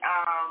thing.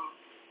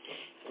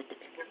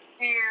 The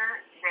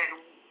fear that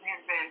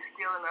has been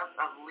stealing us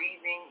of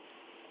leaving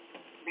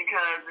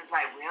because it's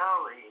like,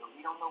 well,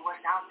 we don't know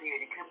what's out there.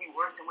 It could be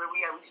worse than where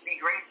we are. We should be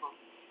grateful.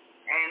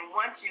 And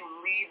once you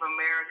leave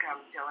America,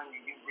 I'm telling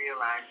you, you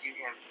realize you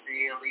have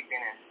really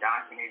been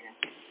indoctrinated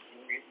into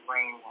serious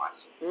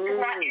brainwashing. Because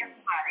not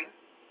everybody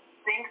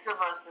thinks of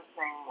us the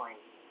same way.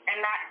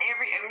 And not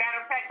every, as a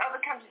matter of fact,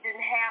 other countries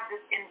didn't have this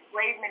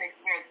enslavement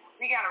experience.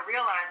 We got to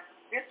realize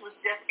this was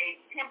just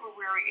a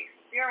temporary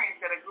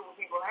experience that a group of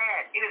people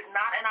had. It is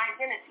not an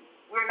identity.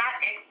 We're not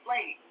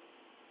ex-slaves.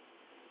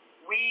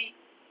 We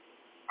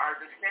are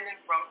descended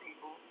from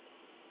people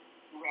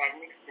who had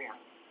an experience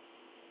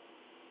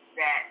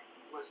that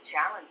was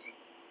challenging,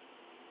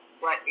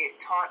 but it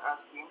taught us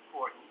the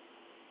importance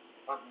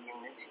of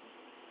unity,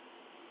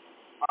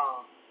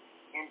 of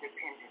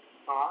independent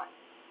thought,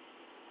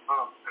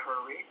 of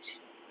courage.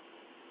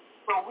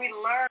 So we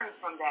learned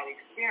from that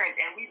experience,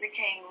 and we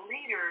became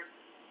leaders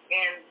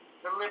in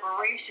the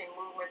liberation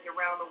movements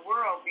around the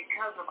world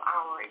because of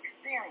our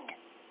experience.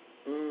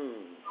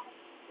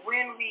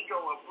 When we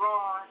go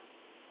abroad,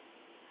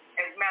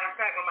 as a matter of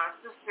fact, when my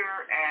sister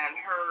and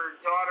her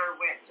daughter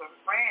went to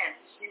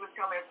France, she was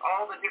telling us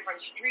all the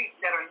different streets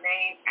that are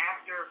named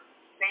after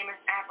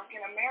famous African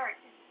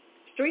Americans.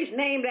 Streets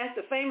named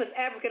after famous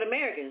African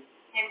Americans?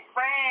 In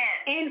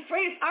France. In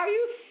France? Are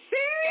you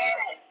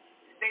serious? Yes.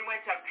 They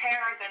went to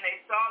Paris and they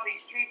saw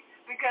these streets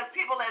because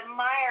people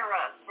admire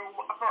us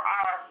for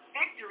our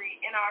victory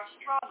in our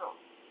struggle.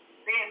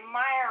 They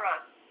admire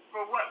us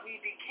for what we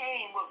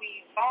became, what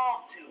we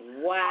evolved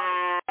to.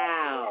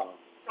 Wow.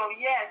 So,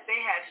 yes,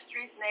 they have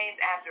streets named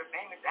after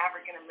famous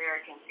African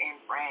Americans in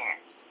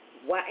France.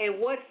 Wow.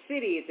 And what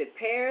city? Is it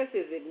Paris?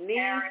 Is it Nice?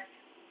 Paris.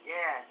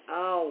 Yes.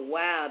 Oh,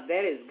 wow.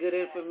 That is good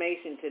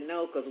information to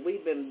know because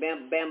we've been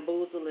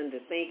bamboozled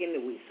into thinking that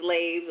we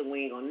slaves and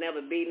we ain't going to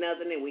never be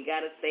nothing and we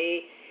got to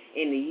stay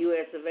in the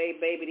U.S. of A.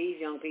 Baby,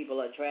 these young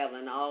people are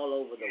traveling all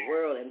over the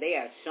world and they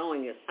are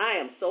showing us. I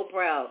am so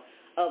proud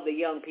of the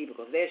young people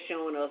because they're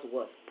showing us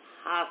what's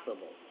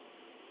possible.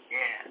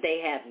 Yeah. They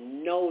have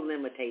no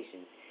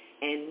limitations.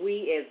 And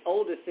we as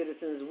older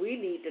citizens, we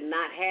need to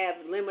not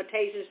have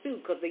limitations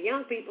too because the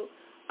young people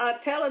are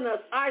telling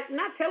us,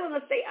 not telling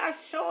us, they are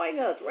showing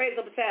us. Raise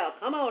up a towel.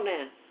 Come on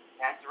now.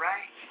 That's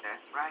right.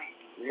 That's right.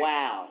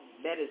 Wow.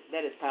 That is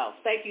powerful.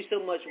 Thank you so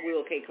much,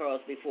 Will K.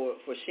 Crosby, for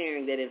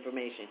sharing that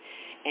information.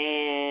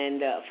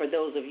 And for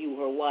those of you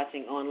who are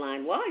watching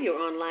online, while you're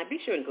online, be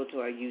sure and go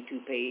to our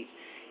YouTube page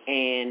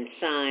and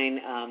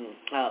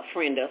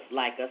friend us,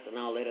 like us, and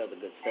all that other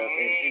good stuff.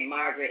 And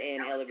Margaret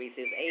Ann Ellery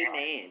says,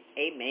 amen.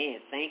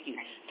 Amen. Thank you.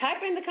 Type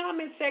in the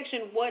comment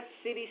section what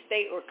city,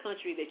 state, or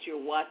country that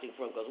you're watching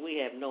from because we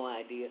have no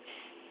idea.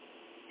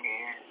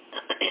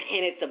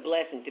 And it's a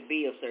blessing to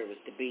be of service,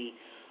 to be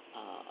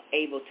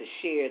able to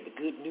share the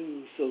good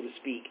news, so to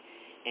speak.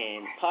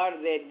 And part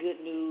of that good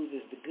news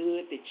is the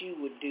good that you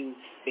would do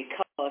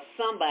because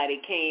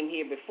somebody came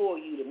here before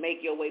you to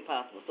make your way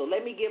possible. So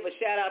let me give a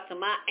shout out to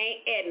my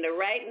Aunt Edna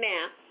right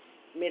now,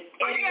 Miss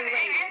Edna. You got Aunt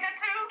Edna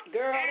too?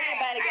 Girl,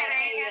 everybody got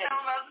Aunt Edna.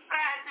 On the other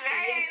side too.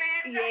 Hey,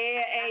 Yeah,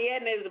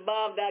 Aunt Edna is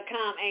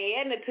Bob.com. Aunt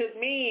Edna took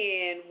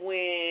me in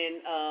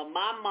when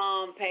my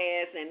mom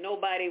passed and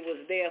nobody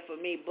was there for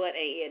me but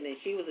Aunt Edna.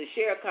 She was a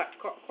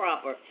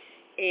sharecropper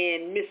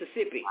in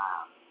Mississippi,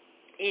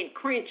 in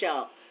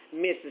Crenshaw,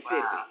 Mississippi.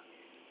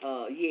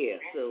 Wow.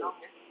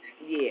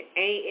 Yeah,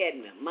 Aunt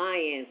Edna, my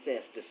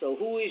ancestor. So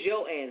who is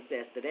your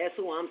ancestor? That's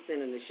who I'm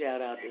sending a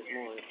shout out this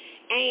morning.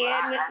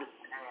 Aunt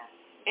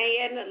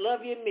Edna,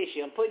 love you and miss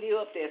you. I'm putting you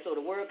up there so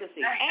the world can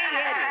see. Aunt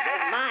Edna,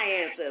 that's my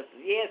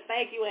ancestor. Yes,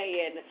 thank you, Aunt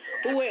Edna.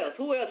 Who else?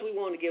 Who else we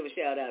want to give a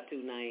shout out to,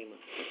 Naima?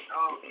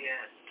 Oh,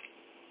 yes.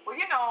 Well,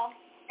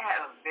 I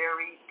had a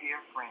very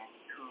dear friend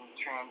who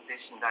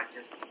transitioned. I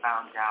just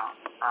found out.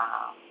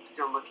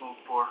 Still looking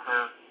for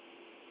her.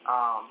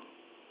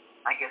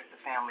 I guess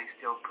the family's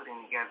still putting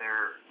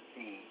together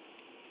the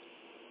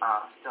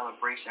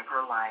celebration of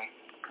her life.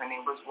 Her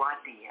name was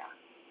Wadia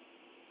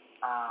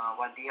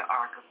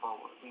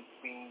Archibald.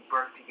 We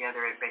worked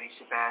together at Betty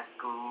Shabazz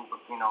School.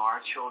 Our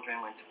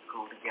children went to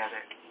school together.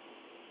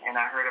 And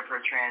I heard of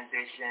her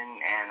transition,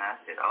 and I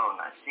said, oh,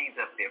 now she's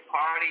up there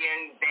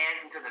partying,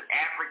 dancing to the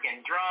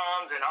African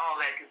drums and all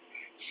that. Cause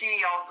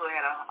she also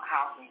had a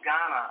house in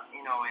Ghana,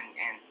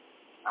 and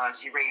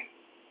she raised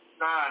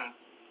sons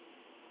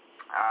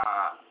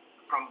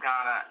from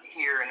Ghana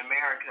here in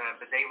America,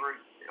 but they were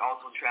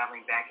also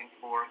traveling back and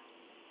forth.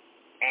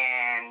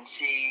 And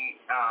she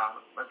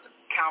was a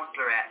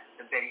counselor at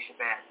the Betty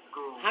Shabazz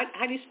School. How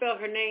do you spell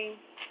her name?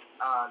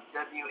 Wadiya.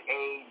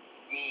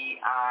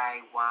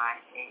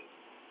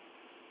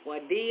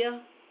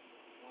 Wadia?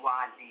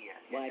 Wadia.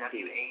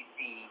 W-A-D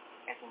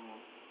as in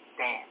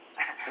dance.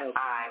 Okay.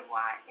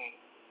 I-Y-A.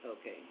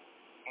 Okay.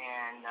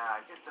 And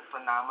just a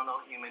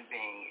phenomenal human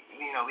being.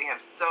 We have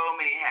so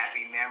many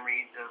happy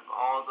memories of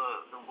all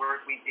the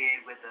work we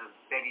did with the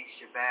Betty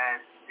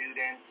Shabazz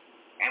students.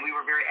 And we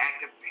were very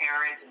active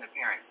parents in the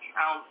parent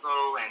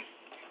council, and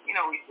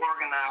we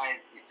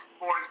organized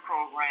sports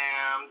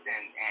programs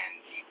and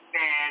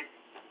events,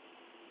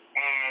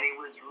 and it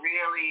was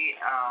really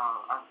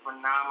a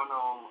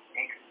phenomenal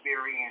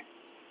experience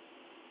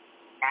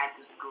at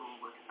the school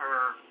with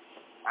her.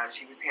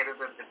 She was head of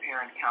the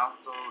parent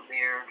council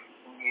there for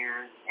some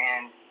years,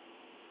 and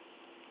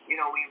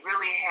we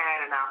really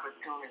had an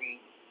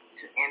opportunity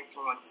to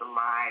influence the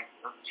lives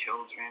of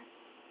children,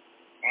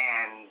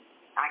 and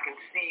I can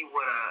see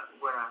what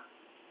a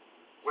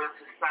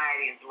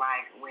society is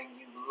like when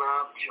you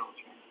love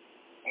children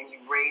and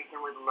you raise them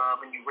with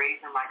love and you raise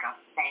them like a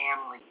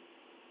family.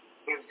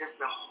 It was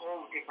just a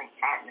whole different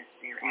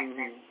atmosphere at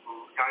that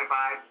school. Started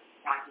by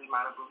Taki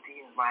Matabuti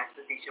and his wife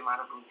Satisha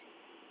Matabuti,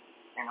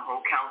 and a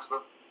whole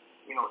council of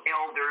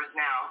elders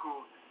now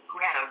who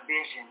had a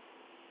vision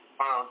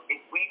of,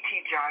 if we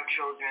teach our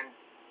children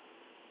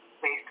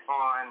based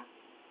on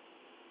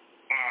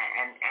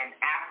an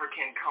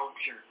African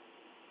culture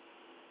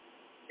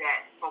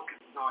that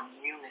focuses on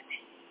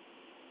unity,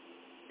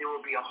 there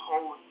will be a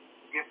whole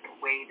different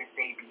way that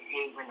they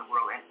behave in the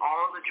world. And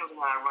all the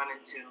children that I run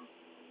into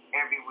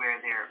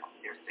everywhere, they're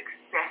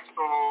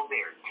successful,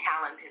 they're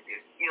talented,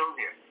 they're skilled,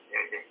 they're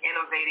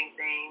innovating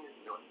things,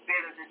 doing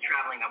businesses,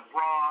 traveling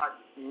abroad.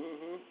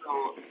 Mm-hmm.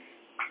 So,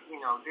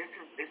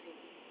 this is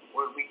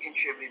what we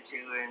contribute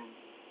to, and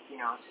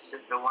she's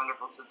just a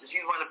wonderful sister.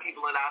 She's one of the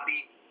people that I'll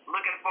be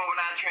looking forward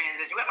to our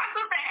transition. Where my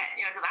sister at?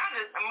 Because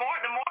the more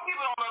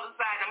people on the other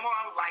side, the more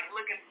I'm like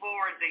looking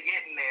forward to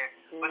getting there.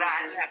 Mm-hmm. But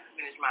I just have to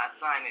finish my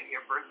assignment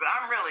here first. But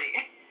I'm really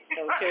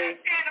okay.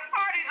 Yeah, the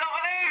party's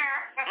over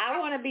there. I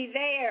want to be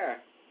there.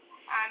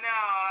 I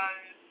know.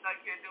 I'm stuck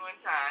here doing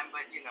time,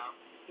 but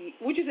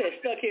What you said?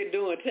 Stuck here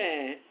doing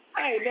time?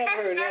 I ain't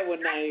never heard that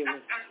one,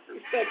 Naima.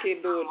 Stuck here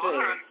doing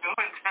time.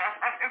 Doing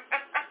time.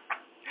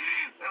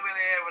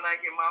 When I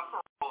get my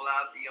parole,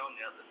 I'll be on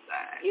the other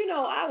side.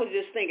 I was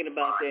just thinking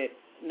about that,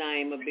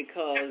 Naima,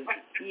 because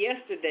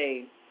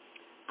yesterday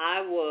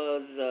I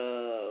was,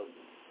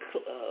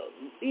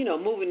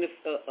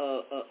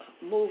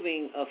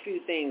 moving a few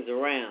things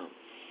around,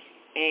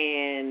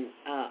 and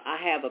I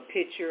have a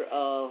picture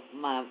of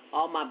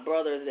all my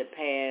brothers that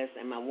passed,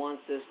 and my one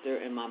sister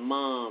and my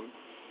mom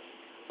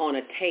on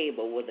a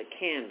table with a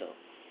candle.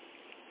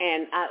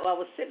 And I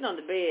was sitting on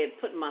the bed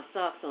putting my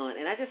socks on,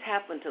 and I just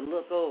happened to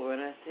look over,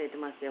 and I said to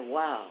myself,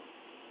 wow,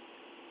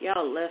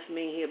 y'all left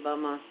me here by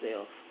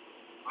myself.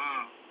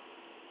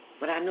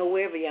 But I know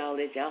wherever y'all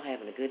at, y'all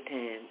having a good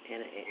time.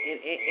 And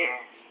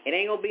it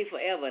ain't going to be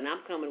forever, and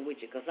I'm coming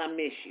with you because I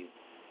miss you.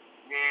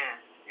 Yeah.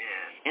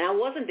 And I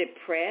wasn't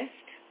depressed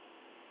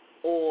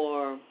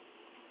or,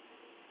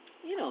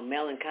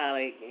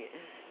 melancholic.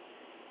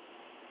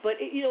 But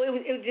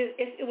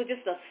it was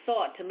just a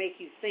thought to make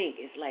you think.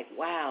 It's like,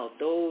 wow,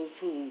 those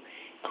who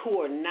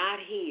are not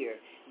here,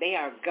 they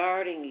are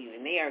guarding you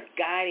and they are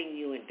guiding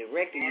you and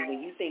directing you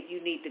when you think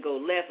you need to go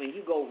left and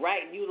you go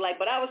right, and you like,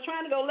 but I was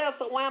trying to go left,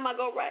 so why am I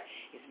go right?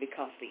 It's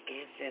because the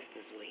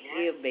ancestors were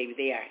here, baby.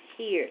 They are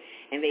here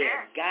and they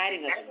are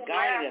guiding us and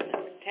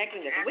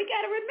protecting us. And we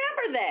got to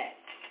remember that.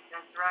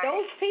 That's right.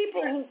 Those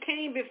people who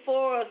came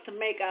before us to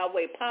make our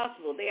way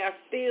possible, they are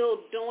still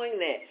doing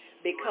that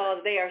because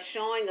they are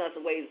showing us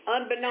ways,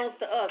 unbeknownst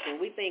to us, and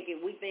we think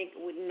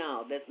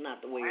no, that's not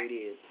the way it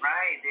is.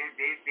 Right.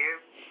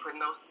 They're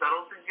putting those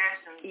subtle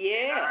suggestions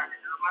in our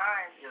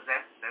minds, because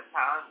that's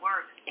how it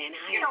works. And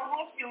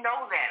once you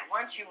know that,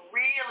 once you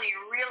really,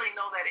 really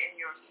know that in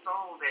your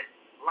soul that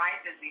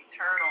life is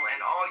eternal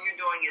and all you're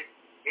doing is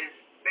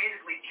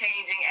basically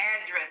changing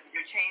addresses.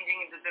 You're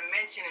changing the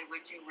dimension in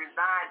which you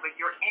reside, but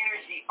your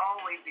energy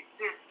always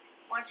exists.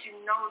 Once you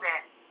know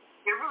that,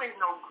 there really is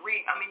no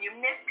grief. I mean, you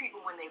miss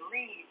people when they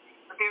leave,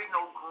 but there's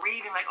no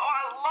grieving like, oh,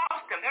 I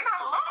lost them. They're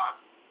not lost.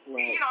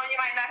 Right. You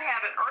might not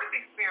have an earth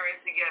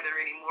experience together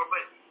anymore, but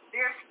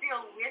they're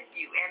still with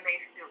you, and they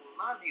still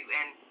love you,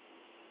 and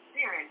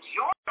they're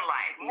enjoying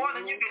life more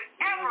than you could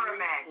ever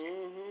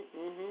imagine.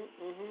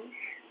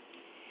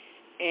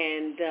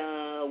 And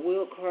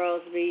Will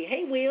Crosby,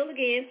 hey, Will,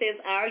 again, says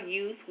our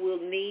youth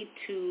will need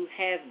to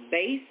have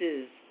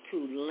bases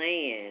to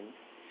land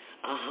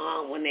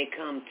when they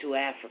come to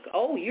Africa.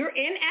 Oh, you're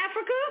in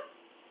Africa?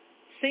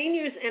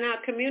 Seniors in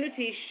our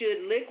community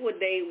should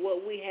liquidate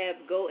what we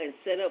have, go and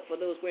set up for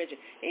those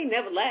grandchildren. They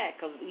never lack,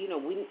 because,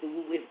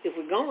 if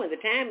we're going, the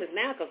time is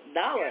now, because the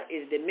dollar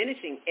is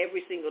diminishing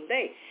every single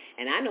day.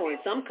 And I know in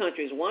some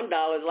countries, $1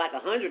 is like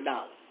 $100.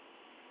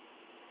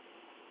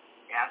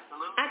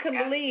 Absolutely. I can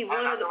believe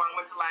when I went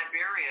to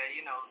Liberia,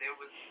 there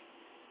was,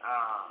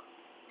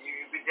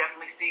 you could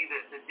definitely see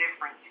the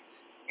difference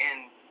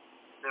in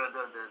the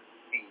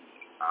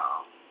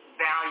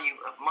value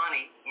of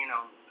money,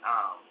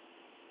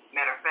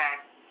 Matter of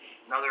fact,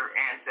 another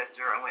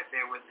ancestor, I went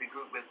there with the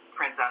group with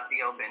Prince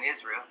Asiel Ben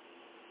Israel,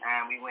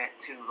 and we went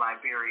to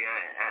Liberia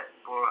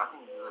for, I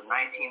think it was the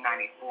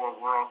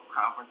 1994 World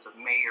Conference of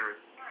Mayors,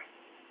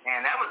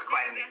 and that was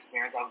quite an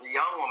experience. I was a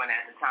young woman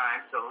at the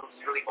time, so it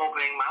was really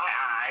opening my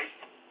eyes,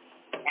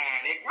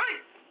 and it really,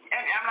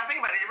 and when I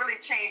think about it, it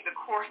really changed the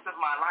course of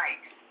my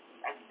life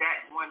at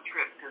that one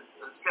trip, because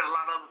it set a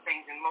lot of other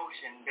things in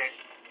motion that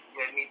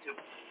led me to,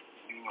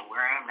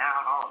 where I am now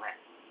and all of that.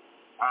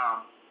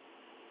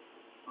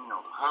 The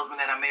husband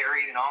that I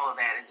married and all of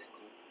that,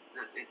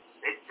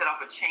 it set off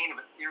a chain of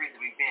a series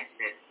of events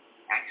that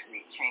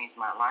actually changed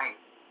my life.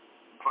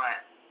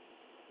 But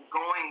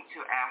going to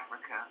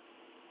Africa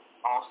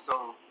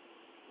also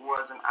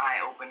was an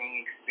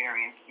eye-opening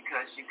experience,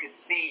 because you could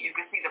see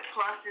the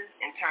pluses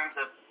in terms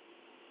of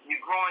you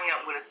growing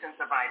up with a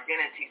sense of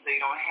identity, so you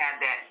don't have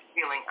that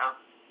feeling of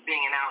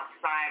being an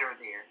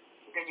outsider there.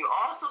 But then you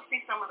also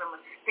see some of the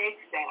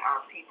mistakes that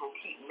our people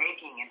keep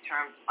making in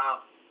terms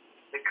of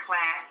the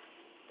class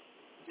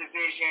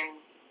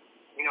division,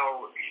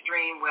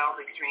 extreme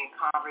wealth, extreme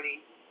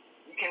poverty.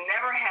 You can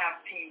never have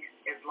peace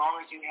as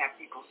long as you have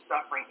people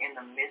suffering in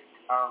the midst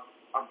of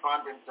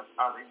abundance of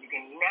others. You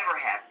can never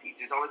have peace.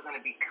 There's always going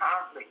to be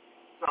conflict.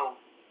 So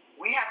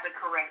we have to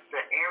correct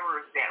the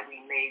errors that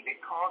we made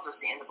that caused us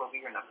to end up over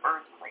here in the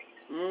first place.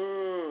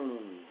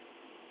 And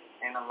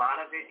a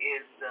lot of it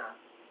is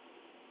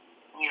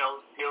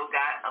still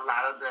got a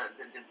lot of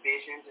the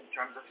divisions in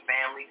terms of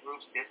family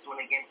groups, this one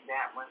against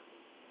that one.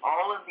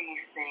 All of these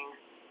things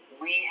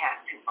we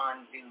have to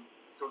undo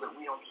so that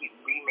we don't keep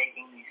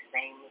remaking these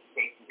same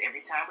mistakes.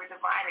 Every time we're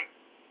divided,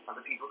 other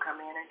people come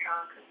in and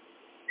conquer.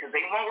 Because they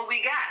want what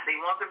we got. They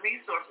want the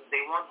resources. They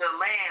want the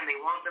land. They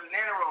want the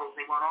minerals.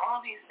 They want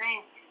all these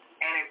things.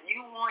 And if you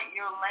want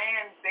your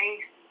land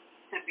base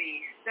to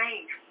be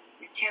safe,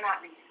 you cannot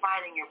be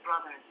fighting your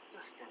brother and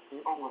sister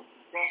over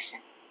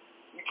possession.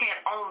 You can't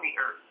own the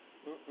earth.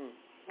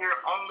 We're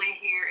only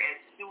here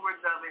as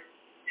stewards of it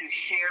to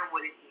share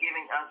what it's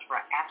giving us for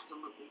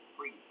absolutely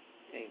free.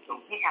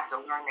 So we have to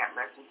learn that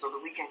lesson so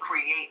that we can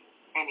create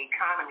an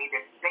economy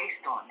that's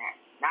based on that,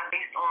 not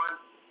based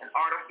on an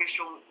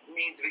artificial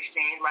means of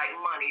exchange like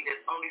money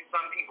that only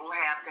some people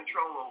have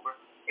control over.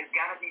 It's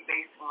got to be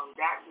based on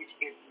that which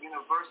is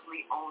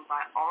universally owned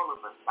by all of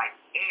us, like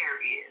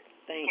air is.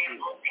 Thank you.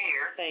 Own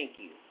air. Thank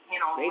you.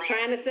 They're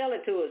trying to sell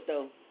it to us,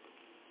 though.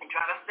 And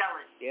try to sell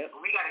it. Yep.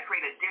 But we got to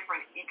create a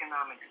different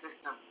economic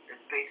system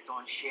that's based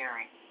on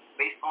sharing,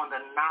 based on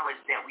the knowledge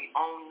that we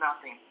own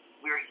nothing.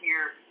 We're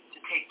here to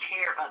take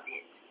care of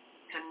it,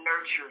 to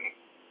nurture it,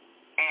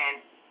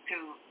 and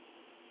to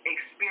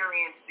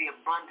experience the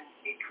abundance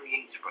it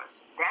creates for us.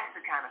 That's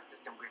the kind of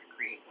system we're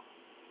creating.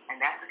 And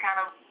that's the kind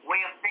of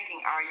way of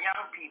thinking our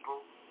young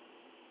people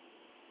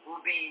will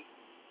be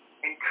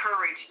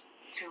encouraged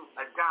to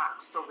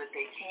adopt so that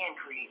they can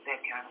create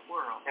that kind of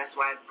world. That's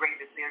why it's great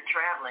that they're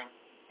traveling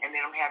and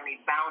they don't have any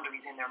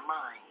boundaries in their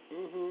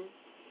mind.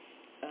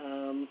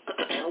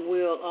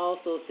 Will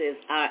also says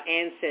our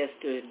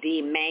ancestors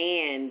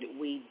demand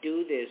we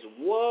do this.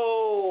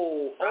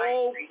 Whoa.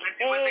 Right.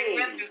 Okay. What they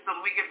went through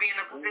so we could be in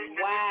a position.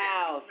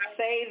 Wow.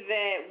 Say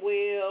that,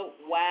 Will.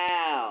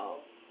 Wow.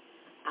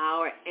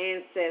 Our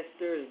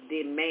ancestors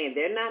demand.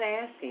 They're not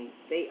asking.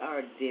 They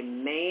are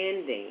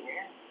demanding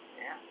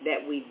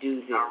that we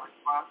do this. Our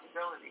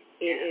responsibility.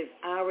 It is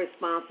our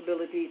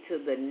responsibility to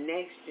the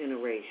next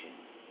generation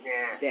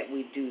that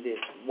we do this.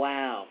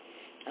 Wow.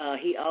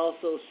 He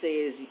also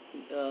says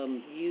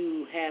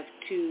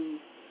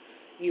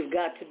you've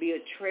got to be a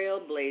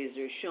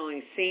trailblazer,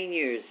 showing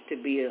seniors to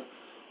be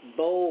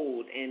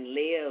bold and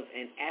live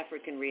an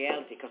African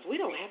reality, because we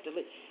don't have to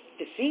live.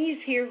 The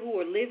seniors here who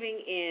are living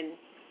in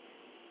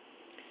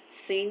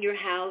senior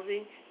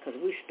housing, because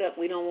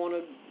we don't want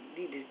to,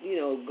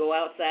 go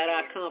outside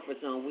our comfort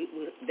zone.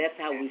 That's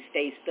how we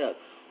stay stuck.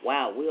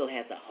 Wow, Will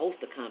has a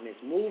host of comments.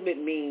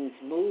 Movement means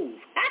move.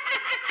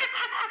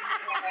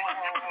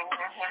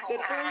 The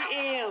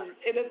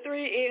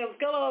 3 M's.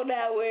 Come on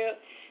now, Will.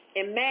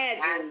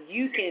 Imagine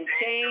you can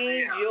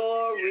change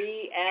your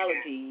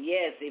reality.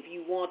 Yes, if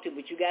you want to,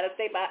 but you got to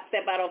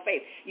step out on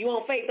faith. You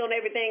want faith on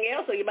everything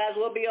else, so you might as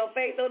well be on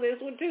faith on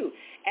this one too.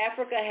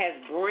 Africa has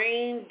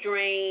brain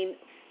drained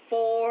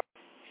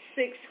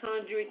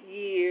 600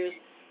 years,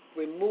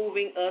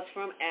 removing us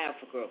from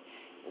Africa.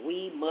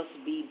 We must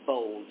be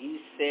bold. You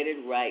said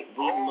it right.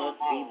 We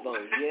must be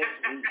bold. Yes,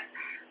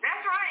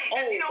 that's right.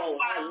 Who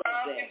I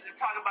love to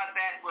talk about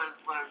that was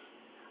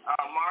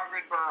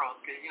Margaret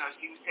Burroughs, because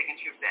she was taking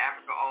trips to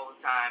Africa all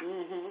the time,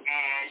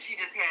 and she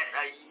just had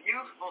a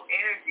youthful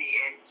energy,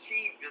 and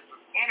she just was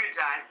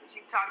energized. And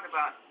she talked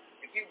about,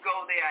 if you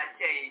go there, I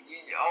tell you,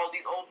 all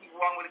these old people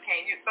walking with a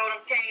cane, you throw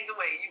them canes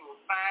away, you will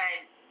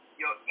find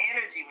your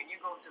energy when you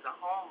go to the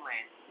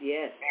homeland.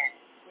 Yes. And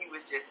she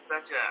was just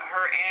such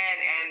her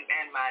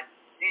and my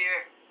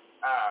dear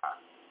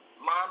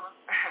mama,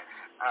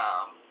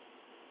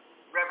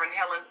 Reverend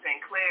Helen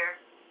St.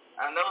 Clair.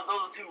 Those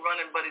are two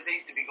running buddies.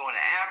 They used to be going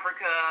to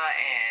Africa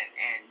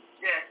and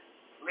just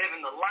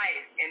living the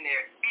life in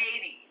their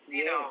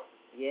 80s,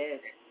 Yes.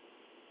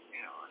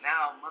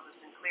 Now Mother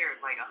Sinclair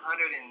is like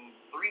 103,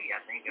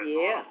 I think.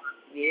 Yeah.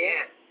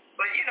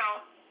 But,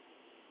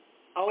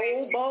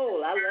 old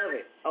bold. I love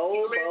it.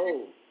 Old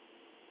bold.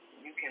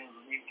 You can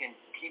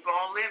keep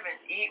on living.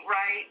 Eat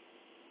right.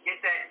 Get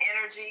that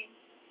energy.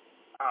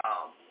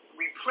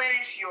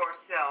 Replenish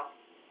yourself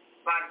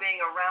by being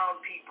around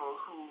people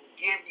who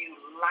give you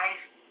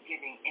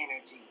life-giving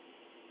energy.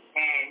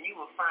 And you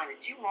will find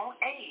that you won't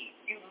age.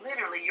 Your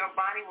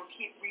body will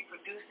keep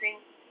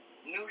reproducing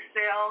new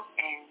cells,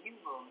 and you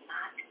will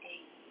not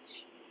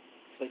age.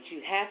 But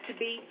you have to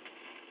be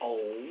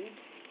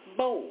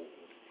bold.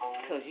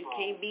 Because you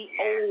can't be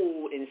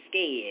old and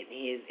scared.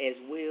 As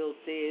Will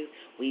says,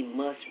 we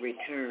must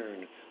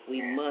return.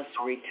 We must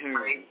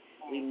return.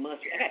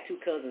 I got 2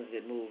 cousins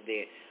that moved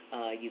there.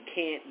 You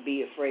can't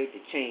be afraid to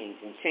change,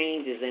 and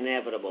change is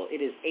inevitable.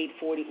 It is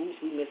 8:40.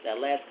 Oops, we missed our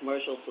last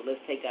commercial, so let's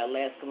take our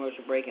last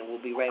commercial break, and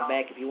we'll be right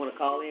back. If you want to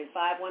call in,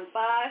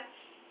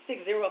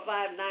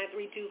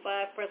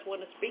 515-605-9325, press 1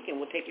 to speak, and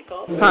we'll take your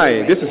call.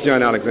 Hi, this is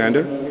John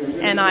Alexander.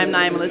 And I'm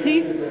Naima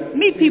Latif.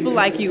 Meet people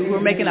like you who are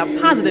making a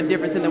positive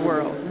difference in the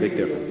world. Big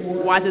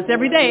difference. Watch us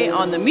every day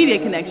on The Media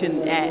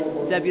Connection at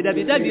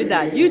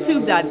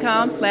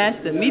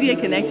www.youtube.com/The Media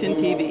Connection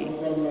TV.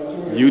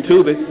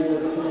 YouTube it.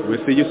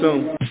 We'll see you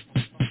soon.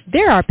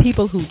 There are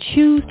people who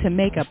choose to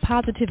make a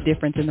positive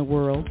difference in the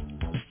world.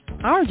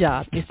 Our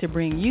job is to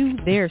bring you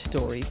their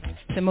stories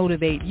to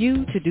motivate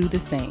you to do the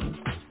same.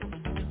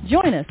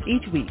 Join us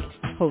each week,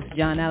 host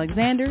John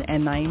Alexander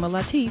and Naima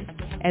Latif,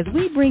 as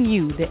we bring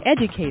you the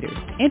educators,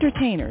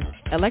 entertainers,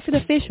 elected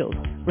officials,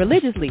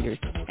 religious leaders,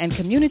 and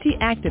community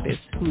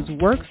activists whose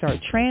works are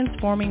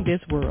transforming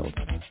this world.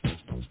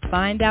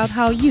 Find out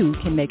how you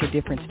can make a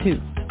difference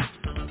too.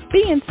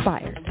 Be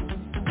inspired.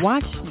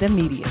 Watch The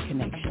Media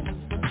Connection.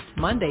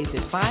 Mondays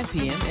at 5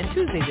 p.m. and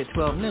Tuesdays at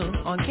 12 noon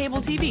on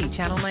Cable TV,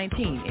 Channel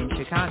 19 in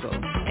Chicago.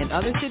 And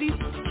other cities,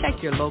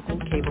 check your local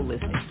cable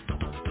listings.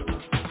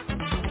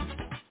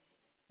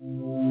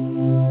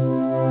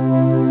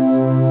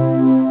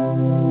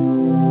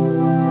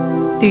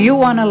 Do you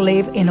want to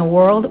live in a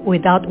world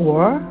without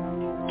war?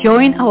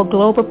 Join our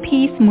global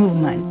peace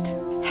movement.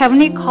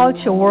 Heavenly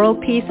Culture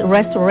World Peace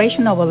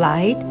Restoration of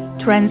Light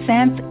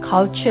transcends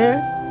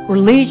culture,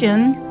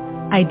 religion,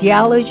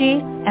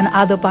 ideology, and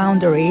other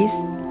boundaries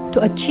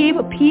to achieve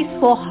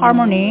peaceful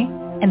harmony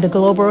in the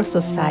global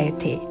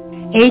society.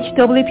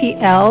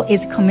 HWPL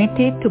is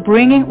committed to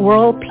bringing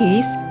world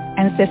peace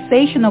and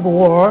cessation of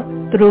war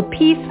through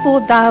peaceful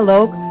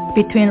dialogue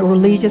between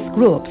religious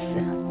groups.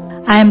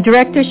 I am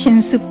Director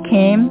Shin-Suk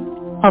Kim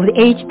of the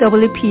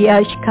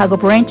HWPL Chicago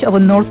branch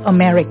of North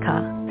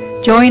America.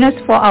 Join us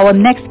for our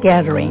next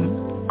gathering.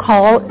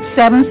 Call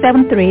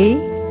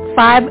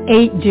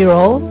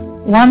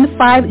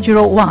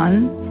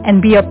 773-580-1501 and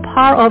be a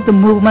part of the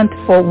movement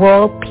for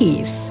world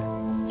peace.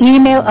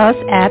 Email us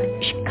at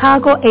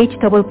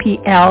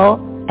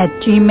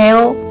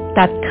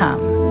chicagohwpl@gmail.com.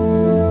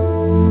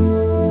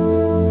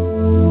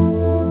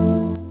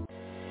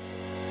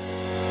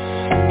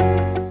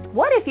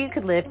 What if you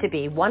could live to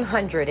be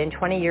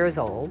 120 years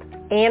old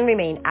and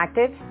remain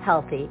active,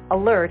 healthy,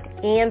 alert,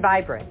 and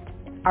vibrant?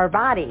 Our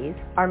bodies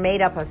are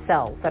made up of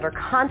cells that are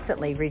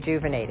constantly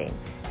rejuvenating.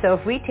 So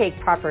if we take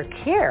proper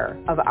care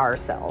of our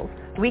cells,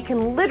 we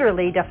can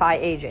literally defy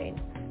aging.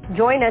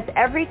 Join us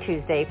every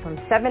Tuesday from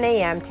 7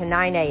 a.m. to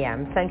 9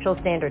 a.m. Central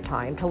Standard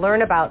Time to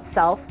learn about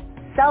self,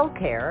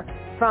 self-care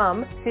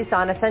from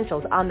Susan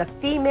Essentials on the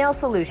Female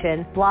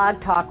Solution Blog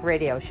Talk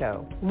Radio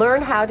Show.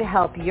 Learn how to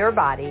help your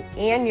body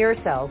and your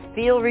cells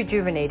feel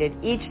rejuvenated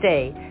each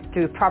day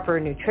through proper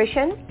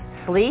nutrition,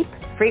 sleep,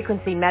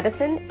 frequency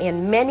medicine,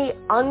 and many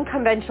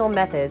unconventional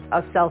methods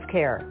of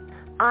self-care.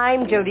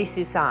 I'm Jody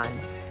Susan.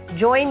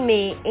 Join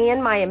me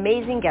and my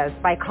amazing guests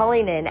by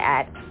calling in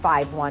at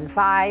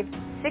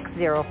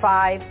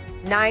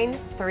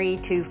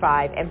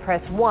 515-605-9325 and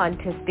press 1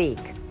 to speak.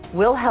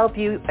 We'll help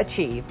you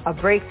achieve a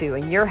breakthrough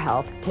in your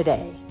health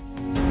today.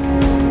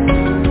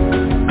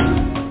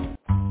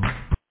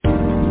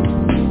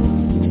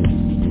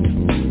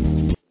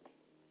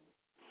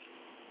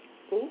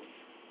 Oops.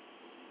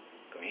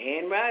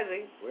 Grand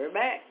Rising. We're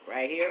back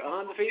right here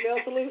on the Female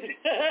Solution.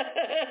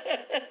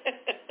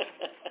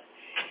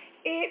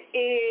 It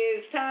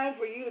is time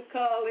for you to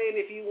call in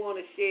if you want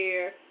to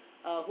share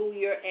who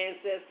your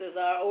ancestors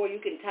are, or you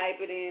can type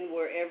it in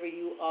wherever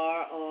you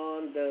are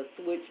on the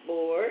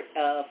switchboard,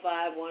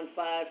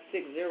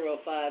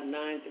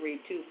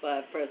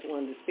 515-605-9325, press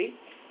 1 to speak.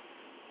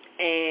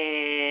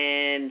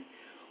 And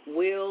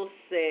Will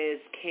says,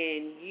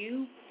 can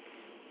you,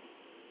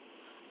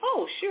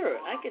 oh, sure,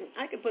 I can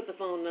put the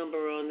phone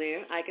number on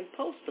there. I can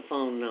post the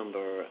phone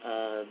number.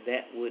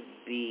 That would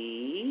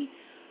be,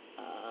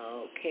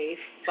 okay,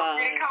 5.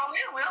 Can you call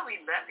in, Will?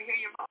 We'd love to hear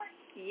your voice.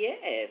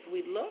 Yes,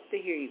 we'd love to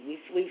hear you.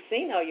 We've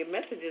seen all your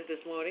messages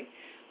this morning.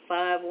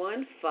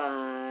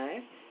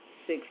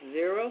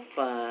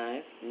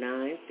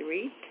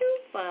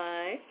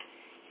 515-605-9325.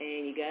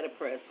 And you got to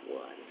press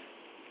 1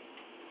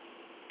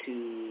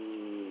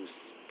 to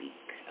speak.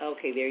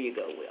 Okay, there you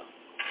go,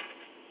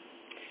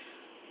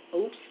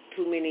 Will. Oops,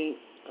 too many.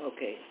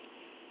 Okay,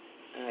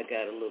 I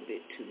got a little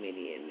bit too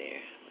many in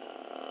there.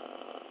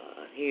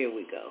 Here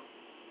we go.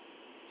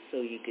 So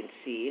you can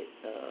see it.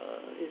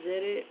 Is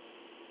that it?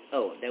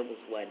 Oh, that was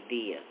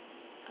Wadia.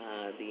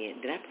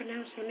 Did I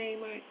pronounce her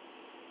name right?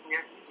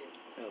 Yes, you did.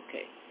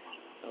 Okay.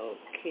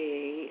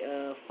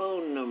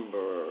 Phone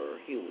number.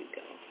 Here we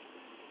go.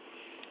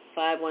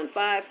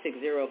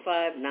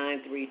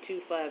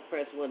 515-605-9325.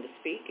 Press 1 to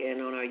speak.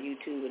 And on our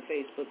YouTube and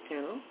Facebook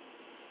channel.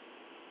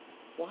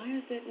 Why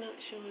is that not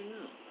showing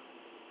up?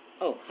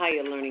 Oh,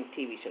 Higher Learning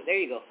TV Show. There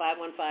you go.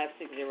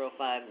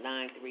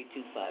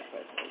 515-605-9325. Press 1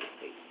 to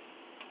speak.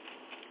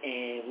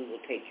 And we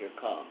will take your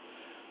call.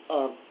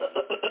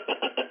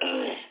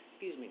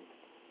 Excuse me.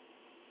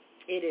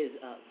 It is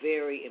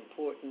very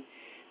important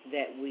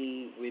that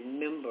we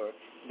remember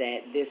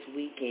that this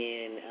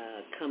weekend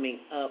coming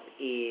up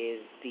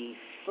is the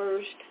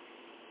first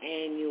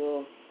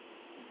annual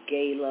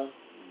gala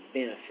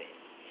benefit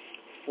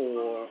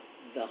for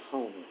the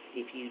homeless.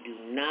 If you do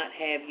not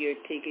have your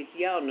tickets,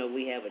 y'all know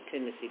we have a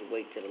tendency to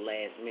wait till the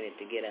last minute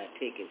to get our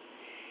tickets.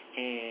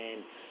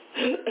 And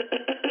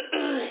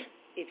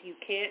if you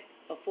can't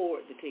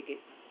afford the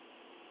ticket,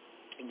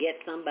 get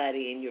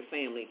somebody in your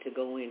family to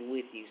go in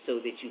with you so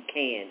that you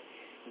can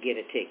get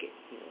a ticket.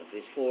 You know, if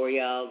it's 4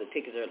 y'all, the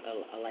tickets are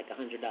like $100.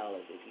 If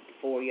you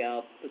 4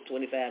 y'all put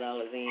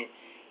 $25 in,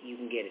 you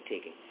can get a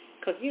ticket.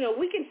 Because, you know,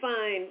 we can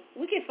find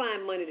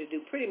money to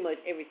do pretty much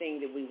everything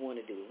that we want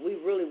to do. If we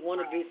really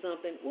want to do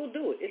something, we'll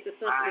do it. It's as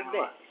simple as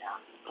that.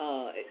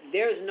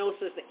 There's no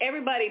system.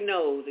 Everybody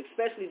knows,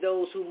 especially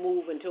those who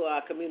move into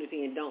our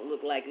community and don't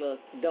look like us.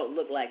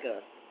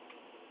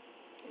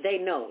 They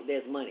know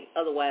there's money.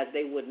 Otherwise,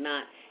 they would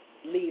not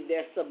leave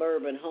their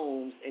suburban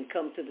homes and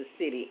come to the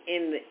city,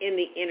 in the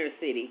inner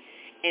city,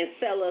 and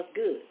sell us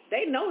goods.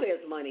 They know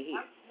there's money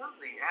here.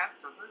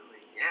 Absolutely,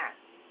 yeah.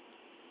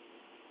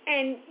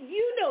 And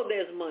you know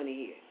there's money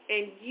here.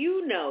 And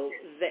you know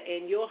that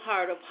in your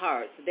heart of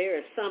hearts, there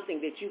is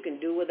something that you can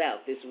do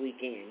without this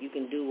weekend. You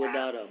can do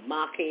without a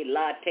maca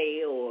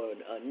latte or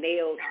a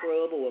nail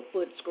scrub or a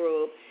foot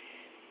scrub.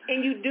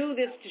 And you do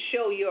this to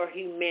show your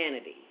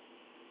humanity.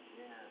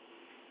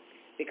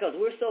 Because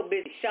we're so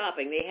busy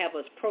shopping, they have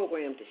us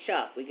programmed to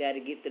shop. We got to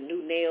get the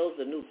new nails,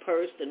 the new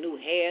purse, the new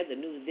hair, the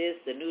new this,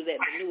 the new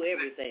that, the new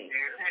everything.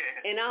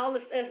 And all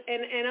this,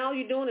 and all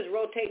you're doing is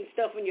rotating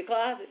stuff in your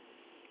closet.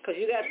 Because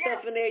you got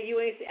stuff in there you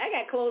ain't see. I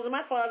got clothes in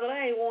my closet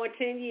I ain't worn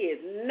 10 years.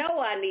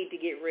 No, I need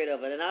to get rid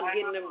of it, and I'm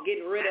getting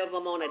rid of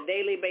them on a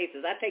daily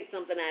basis. I take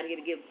something out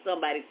here to give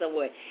somebody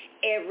somewhere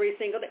every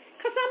single day.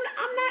 Because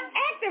I'm not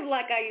active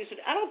like I used to.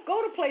 I don't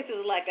go to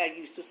places like I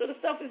used to, so the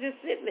stuff is just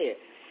sitting there.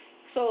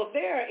 So if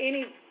there are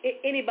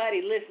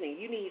anybody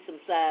listening, you need some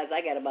size. I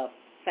got about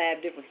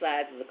 5 different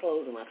sizes of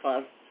clothes in my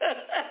closet.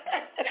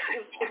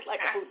 It's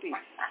like a boutique.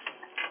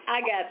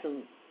 I got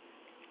some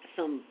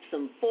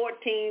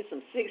 14s,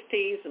 some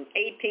 16s, some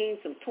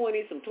 18s, some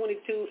 20s, some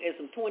 22, and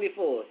some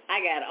 24s.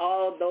 I got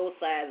all those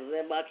sizes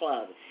in my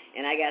closet.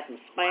 And I got some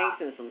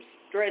Spanx and some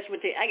stretch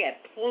material. I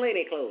got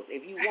plenty of clothes.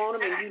 If you want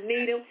them and you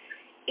need them,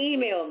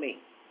 email me.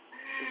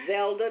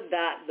 Zelda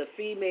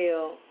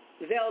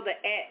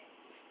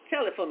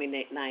tell it for me,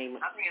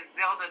 Naima. I think it's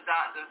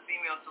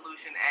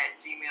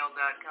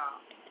zelda.thefemalesolution@gmail.com.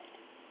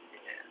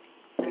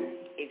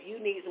 if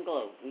you need some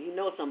clothes, you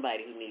know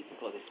somebody who needs some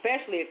clothes,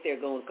 especially if they're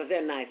going, because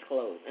they're nice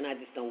clothes, and I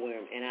just don't wear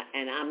them,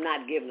 and I'm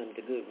not giving them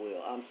to Goodwill.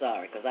 I'm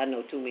sorry, because I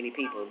know too many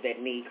people that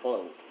need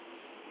clothes.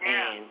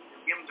 Yeah, and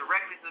give them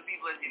directly to the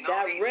people as you know.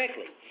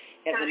 Directly.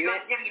 Because you're going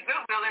to give them to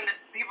Goodwill, and the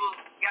people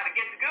got to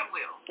get to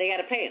Goodwill. They got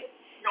to pay them.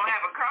 You don't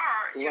have a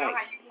car, you right. know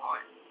how you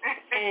want.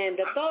 And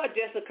the thought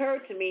just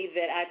occurred to me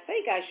that I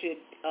think I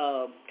should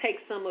take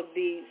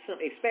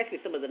especially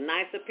some of the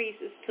nicer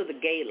pieces, to the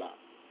gala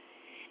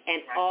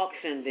and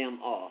auction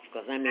them off.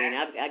 Because, I mean,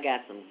 I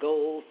got some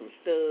gold, some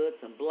studs,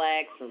 some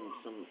black, some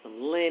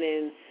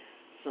linen,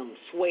 some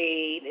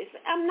suede.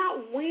 I'm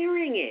not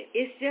wearing it.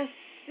 It's just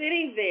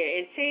sitting there.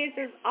 And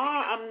chances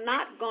are I'm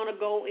not going to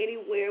go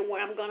anywhere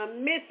where I'm going to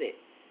miss it.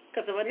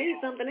 Because if I need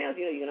something else,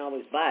 you can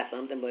always buy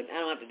something, but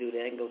I don't have to do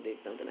that. I can go dig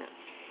something out.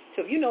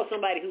 So if you know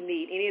somebody who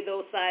need any of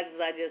those sizes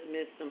I just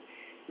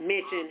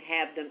mentioned,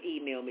 have them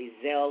email me,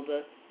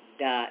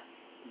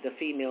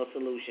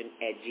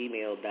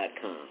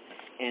 zelda.thefemalesolution@gmail.com.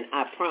 And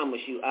I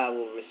promise you I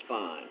will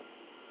respond.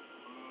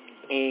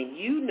 And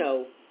you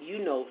know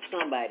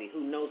somebody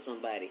who knows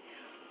somebody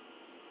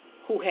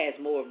who has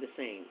more of the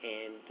same.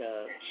 And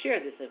share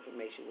this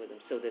information with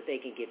them so that they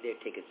can get their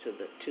tickets to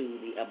the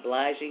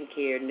Obliging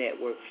Care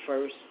Network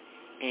First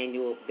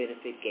Annual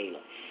Benefit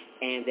Gala.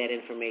 And that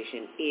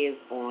information is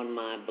on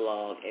my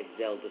blog at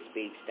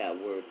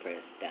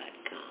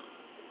zeldaspeaks.wordpress.com.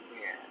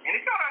 Yeah. And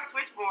if you're on our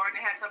switchboard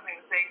and have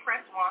something to say, press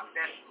 1.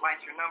 That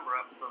lights your number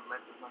up, so let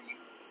us know you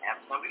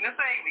have something to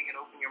say. We can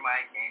open your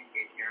mic and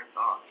get your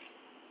thoughts.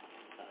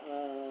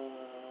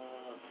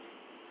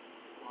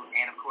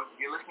 And, of course, if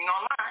you're listening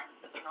online,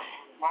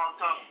 Blog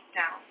Talk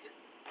channel, just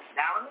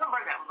dial a number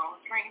that was on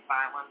the screen,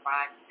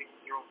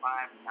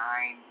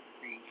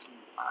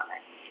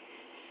 515-605-9325.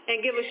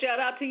 And give a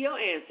shout-out to your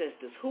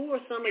ancestors. Who are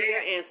some of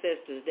your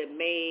ancestors that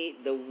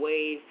made the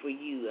way for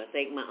you? I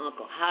think my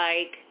Uncle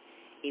Hike,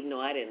 even though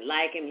I didn't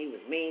like him, he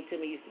was mean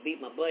to me, used to beat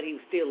my butt, he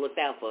still looked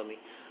out for me.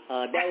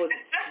 That was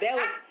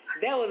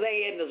A.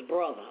 Edna's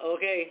brother,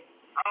 okay?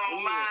 Oh,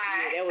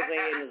 my. Yeah, that was A.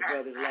 Edna's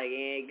brother. It's like,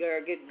 hey,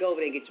 girl, go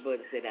over there and get your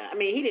butt and sit down. I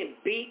mean, he didn't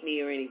beat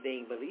me or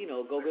anything, but,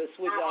 go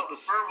switch off the...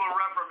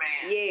 Verbal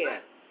reprimand. Yeah.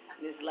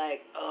 It's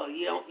like, oh,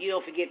 you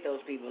don't forget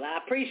those people. I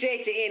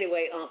appreciate you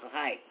anyway, Uncle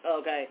Hike.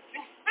 Okay.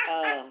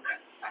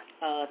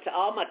 To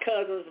all my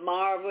cousins,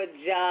 Marva,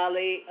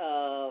 Jolly,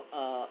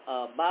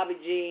 Bobby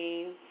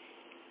Jean,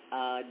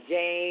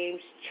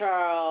 James,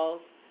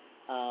 Charles,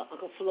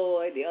 Uncle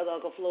Floyd, the other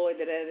Uncle Floyd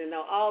that I didn't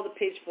know, all the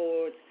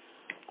Pitchfords,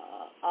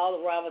 all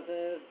the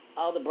Robinsons,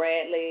 all the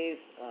Bradleys,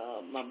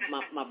 my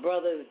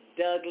brother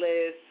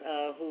Douglas,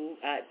 who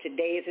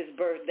today is his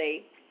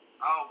birthday.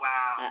 Oh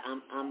wow!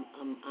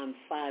 I'm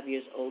 5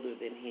 years older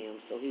than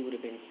him, so he would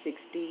have been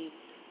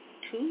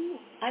 62,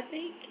 I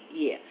think.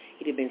 Yeah,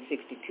 he'd have been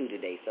 62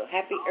 today. So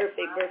happy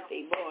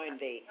birthday, born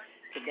day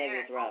to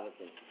Douglas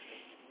Robinson.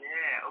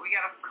 Yeah, we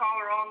got a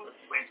caller on the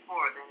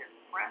switchboard. Then it's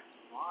press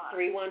 1.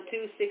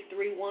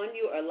 312-631.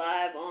 You are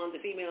live on the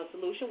Female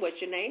Solution.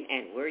 What's your name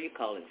and where are you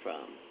calling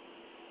from?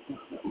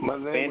 My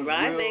name is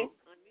Rising. Will.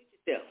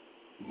 Unmute yourself.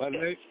 My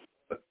name.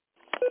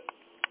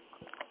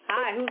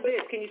 Hi, who's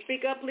this? Can you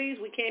speak up, please?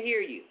 We can't hear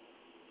you.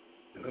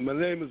 My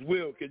name is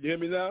Will. Can you hear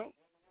me now?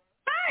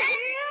 Hi,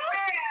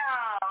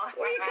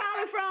 Will. Where are you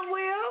calling from,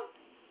 Will?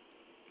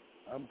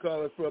 I'm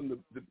calling from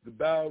the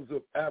bowels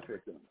of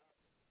Africa.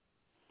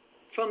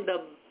 From the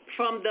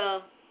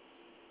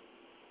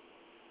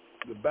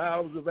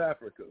bowels of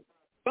Africa.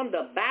 From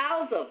the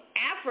bowels of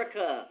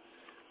Africa.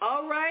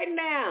 All right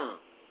now.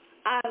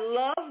 I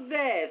love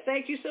that.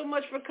 Thank you so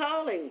much for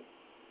calling.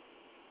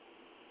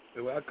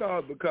 Well, I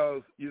called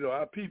because,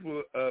 our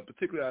people,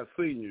 particularly our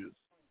seniors,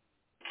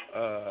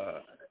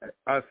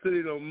 are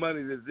sitting on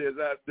money that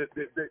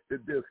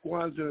they're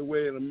squandering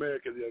away in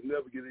America. They'll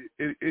never get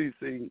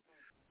anything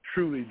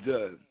truly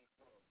done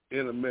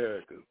in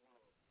America.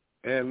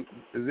 And,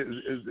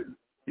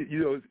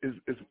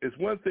 it's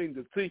one thing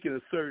to think in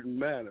a certain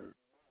manner.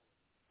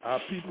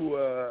 Our people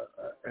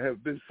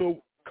have been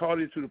so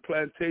caught into the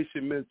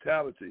plantation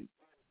mentality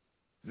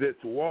that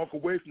to walk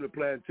away from the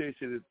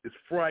plantation is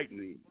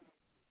frightening.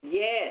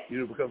 Yes.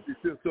 Because we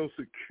feel so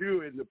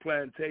secure in the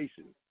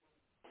plantation.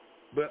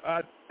 But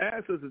our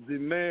ancestors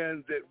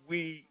demand that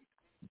we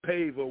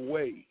pave a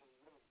way.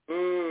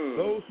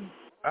 Those,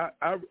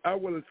 I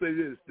want to say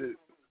this, that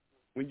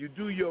when you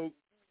do your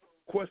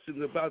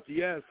questions about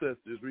the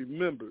ancestors,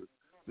 remember,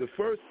 the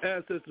first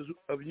ancestors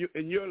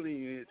in your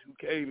lineage who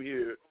came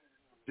here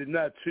did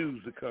not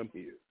choose to come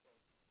here.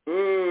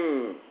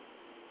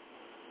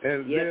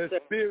 And their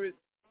spirit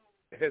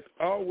has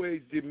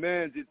always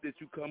demanded that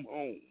you come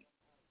home.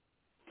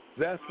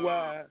 That's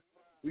why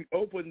we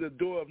opened the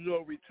door of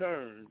no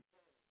return.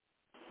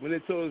 When they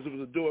told us it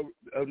was a door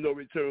of no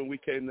return, we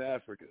came to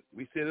Africa.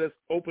 We said, let's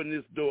open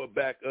this door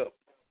back up.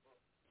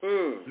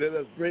 Let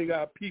us bring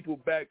our people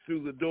back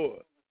through the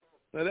door.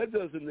 Now, that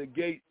doesn't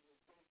negate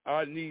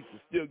our need to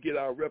still get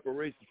our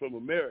reparations from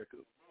America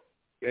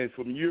and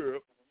from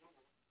Europe,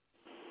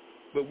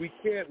 but we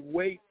can't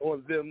wait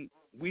on them.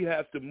 We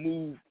have to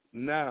move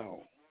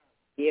now.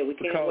 Yeah, we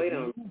can't wait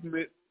on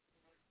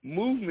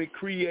movement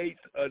creates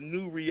a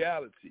new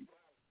reality.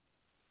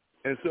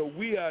 And so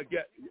we are,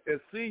 as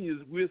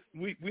seniors, we're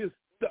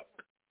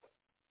stuck.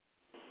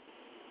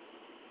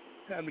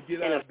 Time to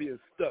get out of being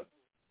stuck.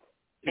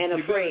 And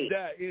afraid.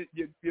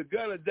 You're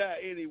gonna die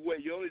anyway.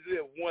 You only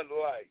live one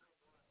life.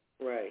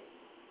 Right.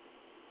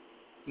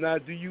 Now,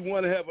 do you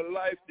want to have a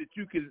life that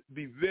you can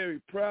be very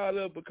proud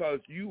of because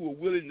you were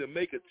willing to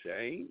make a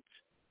change?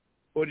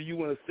 Or do you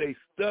want to stay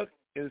stuck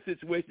in a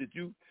situation that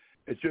you,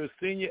 at your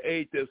senior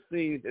age, have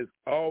seen has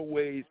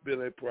always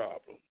been a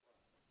problem?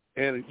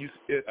 And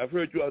I've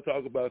heard you all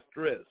talk about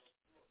stress.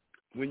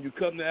 When you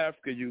come to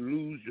Africa, you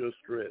lose your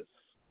stress.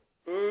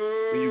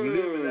 When you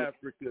live in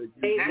Africa, you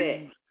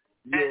lose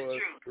your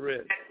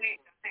stress. I think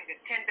the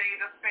 10 days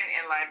I spent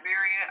in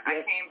Liberia,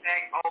 I came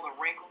back, all the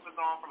wrinkles were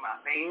gone from my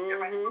face.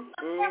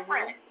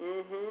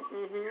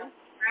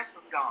 Stress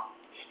was gone.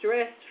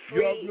 Stress-free.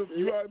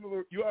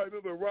 You all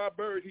remember Rob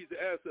Bird? He's the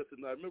ancestor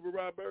now. Remember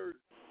Rob Bird?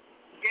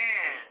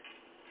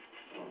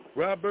 Yes.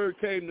 Rob Bird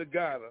came to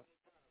Ghana.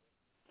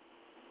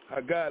 How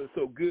God is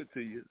so good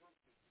to you.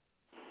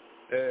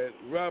 And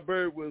Rob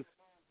Bird was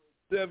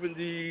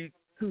 72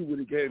 when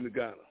he came to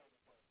Ghana.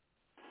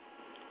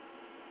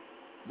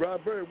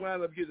 Rob Bird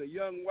wound up getting a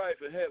young wife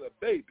and had a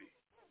baby.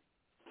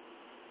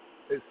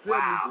 At 72,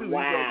 Wow. He's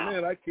like,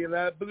 man, I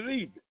cannot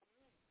believe it.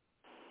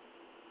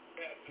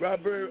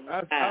 Rob Bird,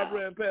 I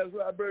ran past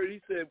Rob Bird.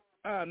 He said,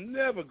 I'm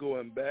never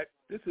going back.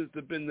 This has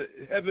been the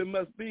heaven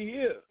must be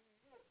here.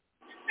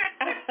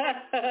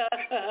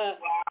 Wow.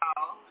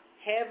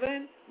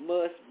 Heaven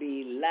must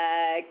be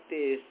like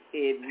this.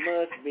 It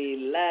must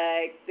be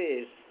like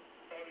this.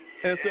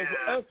 And so for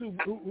us who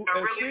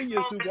as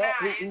seniors who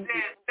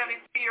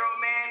 72-year-old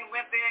man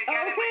went there,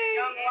 got him a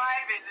young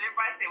wife, and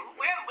everybody said,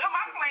 where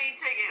my plane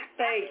tickets?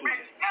 Thank you.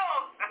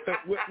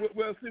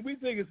 Well, see, we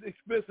think it's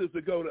expensive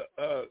to go to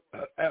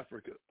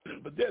Africa,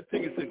 but their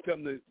tickets that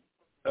come to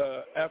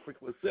Africa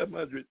for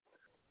 $700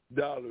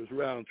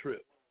 round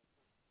trip.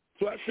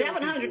 So I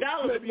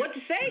 $700? What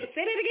you say?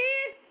 Say that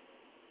again?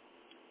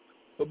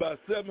 About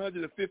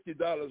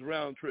 $750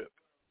 round trip.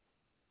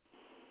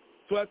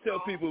 So I tell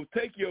people,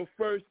 take your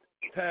first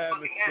time,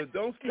 but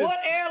don't spend. What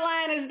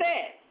airline is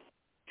that?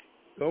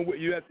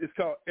 It's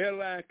called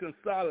Airline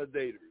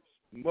Consolidators.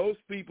 Most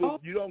people,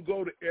 you don't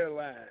go to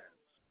airlines.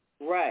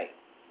 Right.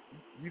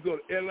 You go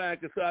to Airline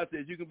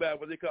Consolidators. You can buy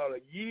what they call a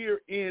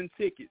year-end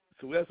ticket.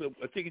 So that's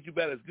a ticket you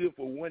buy that's good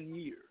for 1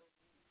 year.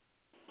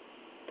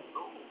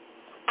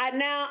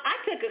 I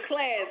took a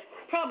class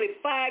probably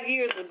 5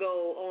 years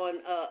ago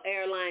on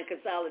airline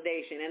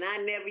consolidation, and I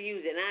never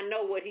used it. And I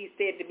know what he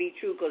said to be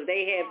true because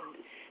they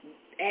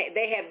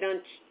have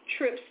done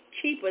trips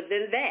cheaper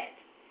than that,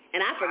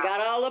 and I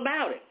forgot all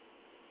about it.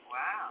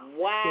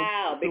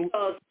 Wow!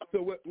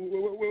 So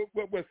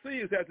what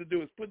seniors have to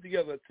do is put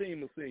together a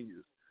team of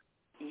seniors.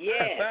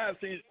 Yeah. 5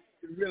 seniors.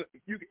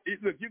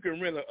 You can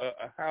rent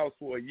a house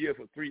for a year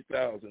for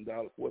 $3,000,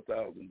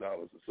 $4,000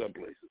 in some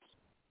places.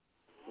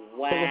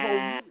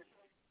 Wow.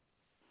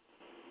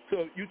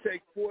 So you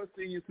take 4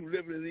 seniors who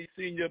live in these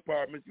senior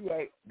apartments, you ought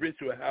to rent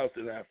you a house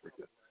in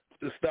Africa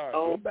to start.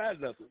 Don't buy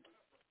nothing.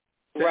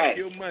 Take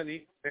your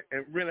money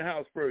and rent a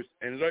house first,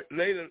 and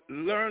later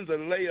learn the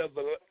lay of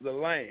the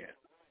land.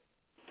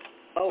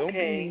 Okay. Don't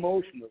be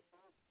emotional.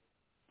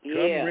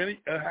 Come rent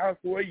a house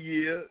for a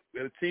year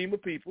with a team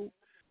of people.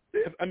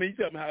 You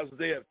tell them houses,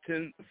 they have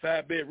 10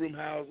 5-bedroom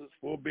houses,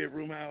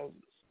 4-bedroom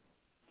houses.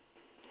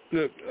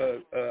 Look,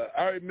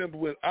 I remember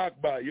when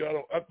Akbar, you all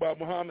know Akbar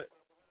Muhammad?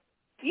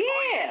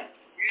 Yeah.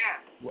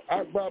 Well,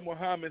 Akbar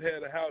Muhammad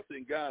had a house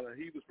in Ghana.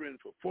 He was renting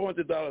for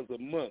 $400 a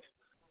month,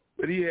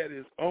 but he had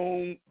his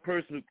own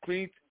person who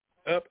cleaned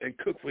up and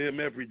cooked for him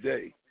every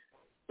day.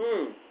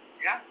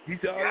 He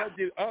said,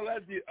 all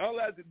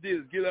I did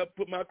is get up,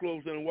 put my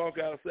clothes on, and walk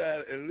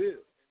outside and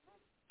live.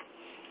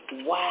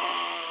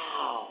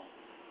 Wow.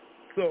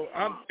 So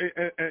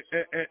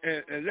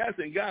and that's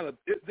in Ghana.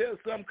 There's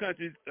some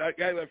countries. I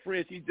got a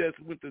friend. She just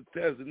went to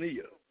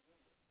Tanzania.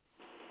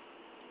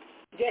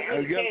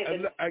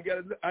 I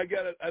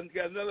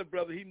got another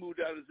brother. He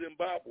moved out of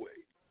Zimbabwe.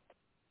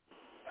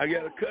 I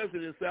got a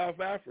cousin in South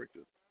Africa.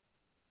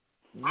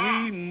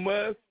 We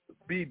must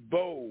be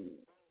bold.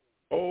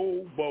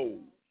 Bold.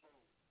 Bold.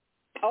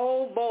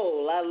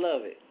 I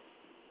love it.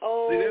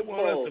 See, they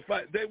want us to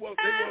fight. They want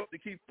to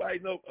keep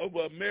fighting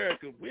over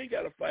America. We ain't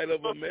got to fight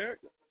over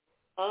America.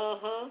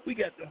 We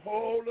got the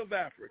whole of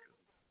Africa.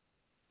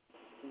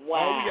 Wow.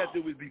 All we got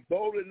to do is be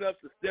bold enough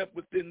to step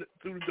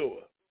through the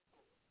door.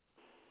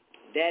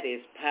 That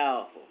is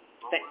powerful.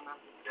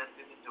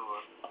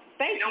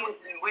 Thank you.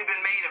 We've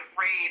been made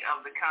afraid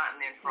of the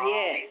continent for all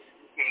these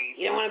decades.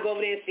 You don't want to go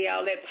over there and see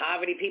all that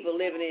poverty, people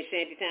living in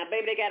shantytown.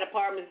 Baby, they got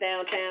apartments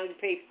downtown. You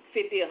pay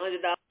 $50 or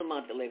 $100 a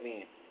month to live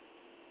in.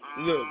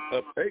 Look,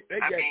 they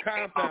got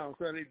compounds,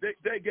 honey.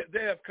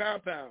 They have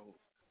compounds.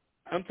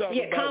 I'm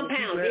talking about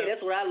compounds.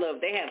 That's what I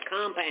love. They have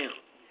compounds.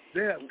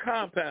 They have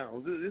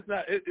compounds. It's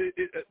not.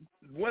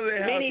 One of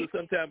their houses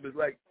sometimes is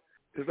like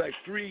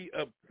three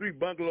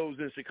bungalows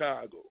in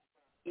Chicago.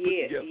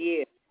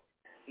 Yeah.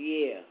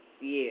 Yeah.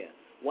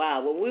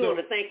 Wow. Well, we want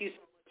to thank you so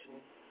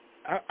much.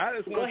 I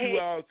just want you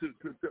all to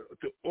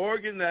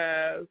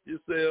organize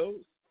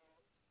yourselves.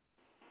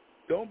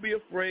 Don't be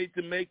afraid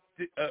to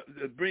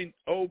bring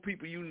old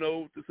people you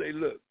know to say,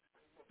 look,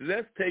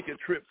 let's take a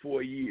trip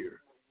for a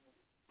year.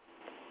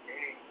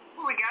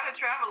 We got a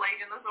travel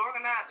agent. Let's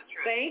organize a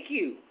trip. Thank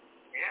you.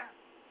 Yeah,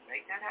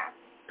 make that happen.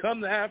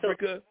 Come to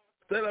Africa.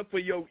 Set up for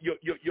your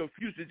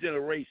future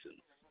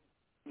generations.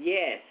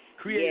 Yes.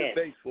 Create a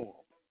base for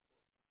them.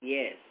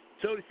 Yes.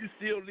 So that you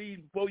still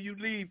leave. Before you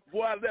leave,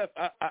 before I left,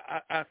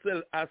 I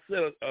set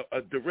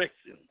a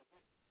direction.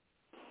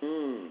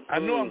 I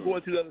know I'm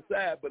going to the other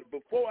side, but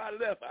before I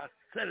left, I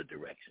set a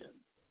direction.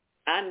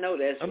 I know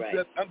that's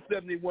right. I'm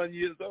 71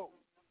 years old.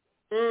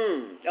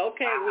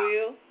 Okay,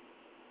 Will.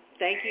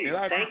 Thank you. And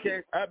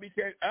I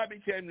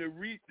became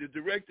the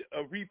director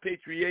of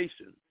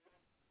repatriation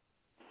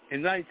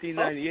in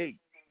 1998.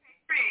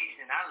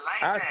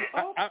 I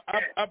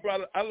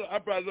brought a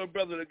little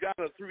brother to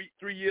Ghana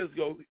three years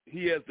ago.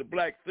 He has the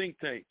Black Think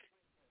Tank.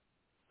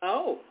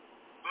 Oh,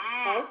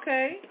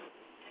 okay.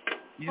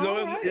 You know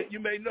him, you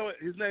may know it.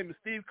 His name is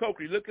Steve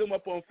Coakley. Look him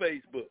up on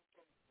Facebook.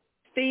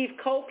 Steve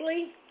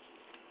Coakley?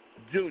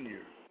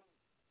 Jr.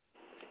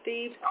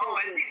 Steve Coakley. Oh,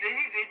 is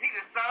he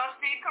the son of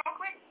Steve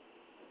Coakley?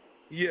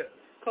 Yes.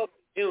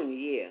 Coakley Jr.,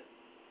 yeah.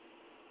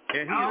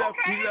 And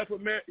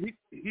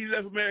he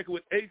left America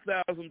with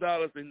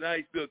 $8,000, and now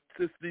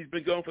since he's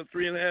been gone for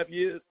 3.5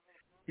 years,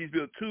 he's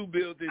built 2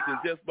 buildings and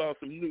just bought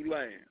some new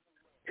land.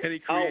 And he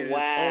created his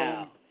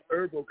own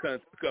herbal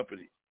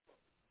company.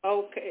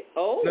 Okay.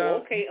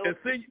 Okay.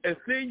 As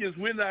seniors,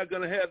 we're not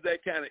going to have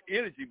that kind of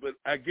energy, but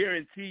I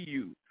guarantee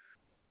you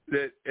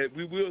that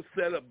we will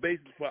set up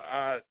bases for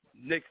our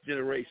next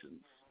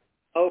generations.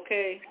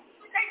 Okay.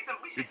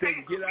 They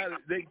get out of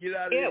this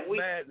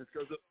madness,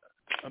 because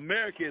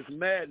America is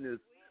madness.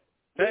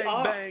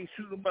 Bang, bang,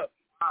 shoot them up.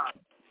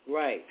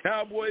 Right.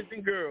 Cowboys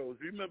and girls.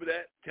 Remember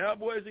that?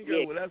 Cowboys and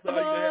girls. Well, that's all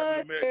you have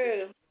in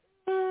America.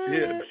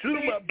 Yeah, shoot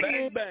them up,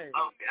 bang, bang.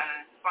 An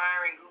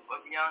inspiring group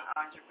of young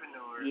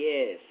entrepreneurs.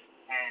 Yes.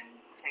 And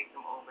take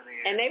them over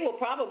there. And they will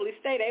probably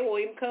stay. They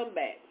won't even come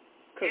back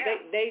because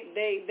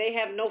they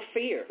have no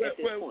fear at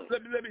this point.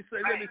 Let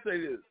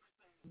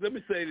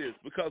me say this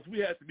because we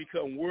have to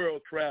become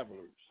world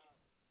travelers.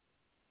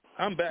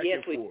 I'm back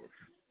and forth.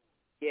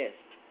 Yes.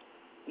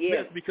 We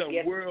have to become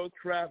world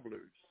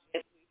travelers.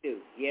 Yes, we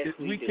do. Yes,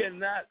 we do.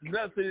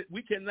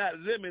 We cannot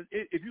limit.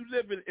 If you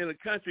live in a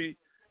country,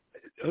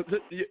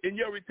 in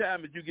your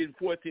retirement, you're getting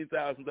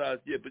 $14,000 a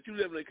year, but you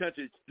live in a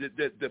country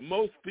that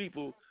most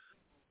people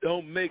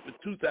don't make the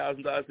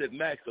 $2,000 that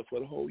max up for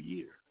the whole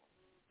year.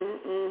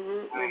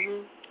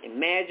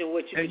 Imagine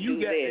what you can do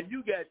there. And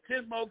you got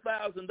 $10,000 more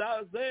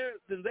there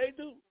than they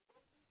do.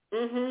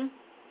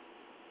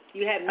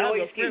 You have no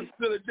excuse.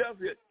 I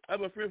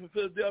have a friend from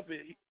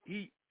Philadelphia.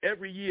 He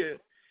every year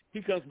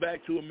he comes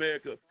back to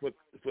America for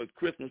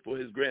Christmas for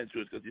his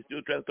grandchildren because he's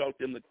still trying to talk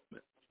to them.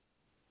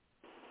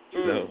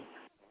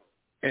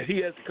 And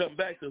he has to come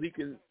back so he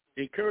can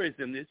encourage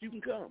them. This you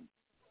can come.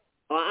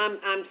 Well,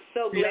 I'm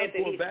so glad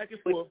that he's back and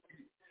forth.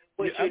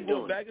 I'm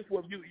going back and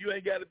forth. You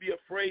ain't got to be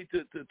afraid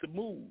to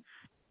move.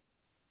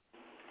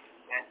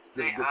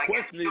 The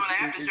question is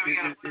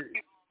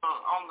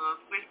on the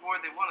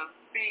switchboard they want to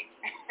speak.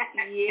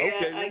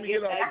 Okay, let me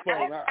get off the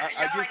phone.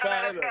 I get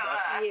fired up.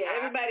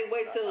 Everybody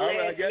wait till the last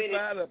minute. I get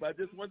fired up. I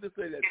just wanted to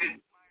say that to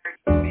you.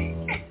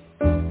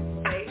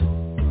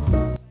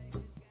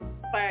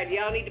 Fired.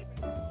 Y'all need to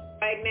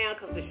right now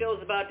because the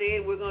show's about to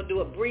end. We're going to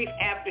do a brief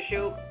after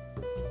show.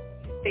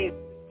 We're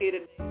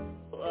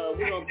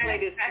going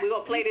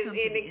to play this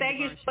ending.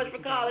 Thank you so much for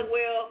calling,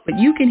 Will. But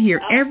you can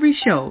hear every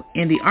show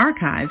in the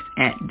archives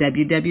at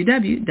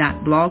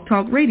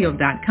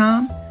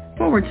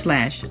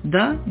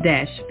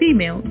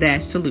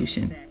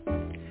www.blogtalkradio.com/the-female-solution.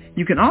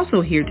 You can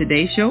also hear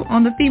today's show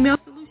on the Female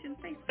Solution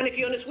Facebook. And if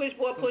you're on the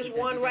switchboard, push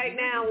 1 right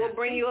now. We'll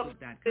bring you up.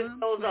 This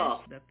goes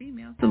off. The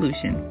Female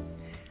Solution.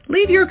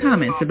 Leave your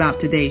comments about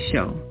today's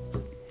show.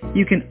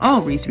 You can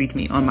always reach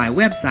me on my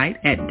website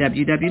at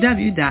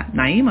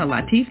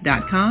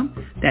www.naimalatif.com.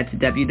 That's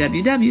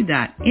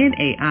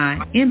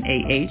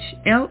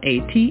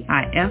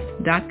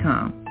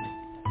www.naimalatif.com.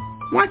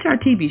 Watch our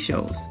TV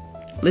shows,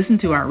 listen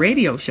to our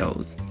radio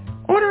shows,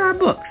 order our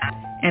books,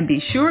 and be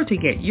sure to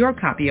get your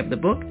copy of the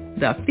book,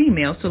 The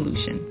Female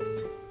Solution.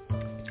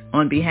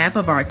 On behalf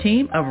of our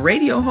team of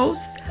radio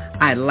hosts,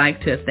 I'd like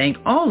to thank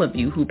all of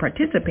you who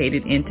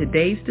participated in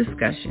today's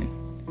discussion.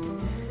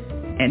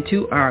 And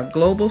to our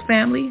global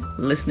family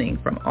listening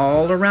from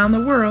all around the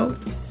world,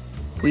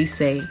 we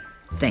say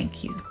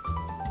thank you.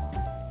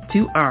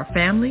 To our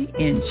family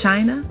in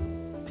China,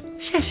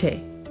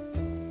 Sheshe,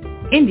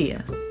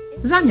 India,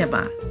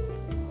 Zanyaba,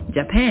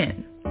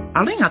 Japan,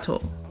 Arigato,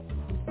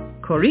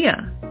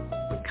 Korea,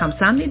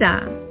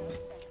 Kamsahamnida,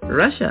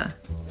 Russia,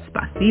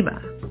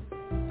 Spasiba,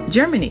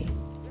 Germany,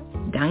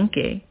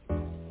 Danke,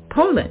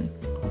 Poland,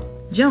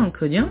 Jean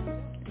Couillon,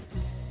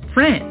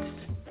 France,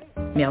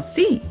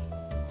 Merci,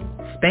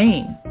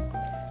 Spain,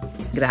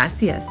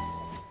 Gracias,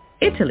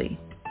 Italy,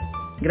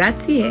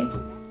 Grazie,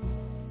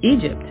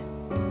 Egypt,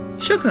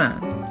 Shukran,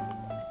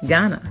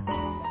 Ghana,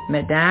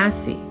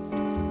 Medasi,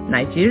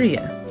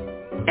 Nigeria,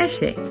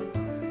 Eshe,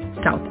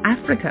 South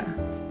Africa,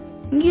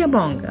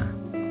 Ngiyabonga,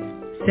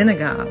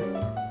 Senegal,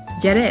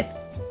 Geret,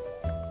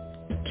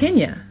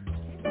 Kenya,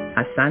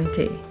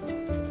 Asante,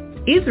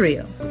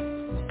 Israel,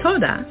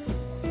 Toda,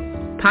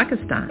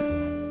 Pakistan,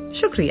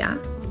 Shukriya,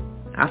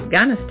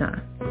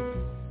 Afghanistan,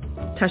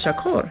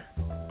 Tashakkur,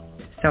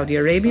 Saudi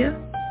Arabia,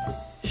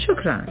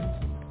 Shukran.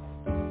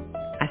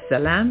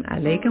 Assalamu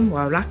alaikum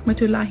wa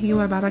rahmatullahi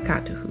wa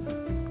barakatuhu.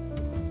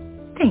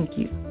 Thank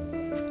you,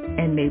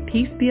 and may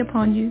peace be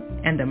upon you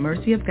and the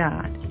mercy of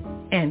God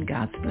and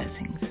God's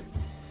blessings.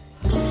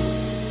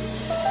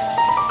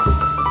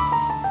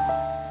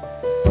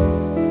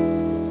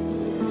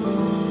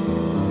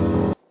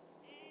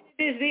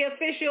 This is the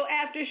official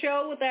after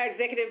show with our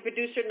executive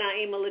producer,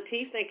 Naima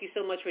Latif. Thank you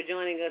so much for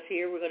joining us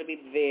here. We're going to be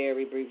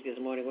very brief this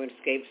morning. We're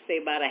going to stay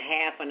about a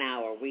half an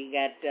hour. We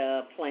got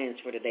plans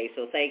for today,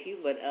 so thank you.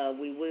 But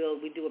we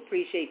do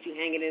appreciate you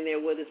hanging in there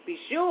with us. Be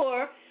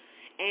sure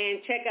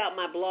and check out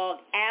my blog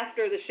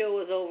after the show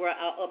is over.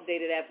 I'll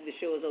update it after the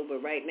show is over.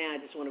 Right now, I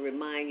just want to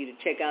remind you to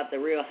check out the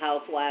Real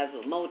Housewives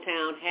of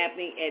Motown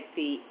happening at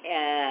the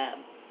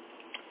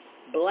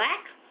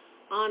Black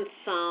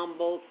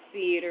Ensemble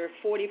Theater,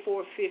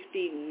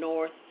 4450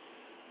 North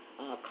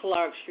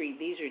Clark Street.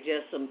 These are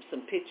just some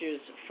pictures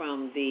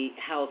from the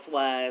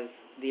housewives,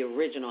 the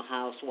original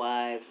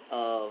housewives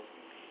of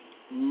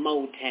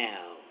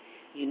Motown.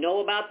 You know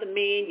about the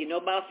men, you know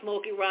about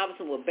Smokey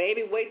Robinson. Well,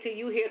 baby, wait till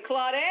you hear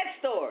Claudette's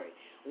story.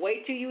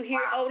 Wait till you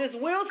hear Otis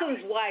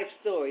Wilson's wife's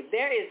story.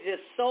 There is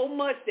just so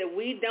much that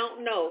we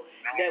don't know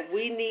that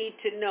we need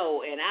to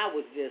know, and I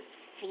was just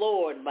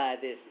floored by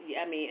this.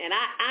 I mean, and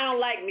I don't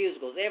like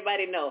musicals.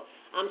 Everybody know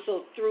I'm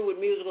so through with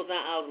musicals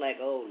now. I was like,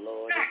 oh,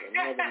 Lord, it's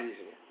another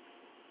musical.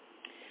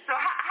 So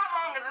how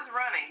long is this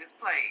running, this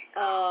play?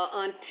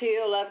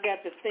 Until I've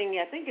got the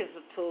thing, I think it's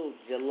until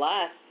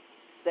July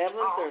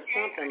 7th or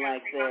something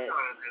like that.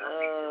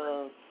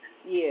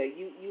 Yeah,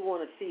 you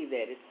want to see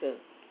that. It's the,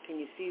 can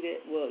you see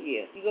that? Well,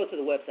 yeah, you go to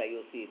the website,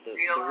 you'll see it. The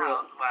Real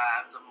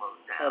Housewives of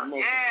Motown.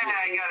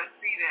 Yeah, you got to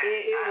see that.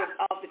 It was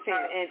off the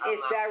chain. And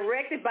it's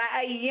directed by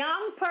a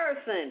young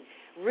person,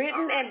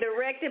 written and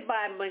directed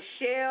by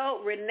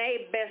Michelle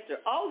Renee Bester.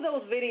 All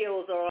those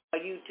videos are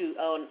on YouTube,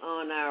 on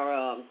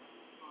our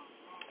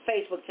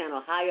Facebook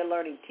channel, Higher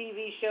Learning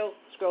TV show.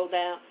 Scroll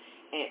down.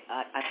 And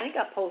I think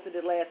I posted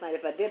it last night.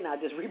 If I didn't, I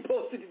just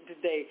reposted it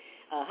today.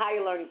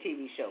 Higher Learning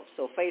TV show.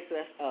 So face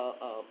us,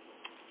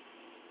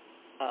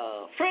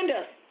 friend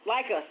us,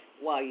 like us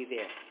while you're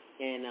there.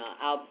 And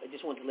I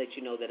just want to let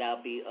you know that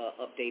I'll be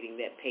updating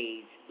that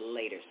page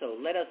later. So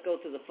let us go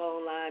to the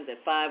phone lines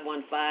at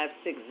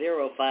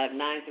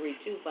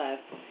 515-605-9325.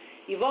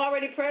 You've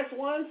already pressed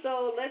 1,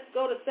 so let's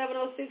go to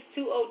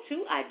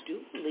 706-202. I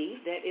do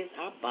believe that is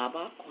our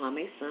Baba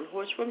Kwame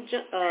Sunhorse from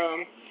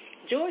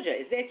Georgia.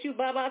 Is that you,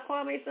 Baba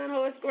Kwame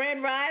Sunhorse?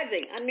 Grand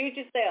Rising. Unmute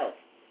yourself.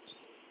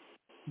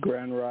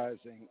 Grand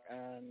Rising.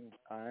 And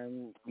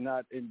I'm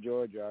not in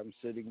Georgia. I'm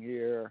sitting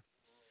here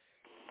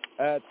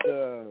at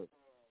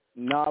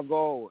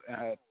Nago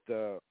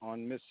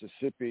on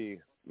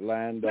Mississippi,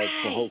 land of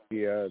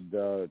Cahokia,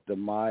 the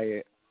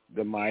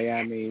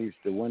Miamis,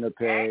 the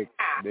Winnipeg,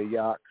 the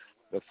Yaks,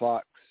 the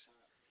Fox.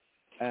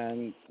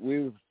 And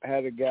we've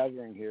had a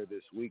gathering here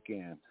this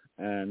weekend,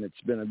 and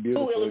it's been a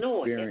beautiful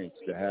experience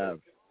to have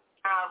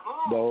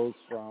those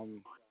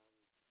from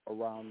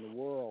around the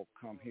world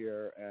come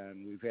here,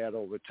 and we've had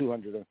over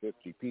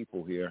 250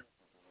 people here.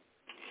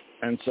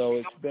 And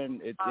so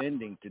it's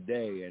ending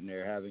today, and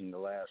they're having the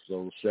last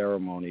little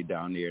ceremony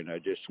down here, and I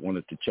just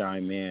wanted to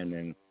chime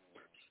in,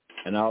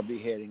 and I'll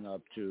be heading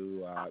up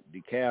to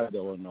DeKalb,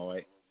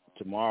 Illinois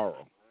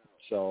tomorrow.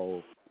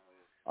 So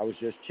I was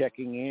just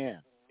checking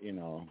in,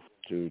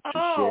 to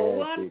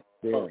share the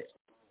experience.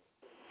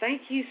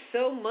 Thank you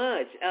so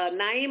much.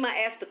 Naima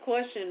asked a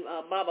question,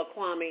 Baba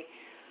Kwame.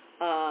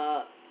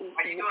 Are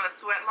you doing a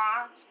sweat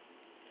lodge?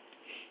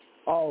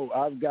 Oh,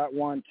 I've got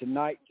one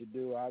tonight to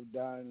do. I've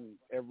done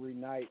every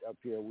night up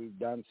here. We've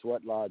done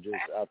sweat lodges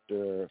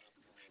after,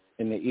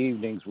 in the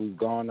evenings, we've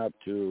gone up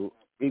to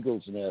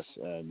Eagle's Nest,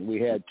 and we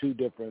have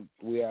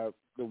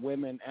the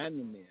women and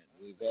the men.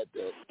 We've had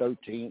the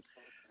 13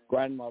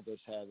 grandmothers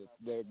had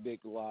their big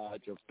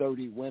lodge of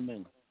 30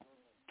 women,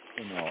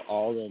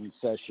 all in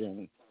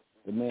session.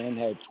 The men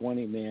had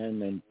 20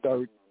 men, and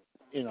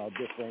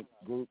different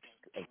groups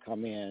have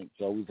come in.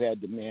 So we've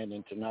had the men,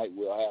 and tonight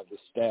we'll have the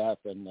staff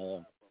and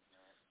the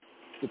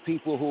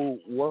people who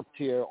worked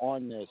here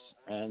on this,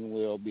 and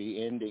we'll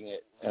be ending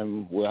it,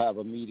 and we'll have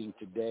a meeting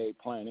today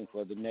planning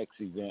for the next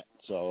event.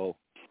 So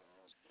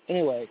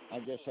anyway, I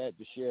just had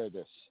to share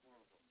this.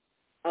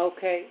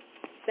 Okay.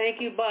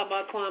 Thank you,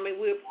 Baba Kwame.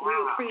 We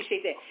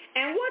appreciate that.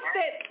 And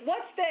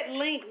what's that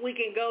link we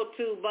can go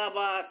to,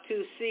 Baba,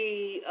 to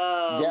see?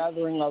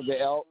 Gathering of the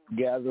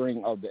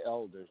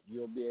Elders.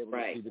 You'll be able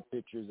to see the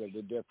pictures of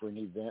the different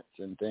events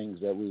and things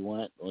that we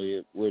went.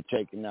 We're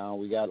taking down.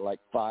 We got like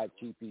 5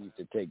 teepees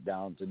to take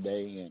down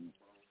today,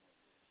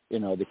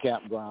 the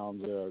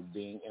campgrounds are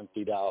being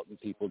emptied out and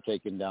people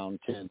taking down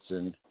tents.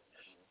 And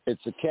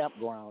it's a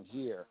campground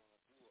here.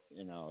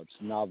 It's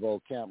Nauvoo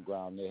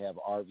Campground. They have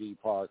RV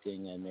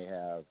parking and they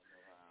have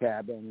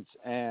cabins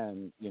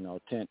and,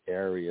 tent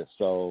areas.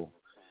 So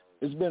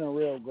it's been a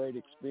real great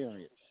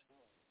experience.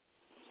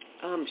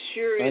 I'm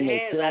sure it has. And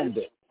they filmed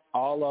it.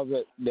 All of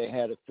it, they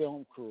had a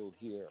film crew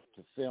here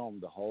to film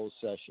the whole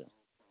session.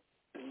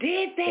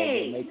 Did they?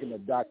 So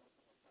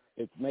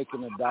they're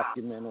making a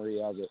documentary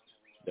of it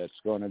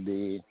that's going to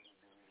be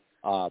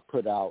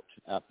put out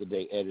after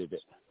they edit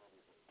it.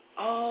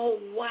 Oh,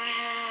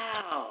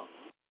 wow.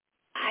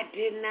 I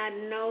did not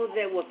know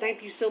that. Well,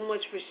 thank you so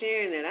much for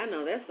sharing that. I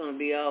know that's going to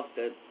be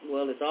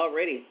it's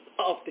already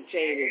off the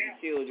chain,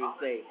 as the children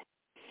say.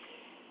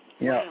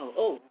 Yeah. Wow.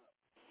 Oh.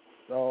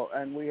 So,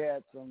 and we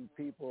had some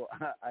people,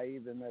 I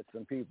even met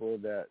some people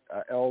that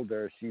are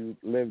elder. She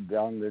lived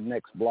on the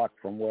next block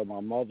from where my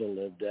mother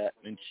lived at,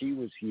 and she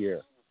was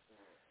here,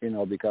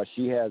 because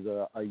she has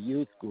a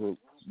youth group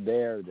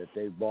there that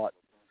they bought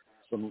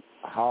some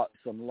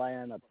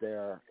land up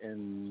there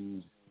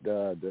in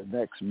the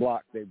next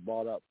block. They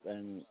bought up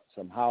and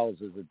some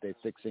houses that they're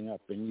fixing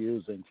up and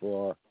using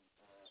for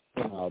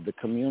the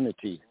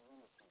community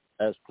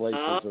as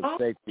places of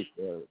safety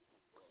for it.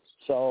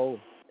 So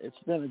it's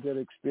been a good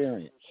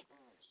experience.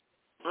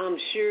 I'm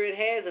sure it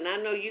has, and I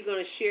know you're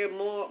going to share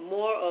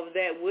more of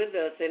that with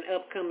us in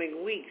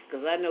upcoming weeks,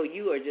 because I know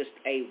you are just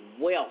a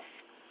wealth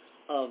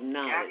of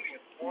knowledge.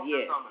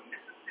 Yes.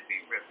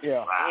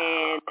 Yeah.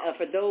 And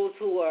for those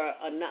who are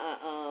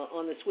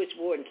on the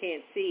switchboard and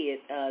can't see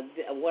it,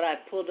 what I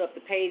pulled up,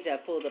 the page I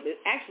pulled up,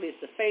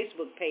 it's the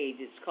Facebook page.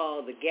 It's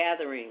called The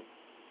Gathering.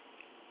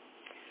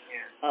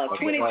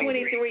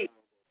 2023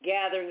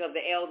 Gathering of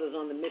the Elders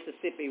on the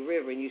Mississippi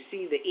River. And you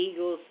see the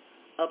eagles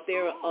up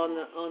there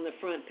on the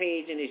front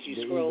page, and as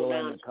you scroll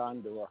down. And the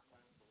condor.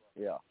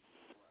 Yeah.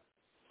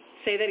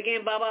 Say that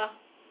again, Baba?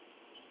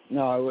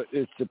 No,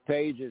 it's the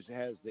pages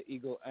has the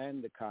eagle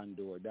and the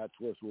condor. That's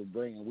what we're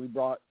bringing. We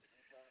brought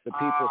the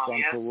people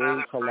from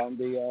Peru,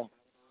 Colombia,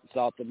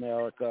 South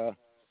America,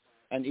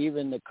 and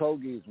even the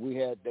Kogis.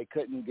 They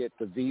couldn't get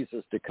the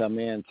visas to come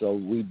in, so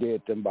we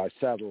did them by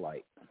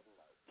satellite.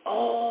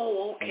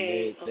 Oh,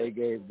 okay. And they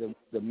gave them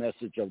the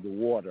message of the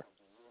water.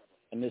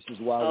 And this is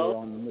why we're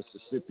on the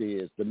Mississippi,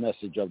 is the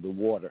message of the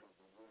water.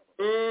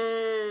 Now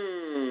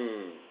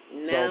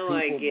so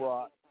I people get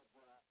brought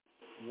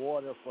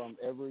water from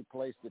every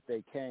place that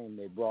they came.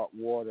 They brought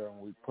water, and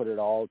we put it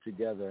all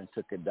together and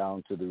took it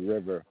down to the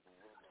river,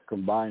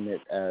 combined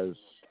it as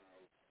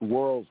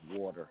world's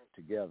water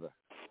together.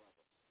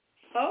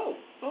 Oh,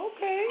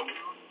 okay.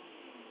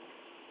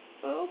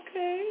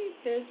 Okay,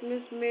 there's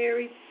Miss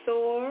Mary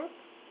Thor.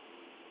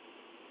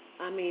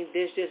 I mean,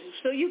 there's just,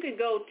 so you can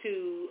go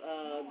to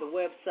the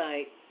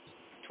website,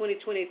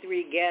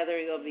 2023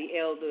 Gathering of the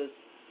Elders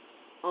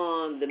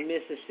on the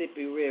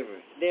Mississippi River.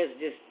 There's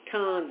just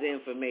tons of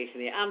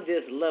information there. I'm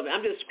just loving it.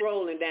 I'm just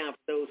scrolling down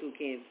for those who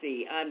can't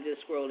see. I'm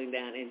just scrolling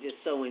down and just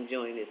so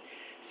enjoying this.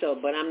 So,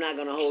 but I'm not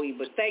going to hold you.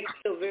 But thank you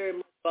so very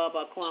much,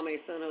 Baba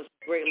Kwame Sunhouse.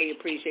 Greatly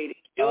appreciate it.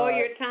 Enjoy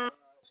your time.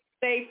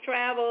 Safe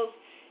travels.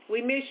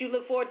 We miss you.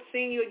 Look forward to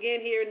seeing you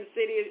again here in the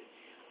city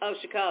of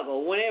Chicago,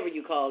 whenever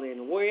you call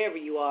in, wherever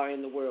you are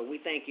in the world. We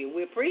thank you.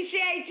 We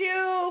appreciate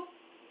you.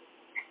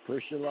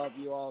 Appreciate love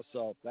you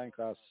also. Thank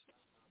us.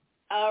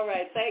 All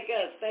right. Thank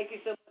us. Thank you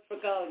so much for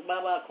calling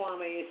Baba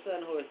Kwame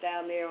Sunhouse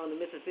down there on the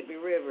Mississippi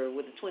River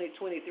with the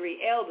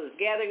 2023 Elders,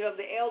 Gathering of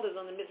the Elders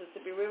on the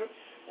Mississippi River.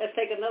 Let's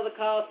take another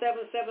call,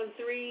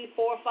 773-450.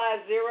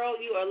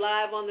 You are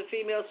live on the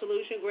Female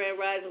Solution. Grand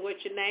Rising, what's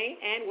your name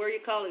and where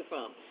you're calling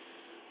from?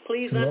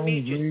 Please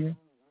unmute you.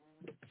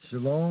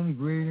 Shalom,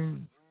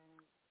 greeting.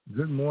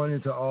 Good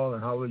morning to all,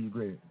 and how are you,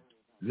 greeting?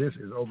 This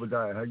is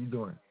Obadiah. How you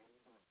doing?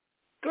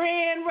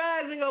 Grand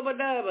Rising,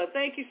 Obadiah.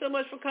 Thank you so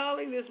much for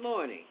calling this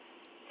morning.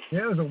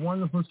 Yeah, it was a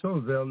wonderful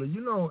show, Zelda.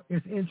 You know,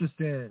 it's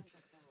interesting.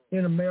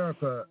 In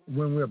America,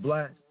 when we're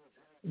black,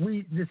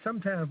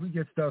 sometimes we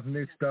get stuff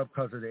mixed up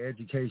because of the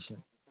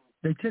education.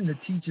 They tend to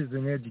teach us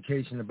in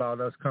education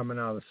about us coming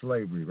out of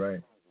slavery,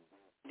 right?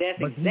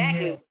 That's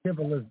exactly.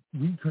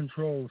 We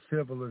control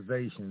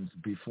civilizations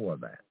before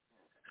that.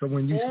 So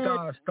when you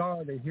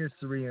start a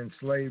history in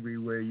slavery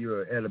where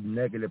you're at a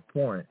negative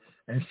point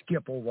and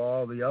skip over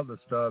all the other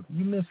stuff,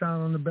 you miss out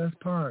on the best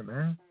part,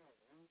 man.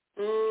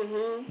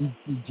 Mm-hmm.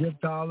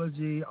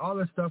 Egyptology, all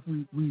the stuff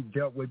we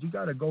dealt with, you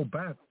got to go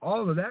back.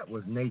 All of that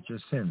was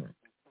nature-centered.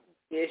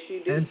 Yes,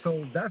 you do. And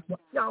so that's why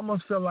I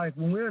almost feel like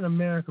when we're in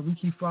America, we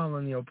keep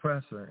following the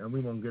oppressor, and we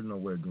won't get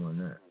nowhere doing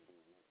that.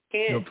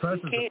 The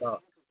oppressor's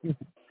about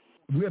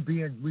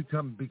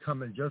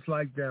becoming just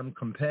like them,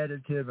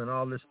 competitive and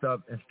all this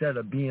stuff, instead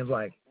of being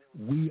like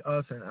we,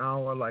 us, and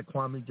our, like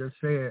Kwame just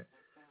said.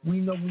 We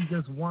know we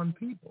just one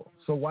people.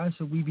 So why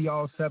should we be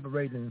all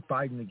separated and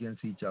fighting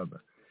against each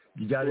other?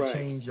 You got to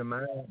change your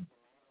mind.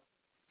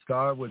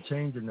 Start with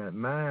changing that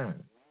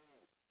mind.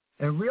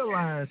 And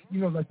realize,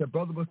 like the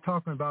brother was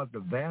talking about, the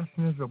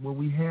vastness of what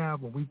we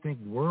have when we think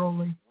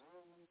worldly.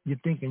 You're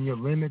thinking you're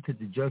limited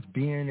to just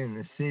being in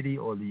the city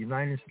or the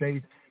United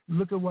States.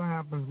 Look at what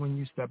happens when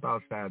you step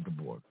outside the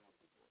border.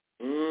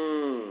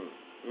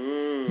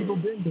 People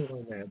been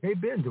doing that. They've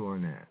been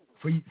doing that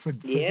for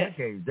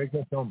decades. They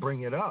just don't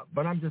bring it up.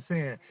 But I'm just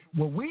saying,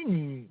 what we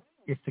need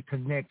is the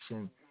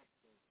connection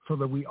so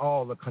that we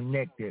all are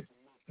connected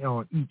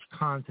on each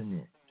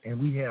continent, and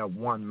we have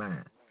one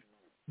mind.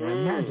 Now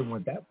imagine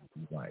what that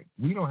would be like.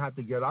 We don't have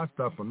to get our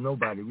stuff from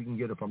nobody. We can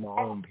get it from our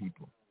own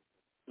people.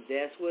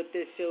 That's what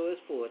this show is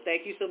for.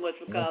 Thank you so much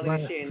for calling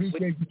and sharing.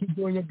 Appreciate you. Keep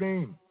doing your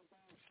thing.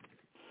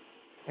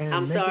 And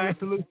I'm sorry? A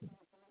solution.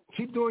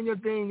 Keep doing your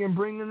thing and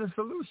bringing the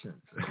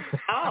solutions.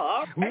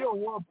 Oh, okay. We don't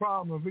want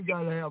problems. We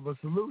got to have a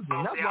solution.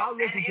 That's why I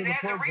listen to the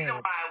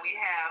program.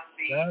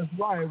 That's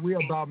right.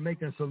 We're about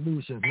making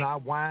solutions,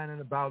 not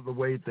whining about the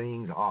way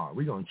things are.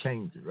 We're going to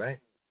change it, right?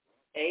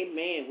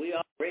 Amen. We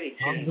already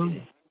changed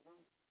it.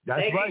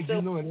 That's right.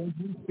 You know it as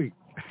we speak.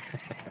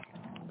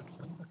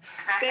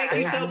 Thank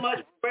you so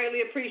much.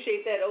 Greatly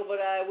appreciate that,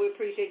 Obadiah. We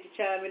appreciate you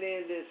chiming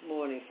in this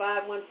morning.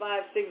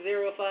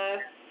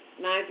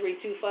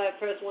 515-605-9325.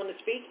 Press 1 to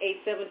speak.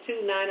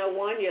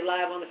 872-901. You're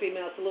live on the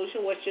Female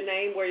Solution. What's your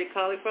name? Where you're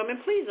calling from?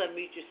 And please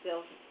unmute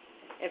yourself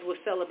as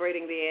we're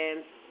celebrating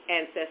the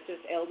ancestors,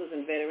 elders,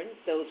 and veterans,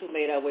 those who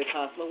made our way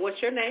possible.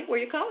 What's your name? Where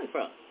are you calling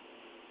from?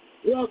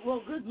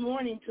 Well, good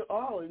morning to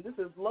all, and this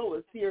is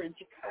Lois here in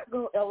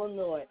Chicago,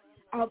 Illinois.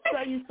 I'll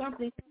tell you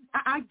something.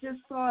 I just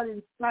saw it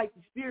in sight.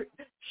 The Spirit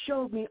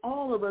showed me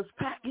all of us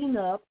packing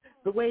up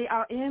the way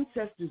our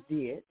ancestors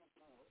did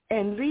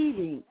and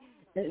leaving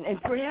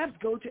and perhaps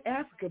go to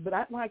Africa. But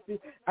I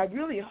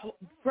really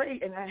pray,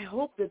 and I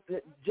hope that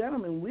the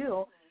gentleman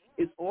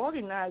is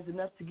organized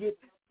enough to get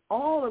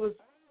all of us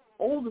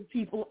older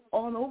people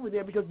on over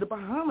there, because the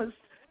Bahamas,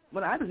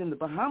 when I was in the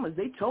Bahamas,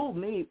 they told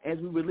me as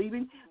we were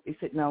leaving, they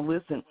said, now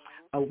listen,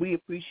 we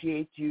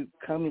appreciate you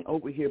coming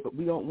over here, but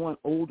we don't want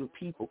older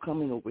people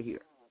coming over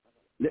here.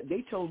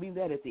 They told me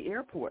that at the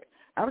airport.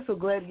 I was so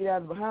glad to get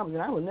out of the Bahamas,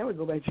 and I will never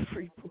go back to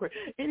Freeport.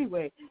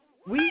 Anyway,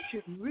 we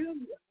should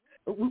really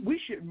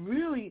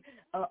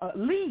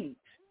lead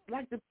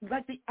like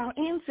our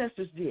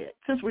ancestors did.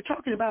 Since we're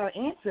talking about our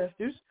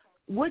ancestors,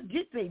 what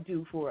did they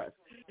do for us?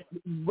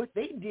 What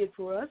they did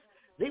for us,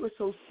 they were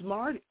so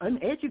smart,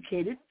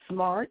 uneducated,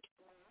 smart,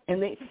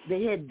 and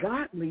they had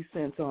godly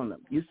sense on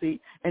them, you see.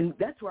 And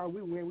that's why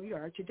we're where we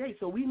are today.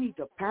 So we need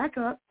to pack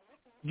up,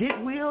 get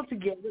Will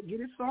together, get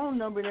his phone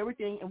number and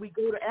everything, and we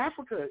go to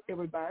Africa,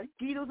 everybody.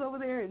 Mosquitoes over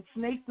there and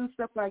snakes and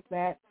stuff like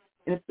that.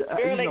 And are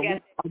we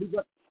going to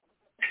get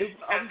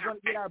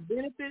our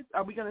benefits?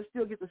 Are we going to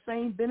still get the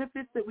same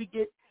benefits that we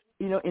get,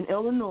 in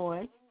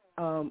Illinois?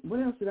 What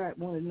else did I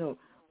want to know?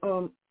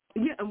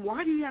 And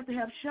why do you have to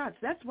have shots?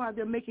 That's why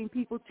they're making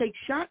people take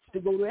shots to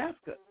go to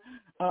Africa.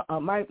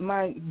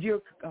 My dear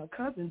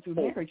cousin through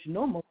marriage,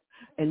 Nomo,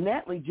 and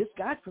Natalie just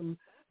got from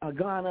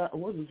Ghana.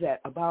 What was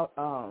that? About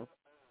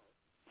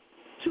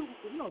 3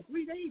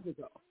 days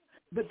ago.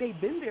 But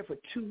they've been there for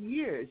 2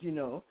 years.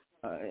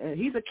 And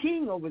he's a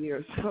king over there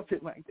or something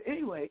like that.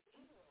 Anyway,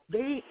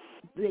 they've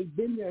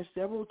been there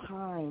several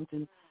times,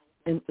 and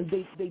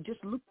they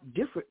just look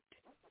different.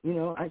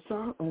 I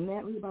saw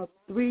Natalie about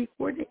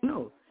 3-4 days.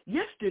 No.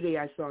 Yesterday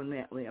I saw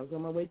Natalie. I was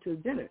on my way to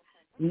dinner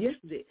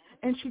yesterday.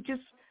 And she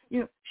just,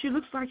 she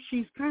looks like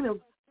she's kind of,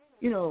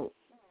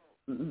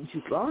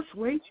 she's lost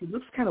weight. She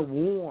looks kind of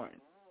worn,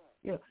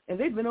 and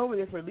they've been over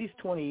there for at least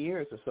 20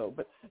 years or so.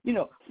 But,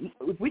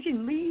 if we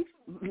can leave,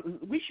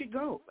 we should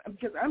go.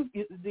 Because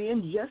the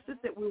injustice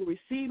that we're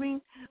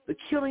receiving, the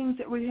killings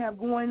that we have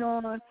going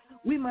on,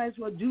 we might as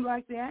well do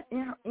like that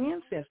and our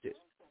ancestors,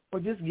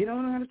 or just get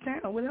on out of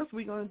town. What else are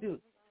we going to do?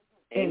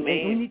 And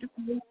we need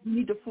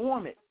to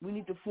form it. We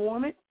need to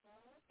form it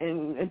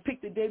and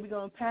pick the day we're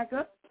going to pack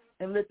up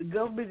and let the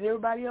government and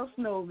everybody else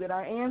know that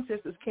our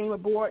ancestors came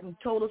aboard and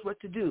told us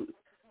what to do.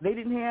 They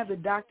didn't have the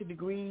doctor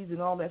degrees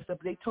and all that stuff.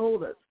 They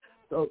told us.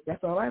 So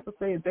that's all I have to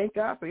say. And thank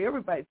God for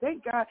everybody.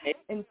 Thank God.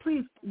 And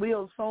please,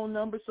 Will's phone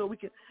number so we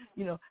can,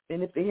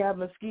 and if they have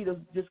mosquitoes,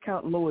 just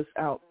count Lois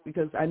out,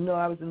 because I know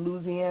I was in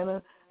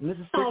Louisiana,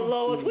 Mississippi. Oh,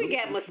 Lois, we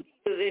got mosquitoes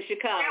in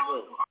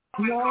Chicago.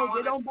 No,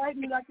 they don't bite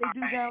me like they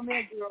do down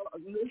there, girl.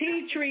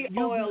 Tea tree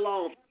oil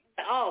on.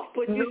 Oh,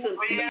 put you some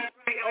tea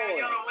tree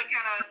oil.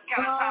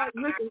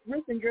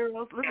 Listen,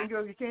 girls,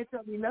 you can't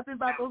tell me nothing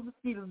about those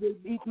mosquitoes. They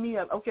eat me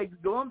up. Okay,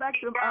 going back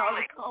to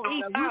our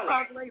callers. Now, we'll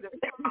talk later.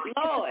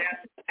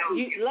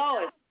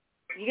 Lois,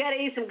 you got to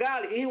eat some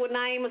garlic. You hear what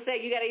Naima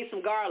said? You got to eat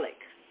some garlic.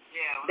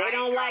 Yeah, they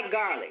don't like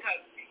garlic.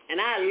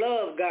 And I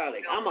love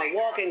garlic. I'm a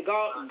walking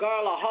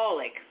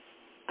garlaholic.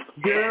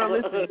 Girl,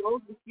 listen,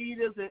 those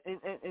mosquitoes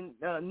in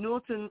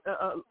Newton,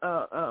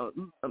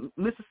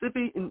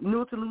 Mississippi, in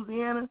Newton,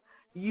 Louisiana,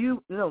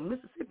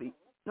 Mississippi.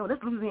 No,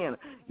 that's Louisiana.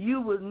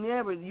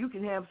 You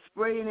can have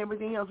spray and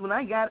everything else. When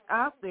I got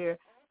out there,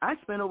 I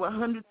spent over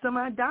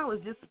 $100-some-odd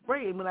just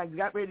spraying. When I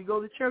got ready to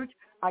go to church,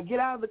 I get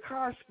out of the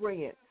car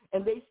spraying,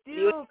 and they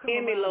still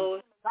come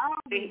around.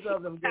 Thousands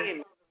of them.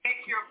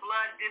 Make your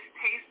blood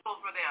distasteful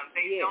for them.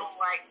 They don't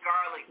like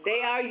garlic. They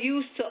are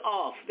used to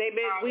off.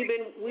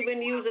 We've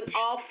been using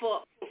off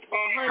for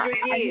 100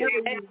 years.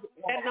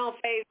 That don't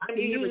phase them.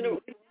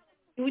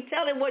 We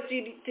tell him what to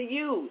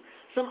use.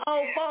 Some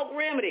old folk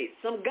remedies,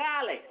 some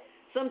garlic,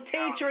 some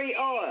tea tree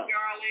oil.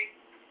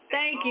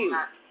 Thank you.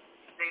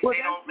 Well,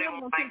 that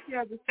won't take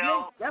care of the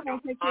snakes. That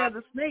won't take care of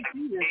the snakes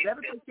either.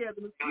 That'll take care of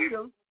the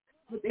mosquitoes.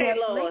 But they have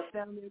snakes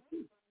down there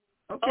too.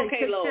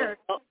 Okay, Lois.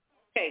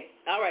 Okay.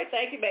 All right.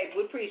 Thank you, baby.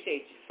 We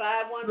appreciate you.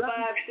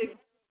 515-659-3225.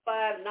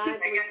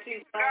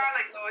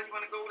 Garlic, Lois. You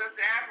want to go with us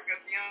to Africa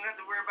so you don't have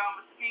to worry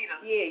about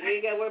mosquitoes. Yeah, you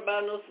ain't got to worry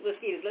about no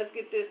mosquitoes. Let's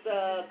get this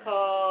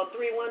call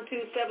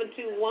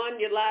 312-721.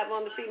 You're live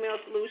on the Female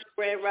Solution.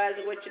 Grand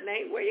Rising, what's your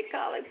name? Where you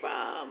calling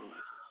from?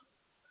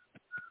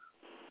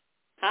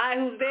 Hi,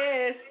 who's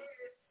this?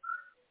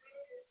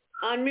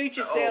 Unmute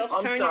yourself.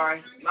 I'm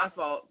sorry. My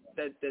fault.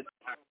 That's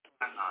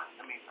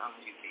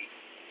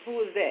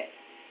Who is that?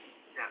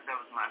 That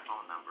was my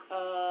phone number.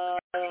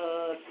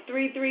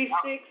 336.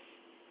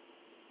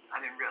 I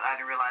didn't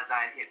realize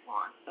I had hit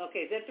one.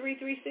 Okay, is that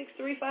 336-350?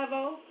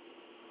 336-350.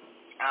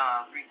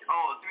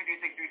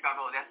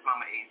 That's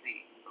Mama AZ,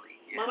 I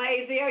believe. Yeah. Mama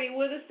AZ, are you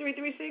with us?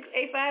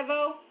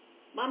 336-850.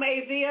 Mama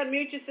AZ,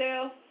 unmute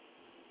yourself.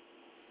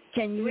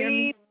 Can you hear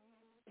me?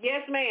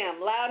 Yes,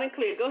 ma'am. Loud and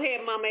clear. Go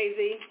ahead, Mama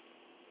AZ.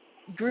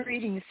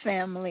 Greetings,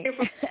 family.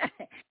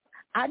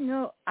 I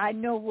know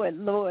what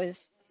Lois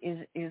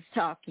is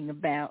talking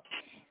about.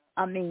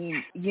 I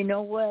mean, you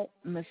know what?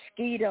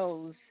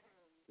 Mosquitoes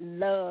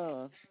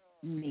love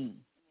me.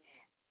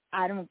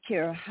 I don't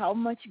care how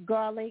much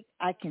garlic.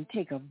 I can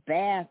take a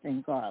bath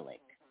in garlic,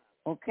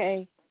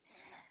 okay?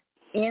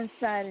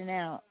 Inside and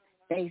out,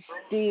 they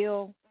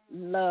still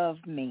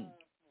love me,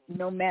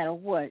 no matter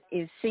what.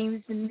 It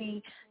seems to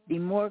me the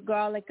more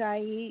garlic I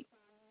eat,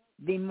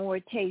 the more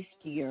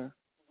tastier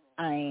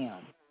I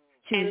am.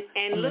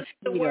 And look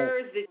at the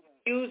words that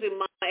you use in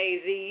my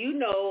AZ. You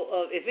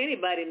know, if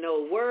anybody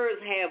knows, words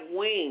have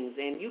wings,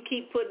 and you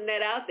keep putting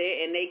that out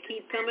there, and they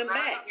keep coming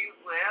back.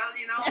 Well,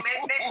 you know,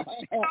 hey, look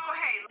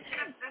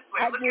at it this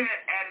way. Look at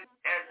it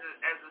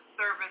as a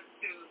service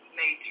to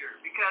nature.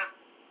 Because,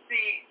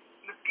 see,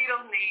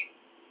 mosquitoes need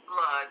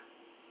blood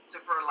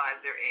to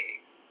fertilize their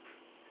eggs.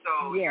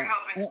 So you're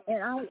helping.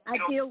 And I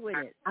deal with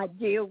it. I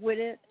deal with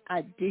it,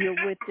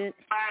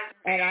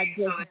 and I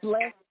just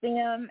bless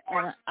them,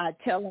 and I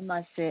tell them,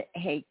 I said,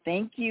 hey,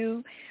 thank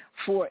you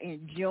for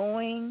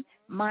enjoying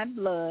my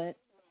blood,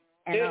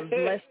 and I'm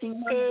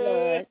blessing my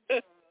blood,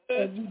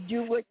 and you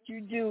do what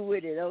you do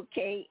with it,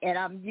 okay? And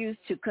I'm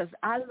used to, because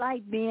I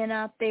like being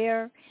out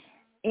there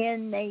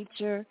in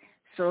nature,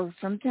 so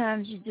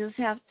sometimes you just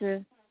have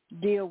to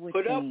deal with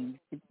things.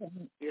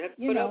 You have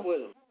to put up with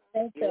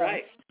them. You're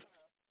right.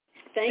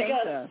 Thank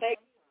us. Thank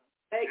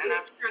you. And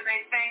I'm sure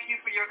they thank you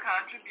for your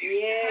contribution.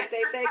 Yes,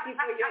 they thank you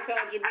for your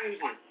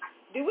contribution.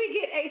 Did we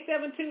get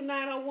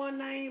 872-901,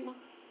 Naima?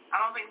 I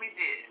don't think we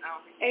did.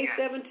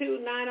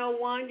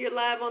 872-901, you're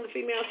live on the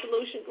Female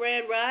Solution.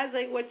 Grand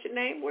Rising, what's your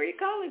name? Where are you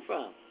calling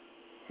from?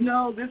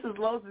 No, this is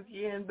Lois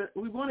again, but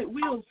we wanted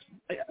Will's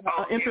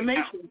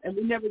information, and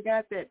we never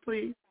got that,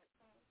 please.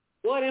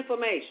 What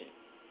information?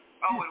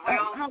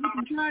 How we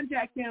can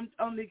contact him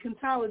on the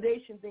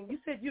consolidation thing. You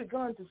said you had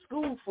gone to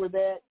school for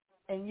that,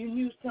 and you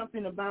knew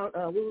something about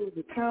what was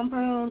the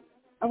compound.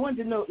 I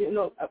wanted to know,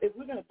 if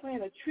we're going to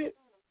plan a trip,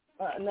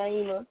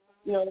 Naima,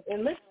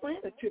 and let's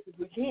plan a trip if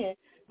we can.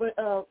 But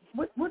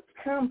what's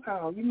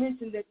compound? You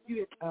mentioned that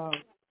you had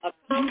a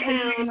compound.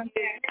 Have him on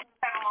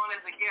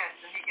as a guest,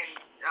 and he can,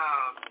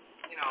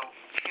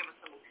 give us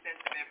some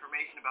extensive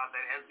information about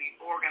that as we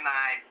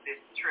organize this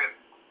trip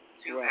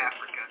to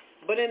Africa.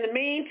 But in the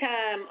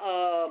meantime,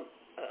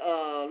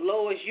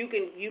 Lois, you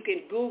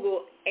can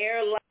Google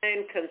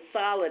airline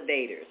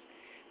consolidators,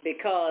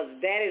 because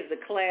that is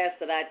the class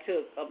that I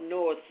took up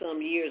north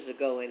some years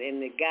ago, and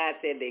the guy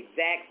said the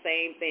exact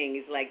same thing.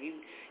 It's like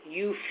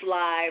you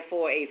fly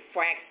for a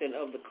fraction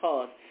of the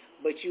cost,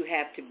 but you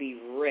have to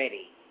be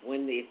ready.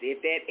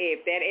 If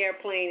that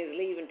airplane is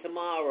leaving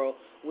tomorrow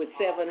with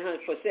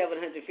 $750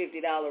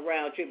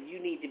 round trip, you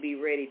need to be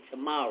ready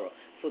tomorrow.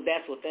 So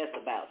that's what that's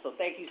about. So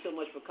thank you so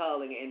much for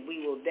calling, and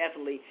we will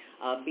definitely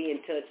be in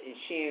touch and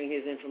sharing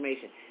his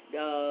information.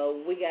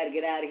 We got to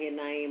get out of here,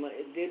 Naima.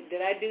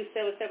 Did I do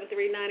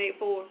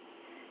 773-984?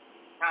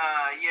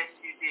 Yes,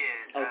 you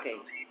did. Okay.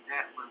 I believe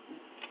that was.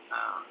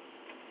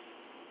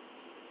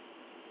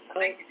 I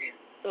think you did.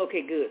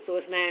 Okay, good.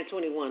 So it's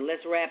 9:21.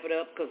 Let's wrap it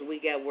up because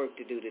we got work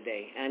to do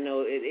today. I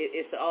know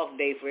it's an off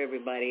day for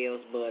everybody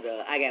else, but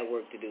I got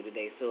work to do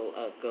today.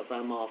 So because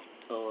I'm off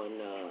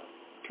on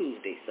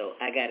Tuesday, so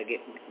I got to get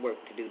work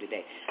to do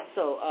today.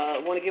 So I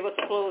want to give us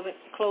a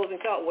closing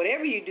thought.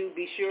 Whatever you do,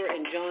 be sure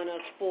and join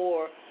us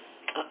for.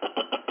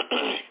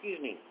 Excuse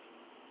me.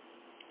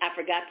 I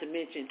forgot to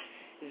mention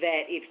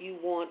that if you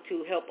want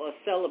to help us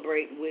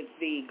celebrate with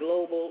the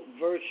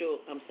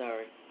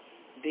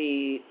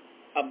the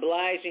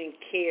Obliging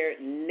Care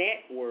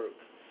Network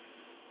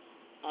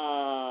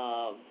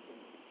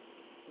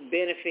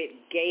benefit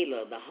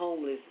gala, the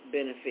homeless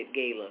benefit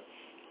gala.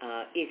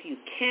 If you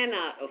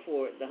cannot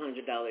afford the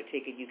 $100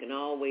 ticket, you can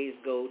always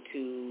go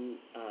to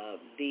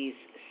these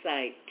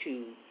site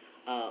to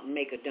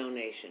make a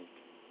donation.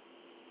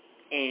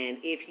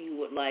 And if you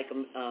would like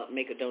to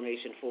make a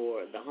donation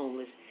for the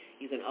homeless,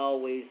 you can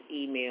always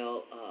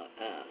email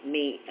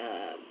me,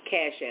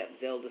 Cash App,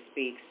 Zelda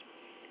Speaks,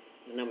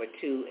 the number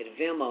 2 at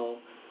Venmo.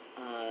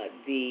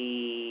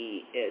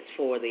 It's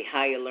for the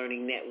Higher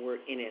Learning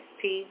Network,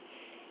 NSP.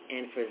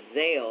 And for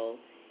Zelle,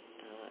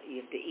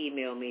 you have to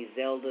email me,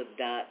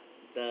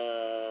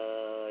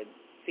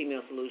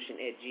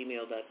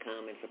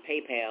 zelda.thefemalesolution@gmail.com. And for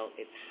PayPal,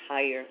 it's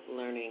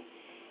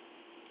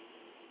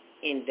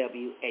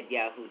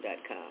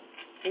higherlearningnw@yahoo.com.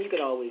 And you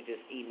can always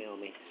just email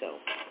me,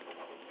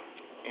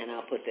 and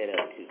I'll put that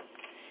up too,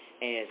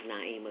 as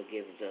Naima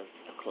gives us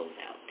a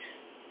closeout.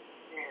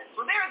 Yes.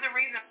 Well, there's a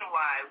reason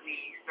why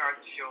we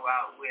start the show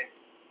out with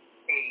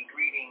a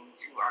greeting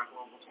to our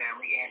global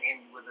family and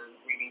end with a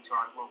greeting to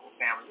our global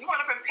family. We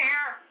want to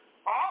prepare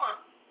all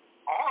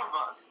of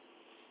us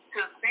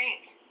to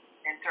think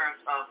in terms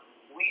of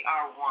we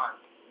are one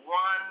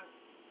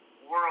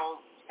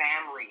world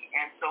family.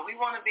 And so we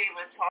want to be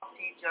able to talk to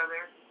each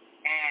other,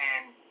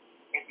 and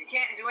if you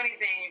can't do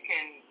anything, you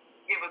can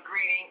give a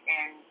greeting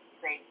and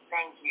say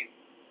thank you.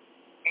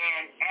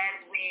 And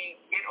as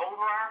we get over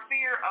our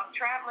fear of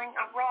traveling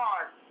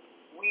abroad,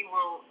 we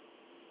will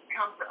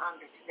come to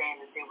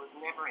understand that there was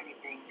never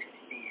anything to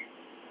fear.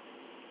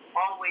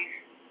 Always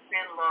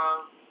send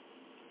love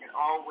and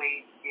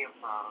always give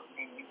love,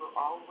 and you will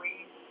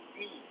always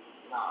be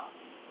loved.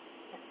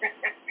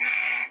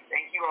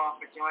 Thank you all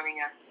for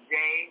joining us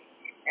today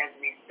as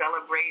we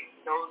celebrate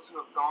those who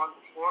have gone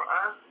before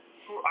us,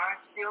 who are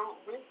still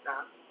with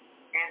us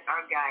and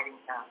are guiding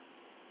us.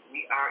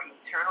 We are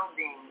eternal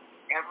beings,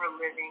 ever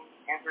living,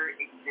 ever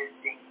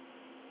existing,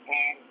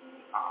 and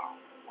we are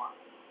one.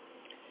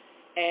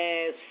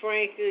 As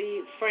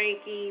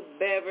Frankie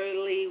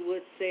Beverly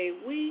would say,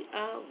 we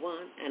are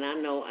one. And I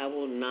know I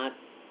will not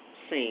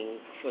sing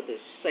for the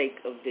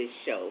sake of this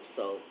show,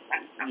 so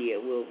yeah,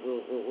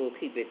 we'll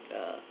keep it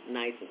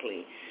nice and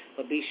clean.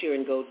 But be sure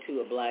and go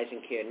to Oblige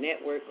and Care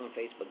Network on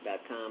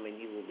Facebook.com, and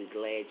you will be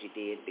glad you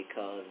did,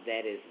 because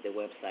that is the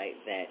website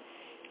that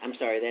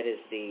is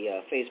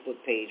the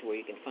Facebook page where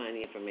you can find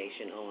the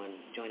information on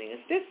joining us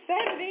this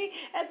Saturday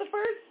at the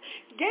first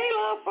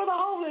Gala for the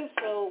Homeless.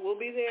 So we'll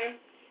be there,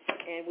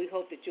 and we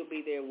hope that you'll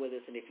be there with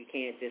us. And if you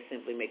can't, just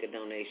simply make a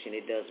donation.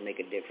 It does make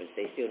a difference.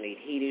 They still need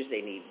heaters.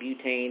 They need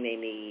butane. They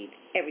need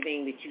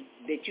everything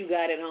that you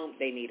got at home.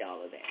 They need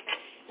all of that.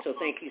 So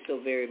thank you so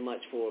very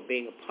much for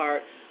being a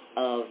part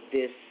of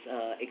this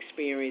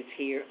experience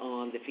here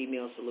on The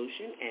Female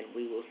Solution, and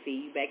we will see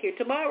you back here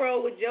tomorrow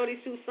with Jody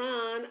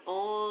Susan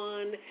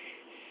on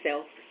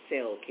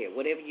self-care.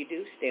 Whatever you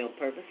do, stay on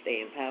purpose,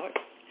 stay empowered,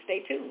 stay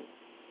tuned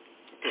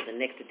to the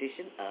next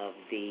edition of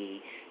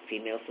the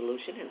Female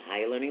Solution and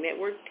Higher Learning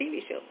Network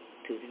TV show,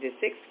 Tuesdays at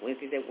 6,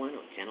 Wednesdays at 1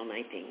 on Channel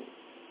 19.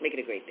 Make it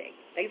a great day.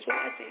 Thanks for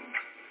watching.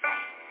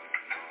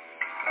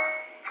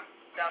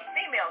 The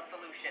Female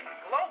Solution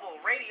Global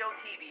Radio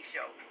TV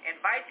show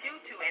invites you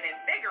to an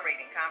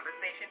invigorating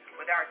conversation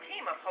with our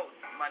team of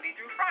hosts Monday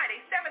through Friday,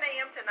 7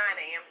 a.m. to 9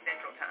 a.m.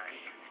 Central Time.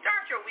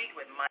 Start your week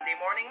with Monday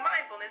Morning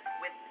Mindfulness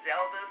with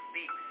Zelda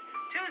Speaks.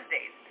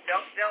 Tuesdays,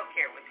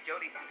 Self-Care with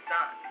Jody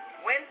Susan.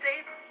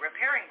 Wednesdays,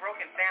 Repairing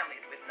Broken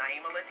Families with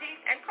Naima Latif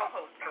and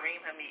co-host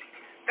Kareem Hamid.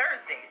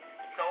 Thursdays,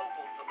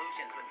 Soulful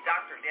Solutions with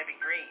Dr. Debbie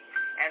Green.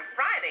 And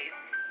Fridays,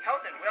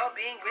 Health and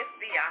Wellbeing with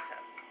Beata.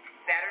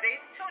 Saturdays,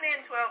 tune in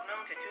 12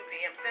 noon to 2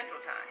 p.m. Central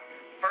Time.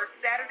 First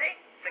Saturday,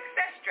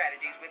 Success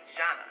Strategies with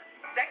Jana.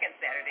 Second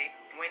Saturday,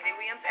 Wendy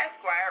Williams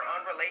Esquire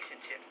on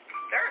relationships.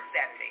 Third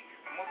Saturday,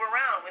 Move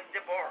Around with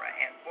Deborah.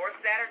 And fourth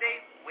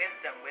Saturday,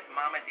 Wisdom with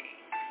Mama D.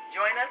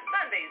 Join us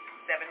Sundays,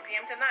 7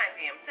 p.m. to 9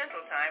 p.m.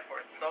 Central Time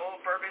for Soul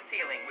Purpose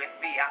Healing with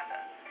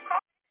Beata.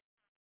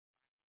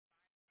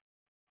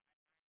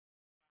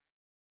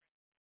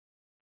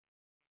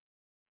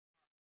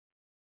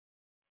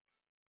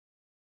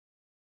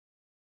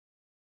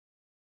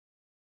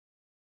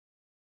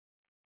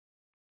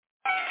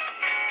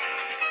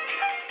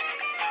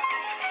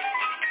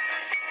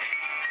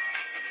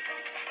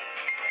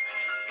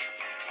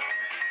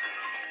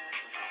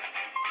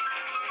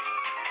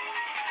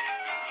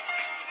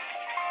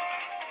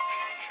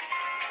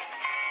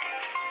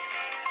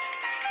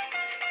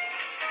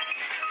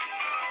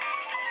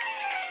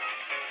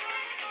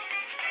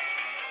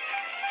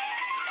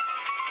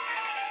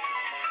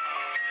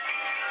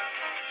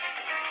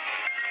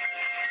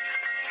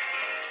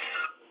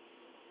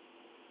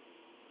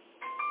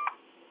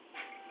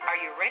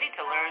 Ready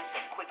to learn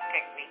some quick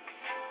techniques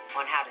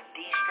on how to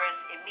de-stress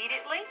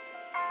immediately?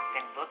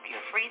 Then book your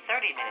free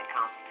 30-minute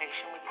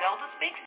consultation with Zelda Speaks